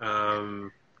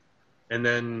 $400. And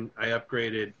then I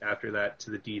upgraded after that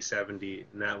to the D70,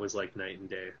 and that was like night and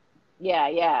day. Yeah,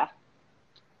 yeah.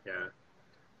 Yeah,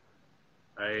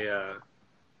 I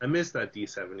missed that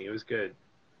D70. It was good.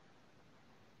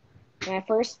 My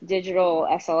first digital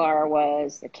SLR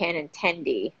was the Canon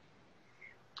 10D.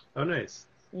 Oh, nice.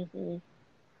 Hmm.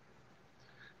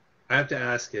 I have to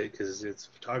ask it because it's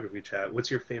photography chat.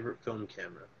 What's your favorite film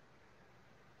camera?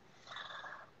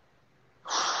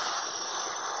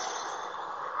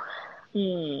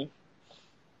 Hmm.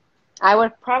 I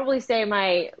would probably say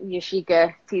my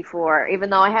Yashica T4, even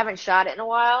though I haven't shot it in a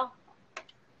while.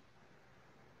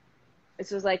 This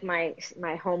was like my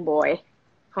homeboy,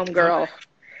 Oh, homegirl.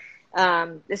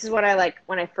 This is what I like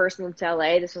when I first moved to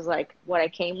LA. This was like what I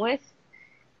came with.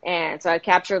 And so I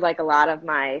captured like a lot of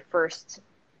my first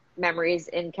memories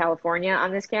in California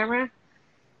on this camera.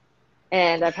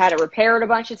 And I've had it repaired a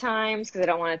bunch of times because I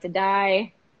don't want it to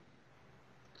die.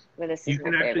 But this is you my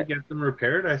can actually favorite. get them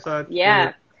repaired. I thought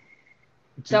Yeah.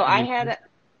 So did I you? had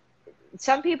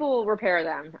some people will repair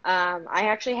them. I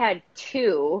actually had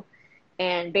two,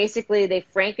 and basically they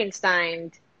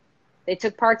Frankensteined. They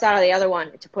took parts out of the other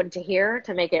one to put into here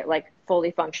to make it like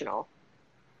fully functional.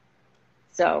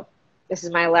 So this is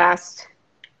my last.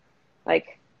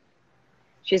 Like,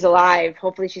 she's alive.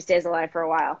 Hopefully she stays alive for a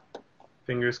while.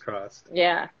 Fingers crossed.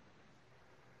 Yeah.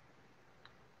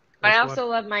 But I That's what also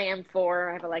love my M4.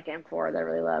 I have a like M4 that I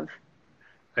really love.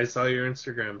 I saw your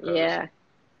Instagram post. Yeah.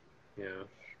 Yeah.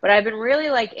 But I've been really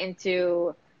like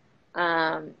into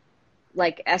um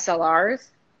like SLRs.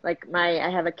 Like I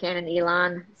have a Canon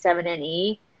Elan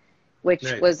 7NE, which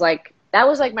Nice. was like that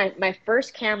was like my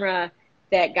first camera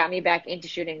that got me back into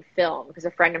shooting film because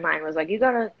a friend of mine was like, you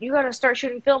gotta start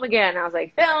shooting film again. I was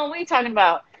like, film? What are you talking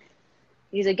about?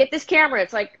 He's like, get this camera.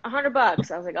 It's like $100.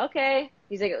 I was like, okay.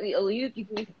 He's like,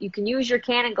 you can use your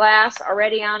Canon glass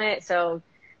already on it, so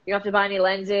you don't have to buy any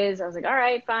lenses. I was like, all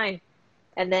right, fine.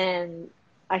 And then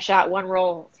I shot one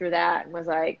roll through that and was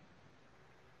like,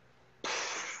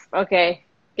 okay,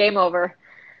 game over.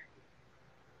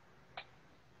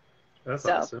 That's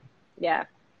So, awesome. yeah.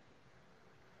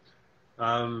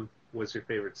 What's your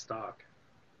favorite stock?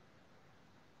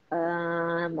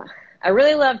 I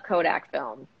really love Kodak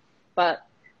film, but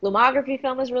Lumography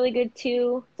film is really good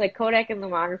too. It's like Kodak and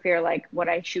Lumography are like what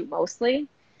I shoot mostly,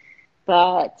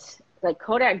 but like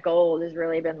Kodak Gold has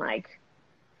really been like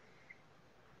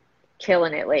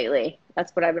killing it lately.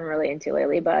 That's what I've been really into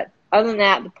lately. But other than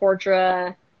that, the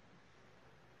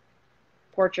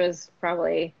Portra's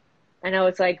probably, I know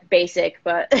it's like basic,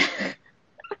 but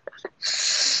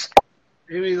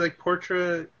Maybe like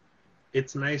Portra,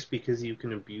 it's nice because you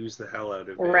can abuse the hell out of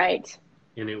it, right,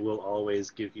 and it will always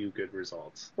give you good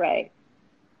results. right.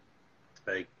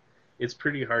 Like, it's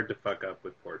pretty hard to fuck up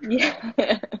with Portra.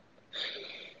 Yeah.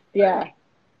 Yeah,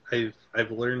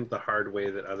 I've learned the hard way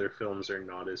that other films are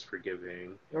not as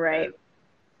forgiving right, as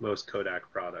most Kodak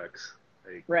products.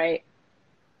 Like, right.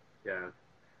 yeah.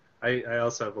 I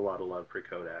also have a lot of love for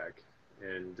Kodak,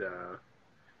 and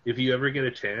if you ever get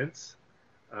a chance,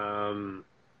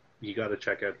 you got to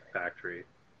check out the factory.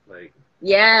 Like,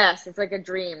 Yes, it's like a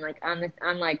dream, like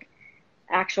on like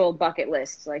actual bucket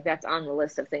lists. Like that's on the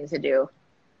list of things to do.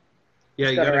 yeah,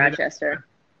 Just you go got to to Rochester.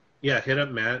 hit up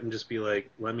Matt and just be like,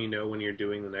 let me know when you're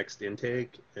doing the next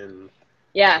intake, and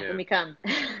Yeah, yeah, let me come.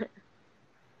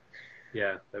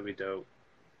 yeah, that'd be dope.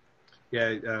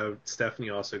 Yeah, Stephanie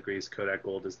also agrees Kodak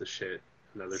Gold is the shit.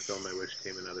 Another film I wish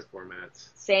came in other formats.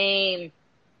 Same.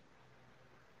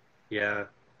 Yeah,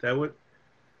 that would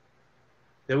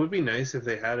be nice if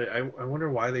they had it. I wonder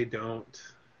why they don't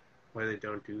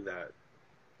do that.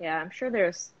 Yeah, I'm sure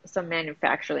there's some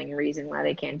manufacturing reason why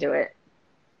they can't do it.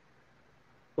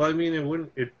 Well, I mean,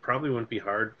 it probably wouldn't be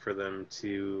hard for them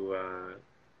to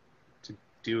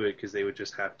do it because they would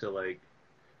just have to like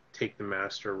take the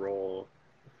master roll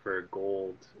for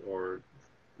Gold or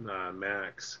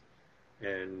Max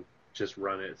and just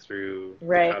run it through the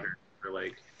Right. powder for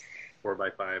like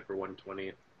 4x5 or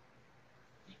 120.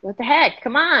 What the heck?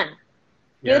 Come on. Give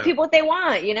the Yeah, people what they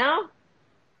want, you know?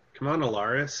 come on,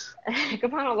 Alaris,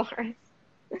 Come on, Lawrence.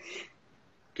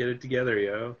 get it together,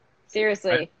 yo. I,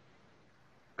 Seriously.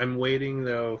 I'm waiting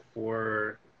though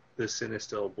for the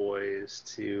Cinestill boys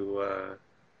to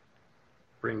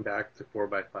bring back the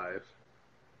 4x5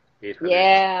 800.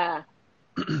 Yeah.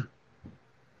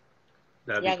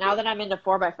 That'd be Yeah, now cool. that I'm into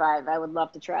 4x5, I would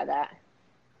love to try that.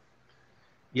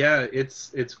 Yeah,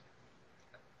 it's.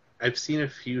 I've seen a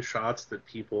few shots that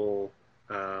people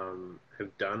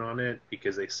have done on it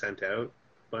because they sent out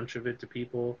a bunch of it to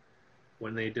people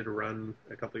when they did a run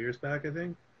a couple years back, I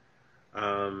think.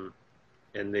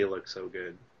 And they look so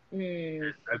good.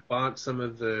 Mm, I bought some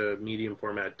of the medium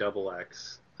format double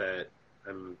X that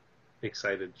I'm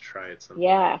excited to try at some point.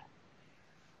 yeah.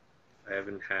 I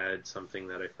haven't had something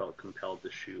that I felt compelled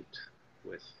to shoot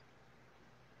with.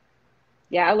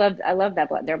 Yeah, I love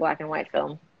their black and white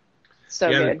film. So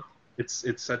Yeah, good.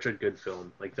 it's such a good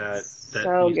film. Like that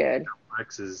So music good.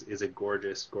 X is a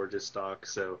gorgeous stock.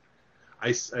 So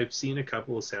I've seen a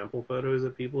couple of sample photos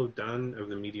that people have done of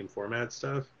the medium format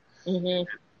stuff. Hmm.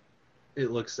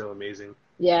 It looks so amazing.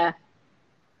 Yeah.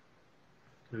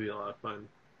 It'll be a lot of fun.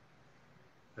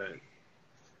 But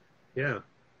yeah,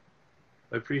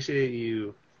 I appreciate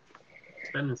you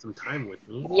spending some time with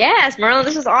me. Yes, Marlon,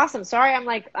 this is awesome. Sorry, I'm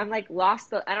like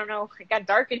lost. I don't know. It got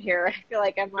dark in here. I feel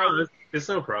like I'm like. No, it's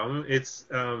no problem. It's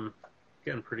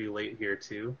getting pretty late here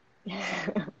too.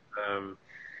 Um,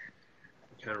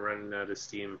 kind of running out of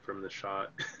steam from the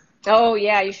shot. Oh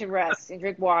yeah, you should rest and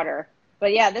drink water.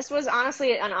 But yeah, this was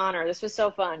honestly an honor. This was so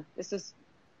fun. This is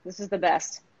the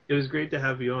best. It was great to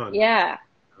have you on. Yeah,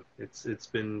 It's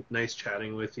been nice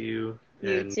chatting with you,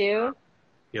 you and too.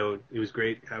 it was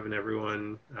great having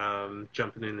everyone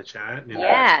jumping in the chat. And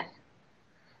Yeah.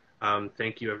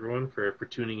 thank you everyone for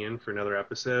tuning in for another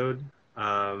episode.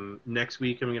 Next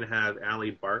week I'm going to have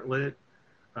Allie Bartlett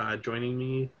joining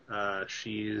me.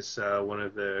 She's one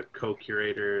of the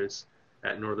co-curators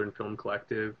at Northern Film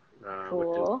Collective, which is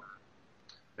Cool.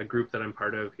 a group that I'm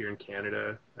part of here in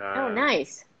Canada. Oh,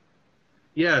 nice.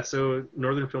 Yeah, so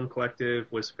Northern Film Collective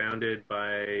was founded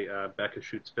by Becca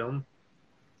Shoots Film,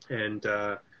 and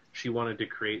she wanted to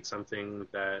create something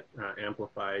that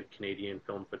amplified Canadian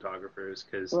film photographers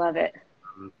because Love it.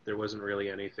 There wasn't really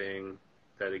anything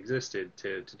that existed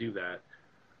to do that.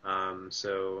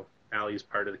 So Allie's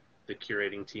part of the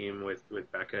curating team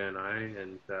with Becca and I,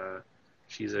 and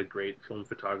she's a great film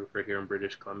photographer here in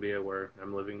British Columbia, where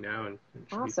I'm living now, and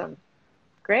Awesome.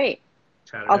 Great.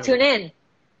 chat it I'll out. tune in.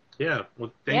 Yeah.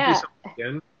 Well, thank you so much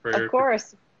again for Of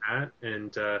course. that,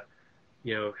 and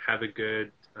have a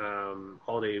good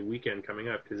holiday weekend coming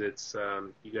up, because it's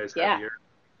you guys have your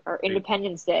Our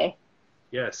Independence Day.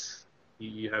 yes,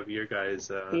 you have your guys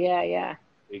Yeah.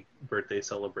 big birthday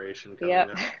celebration coming Yep.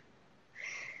 up.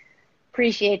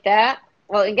 Appreciate that.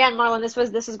 Well, again, Marlon, this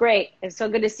was great. It's so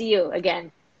good to see you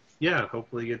again. Yeah,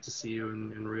 hopefully get to see you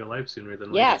in real life sooner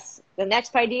than later. Yes, the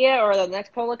next Paideia or the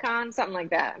next Polacon, something like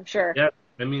that, I'm sure. Yeah,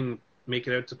 I mean, make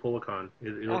it out to Polacon.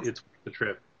 It's worth the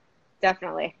trip.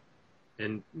 Definitely.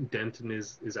 And Denton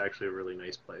is actually a really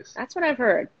nice place. That's what I've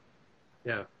heard.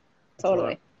 Yeah.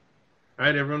 Totally. All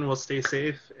right, everyone, will stay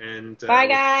safe. And bye,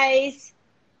 guys.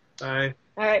 Bye.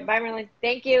 All right, bye, Marlon.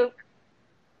 Thank you.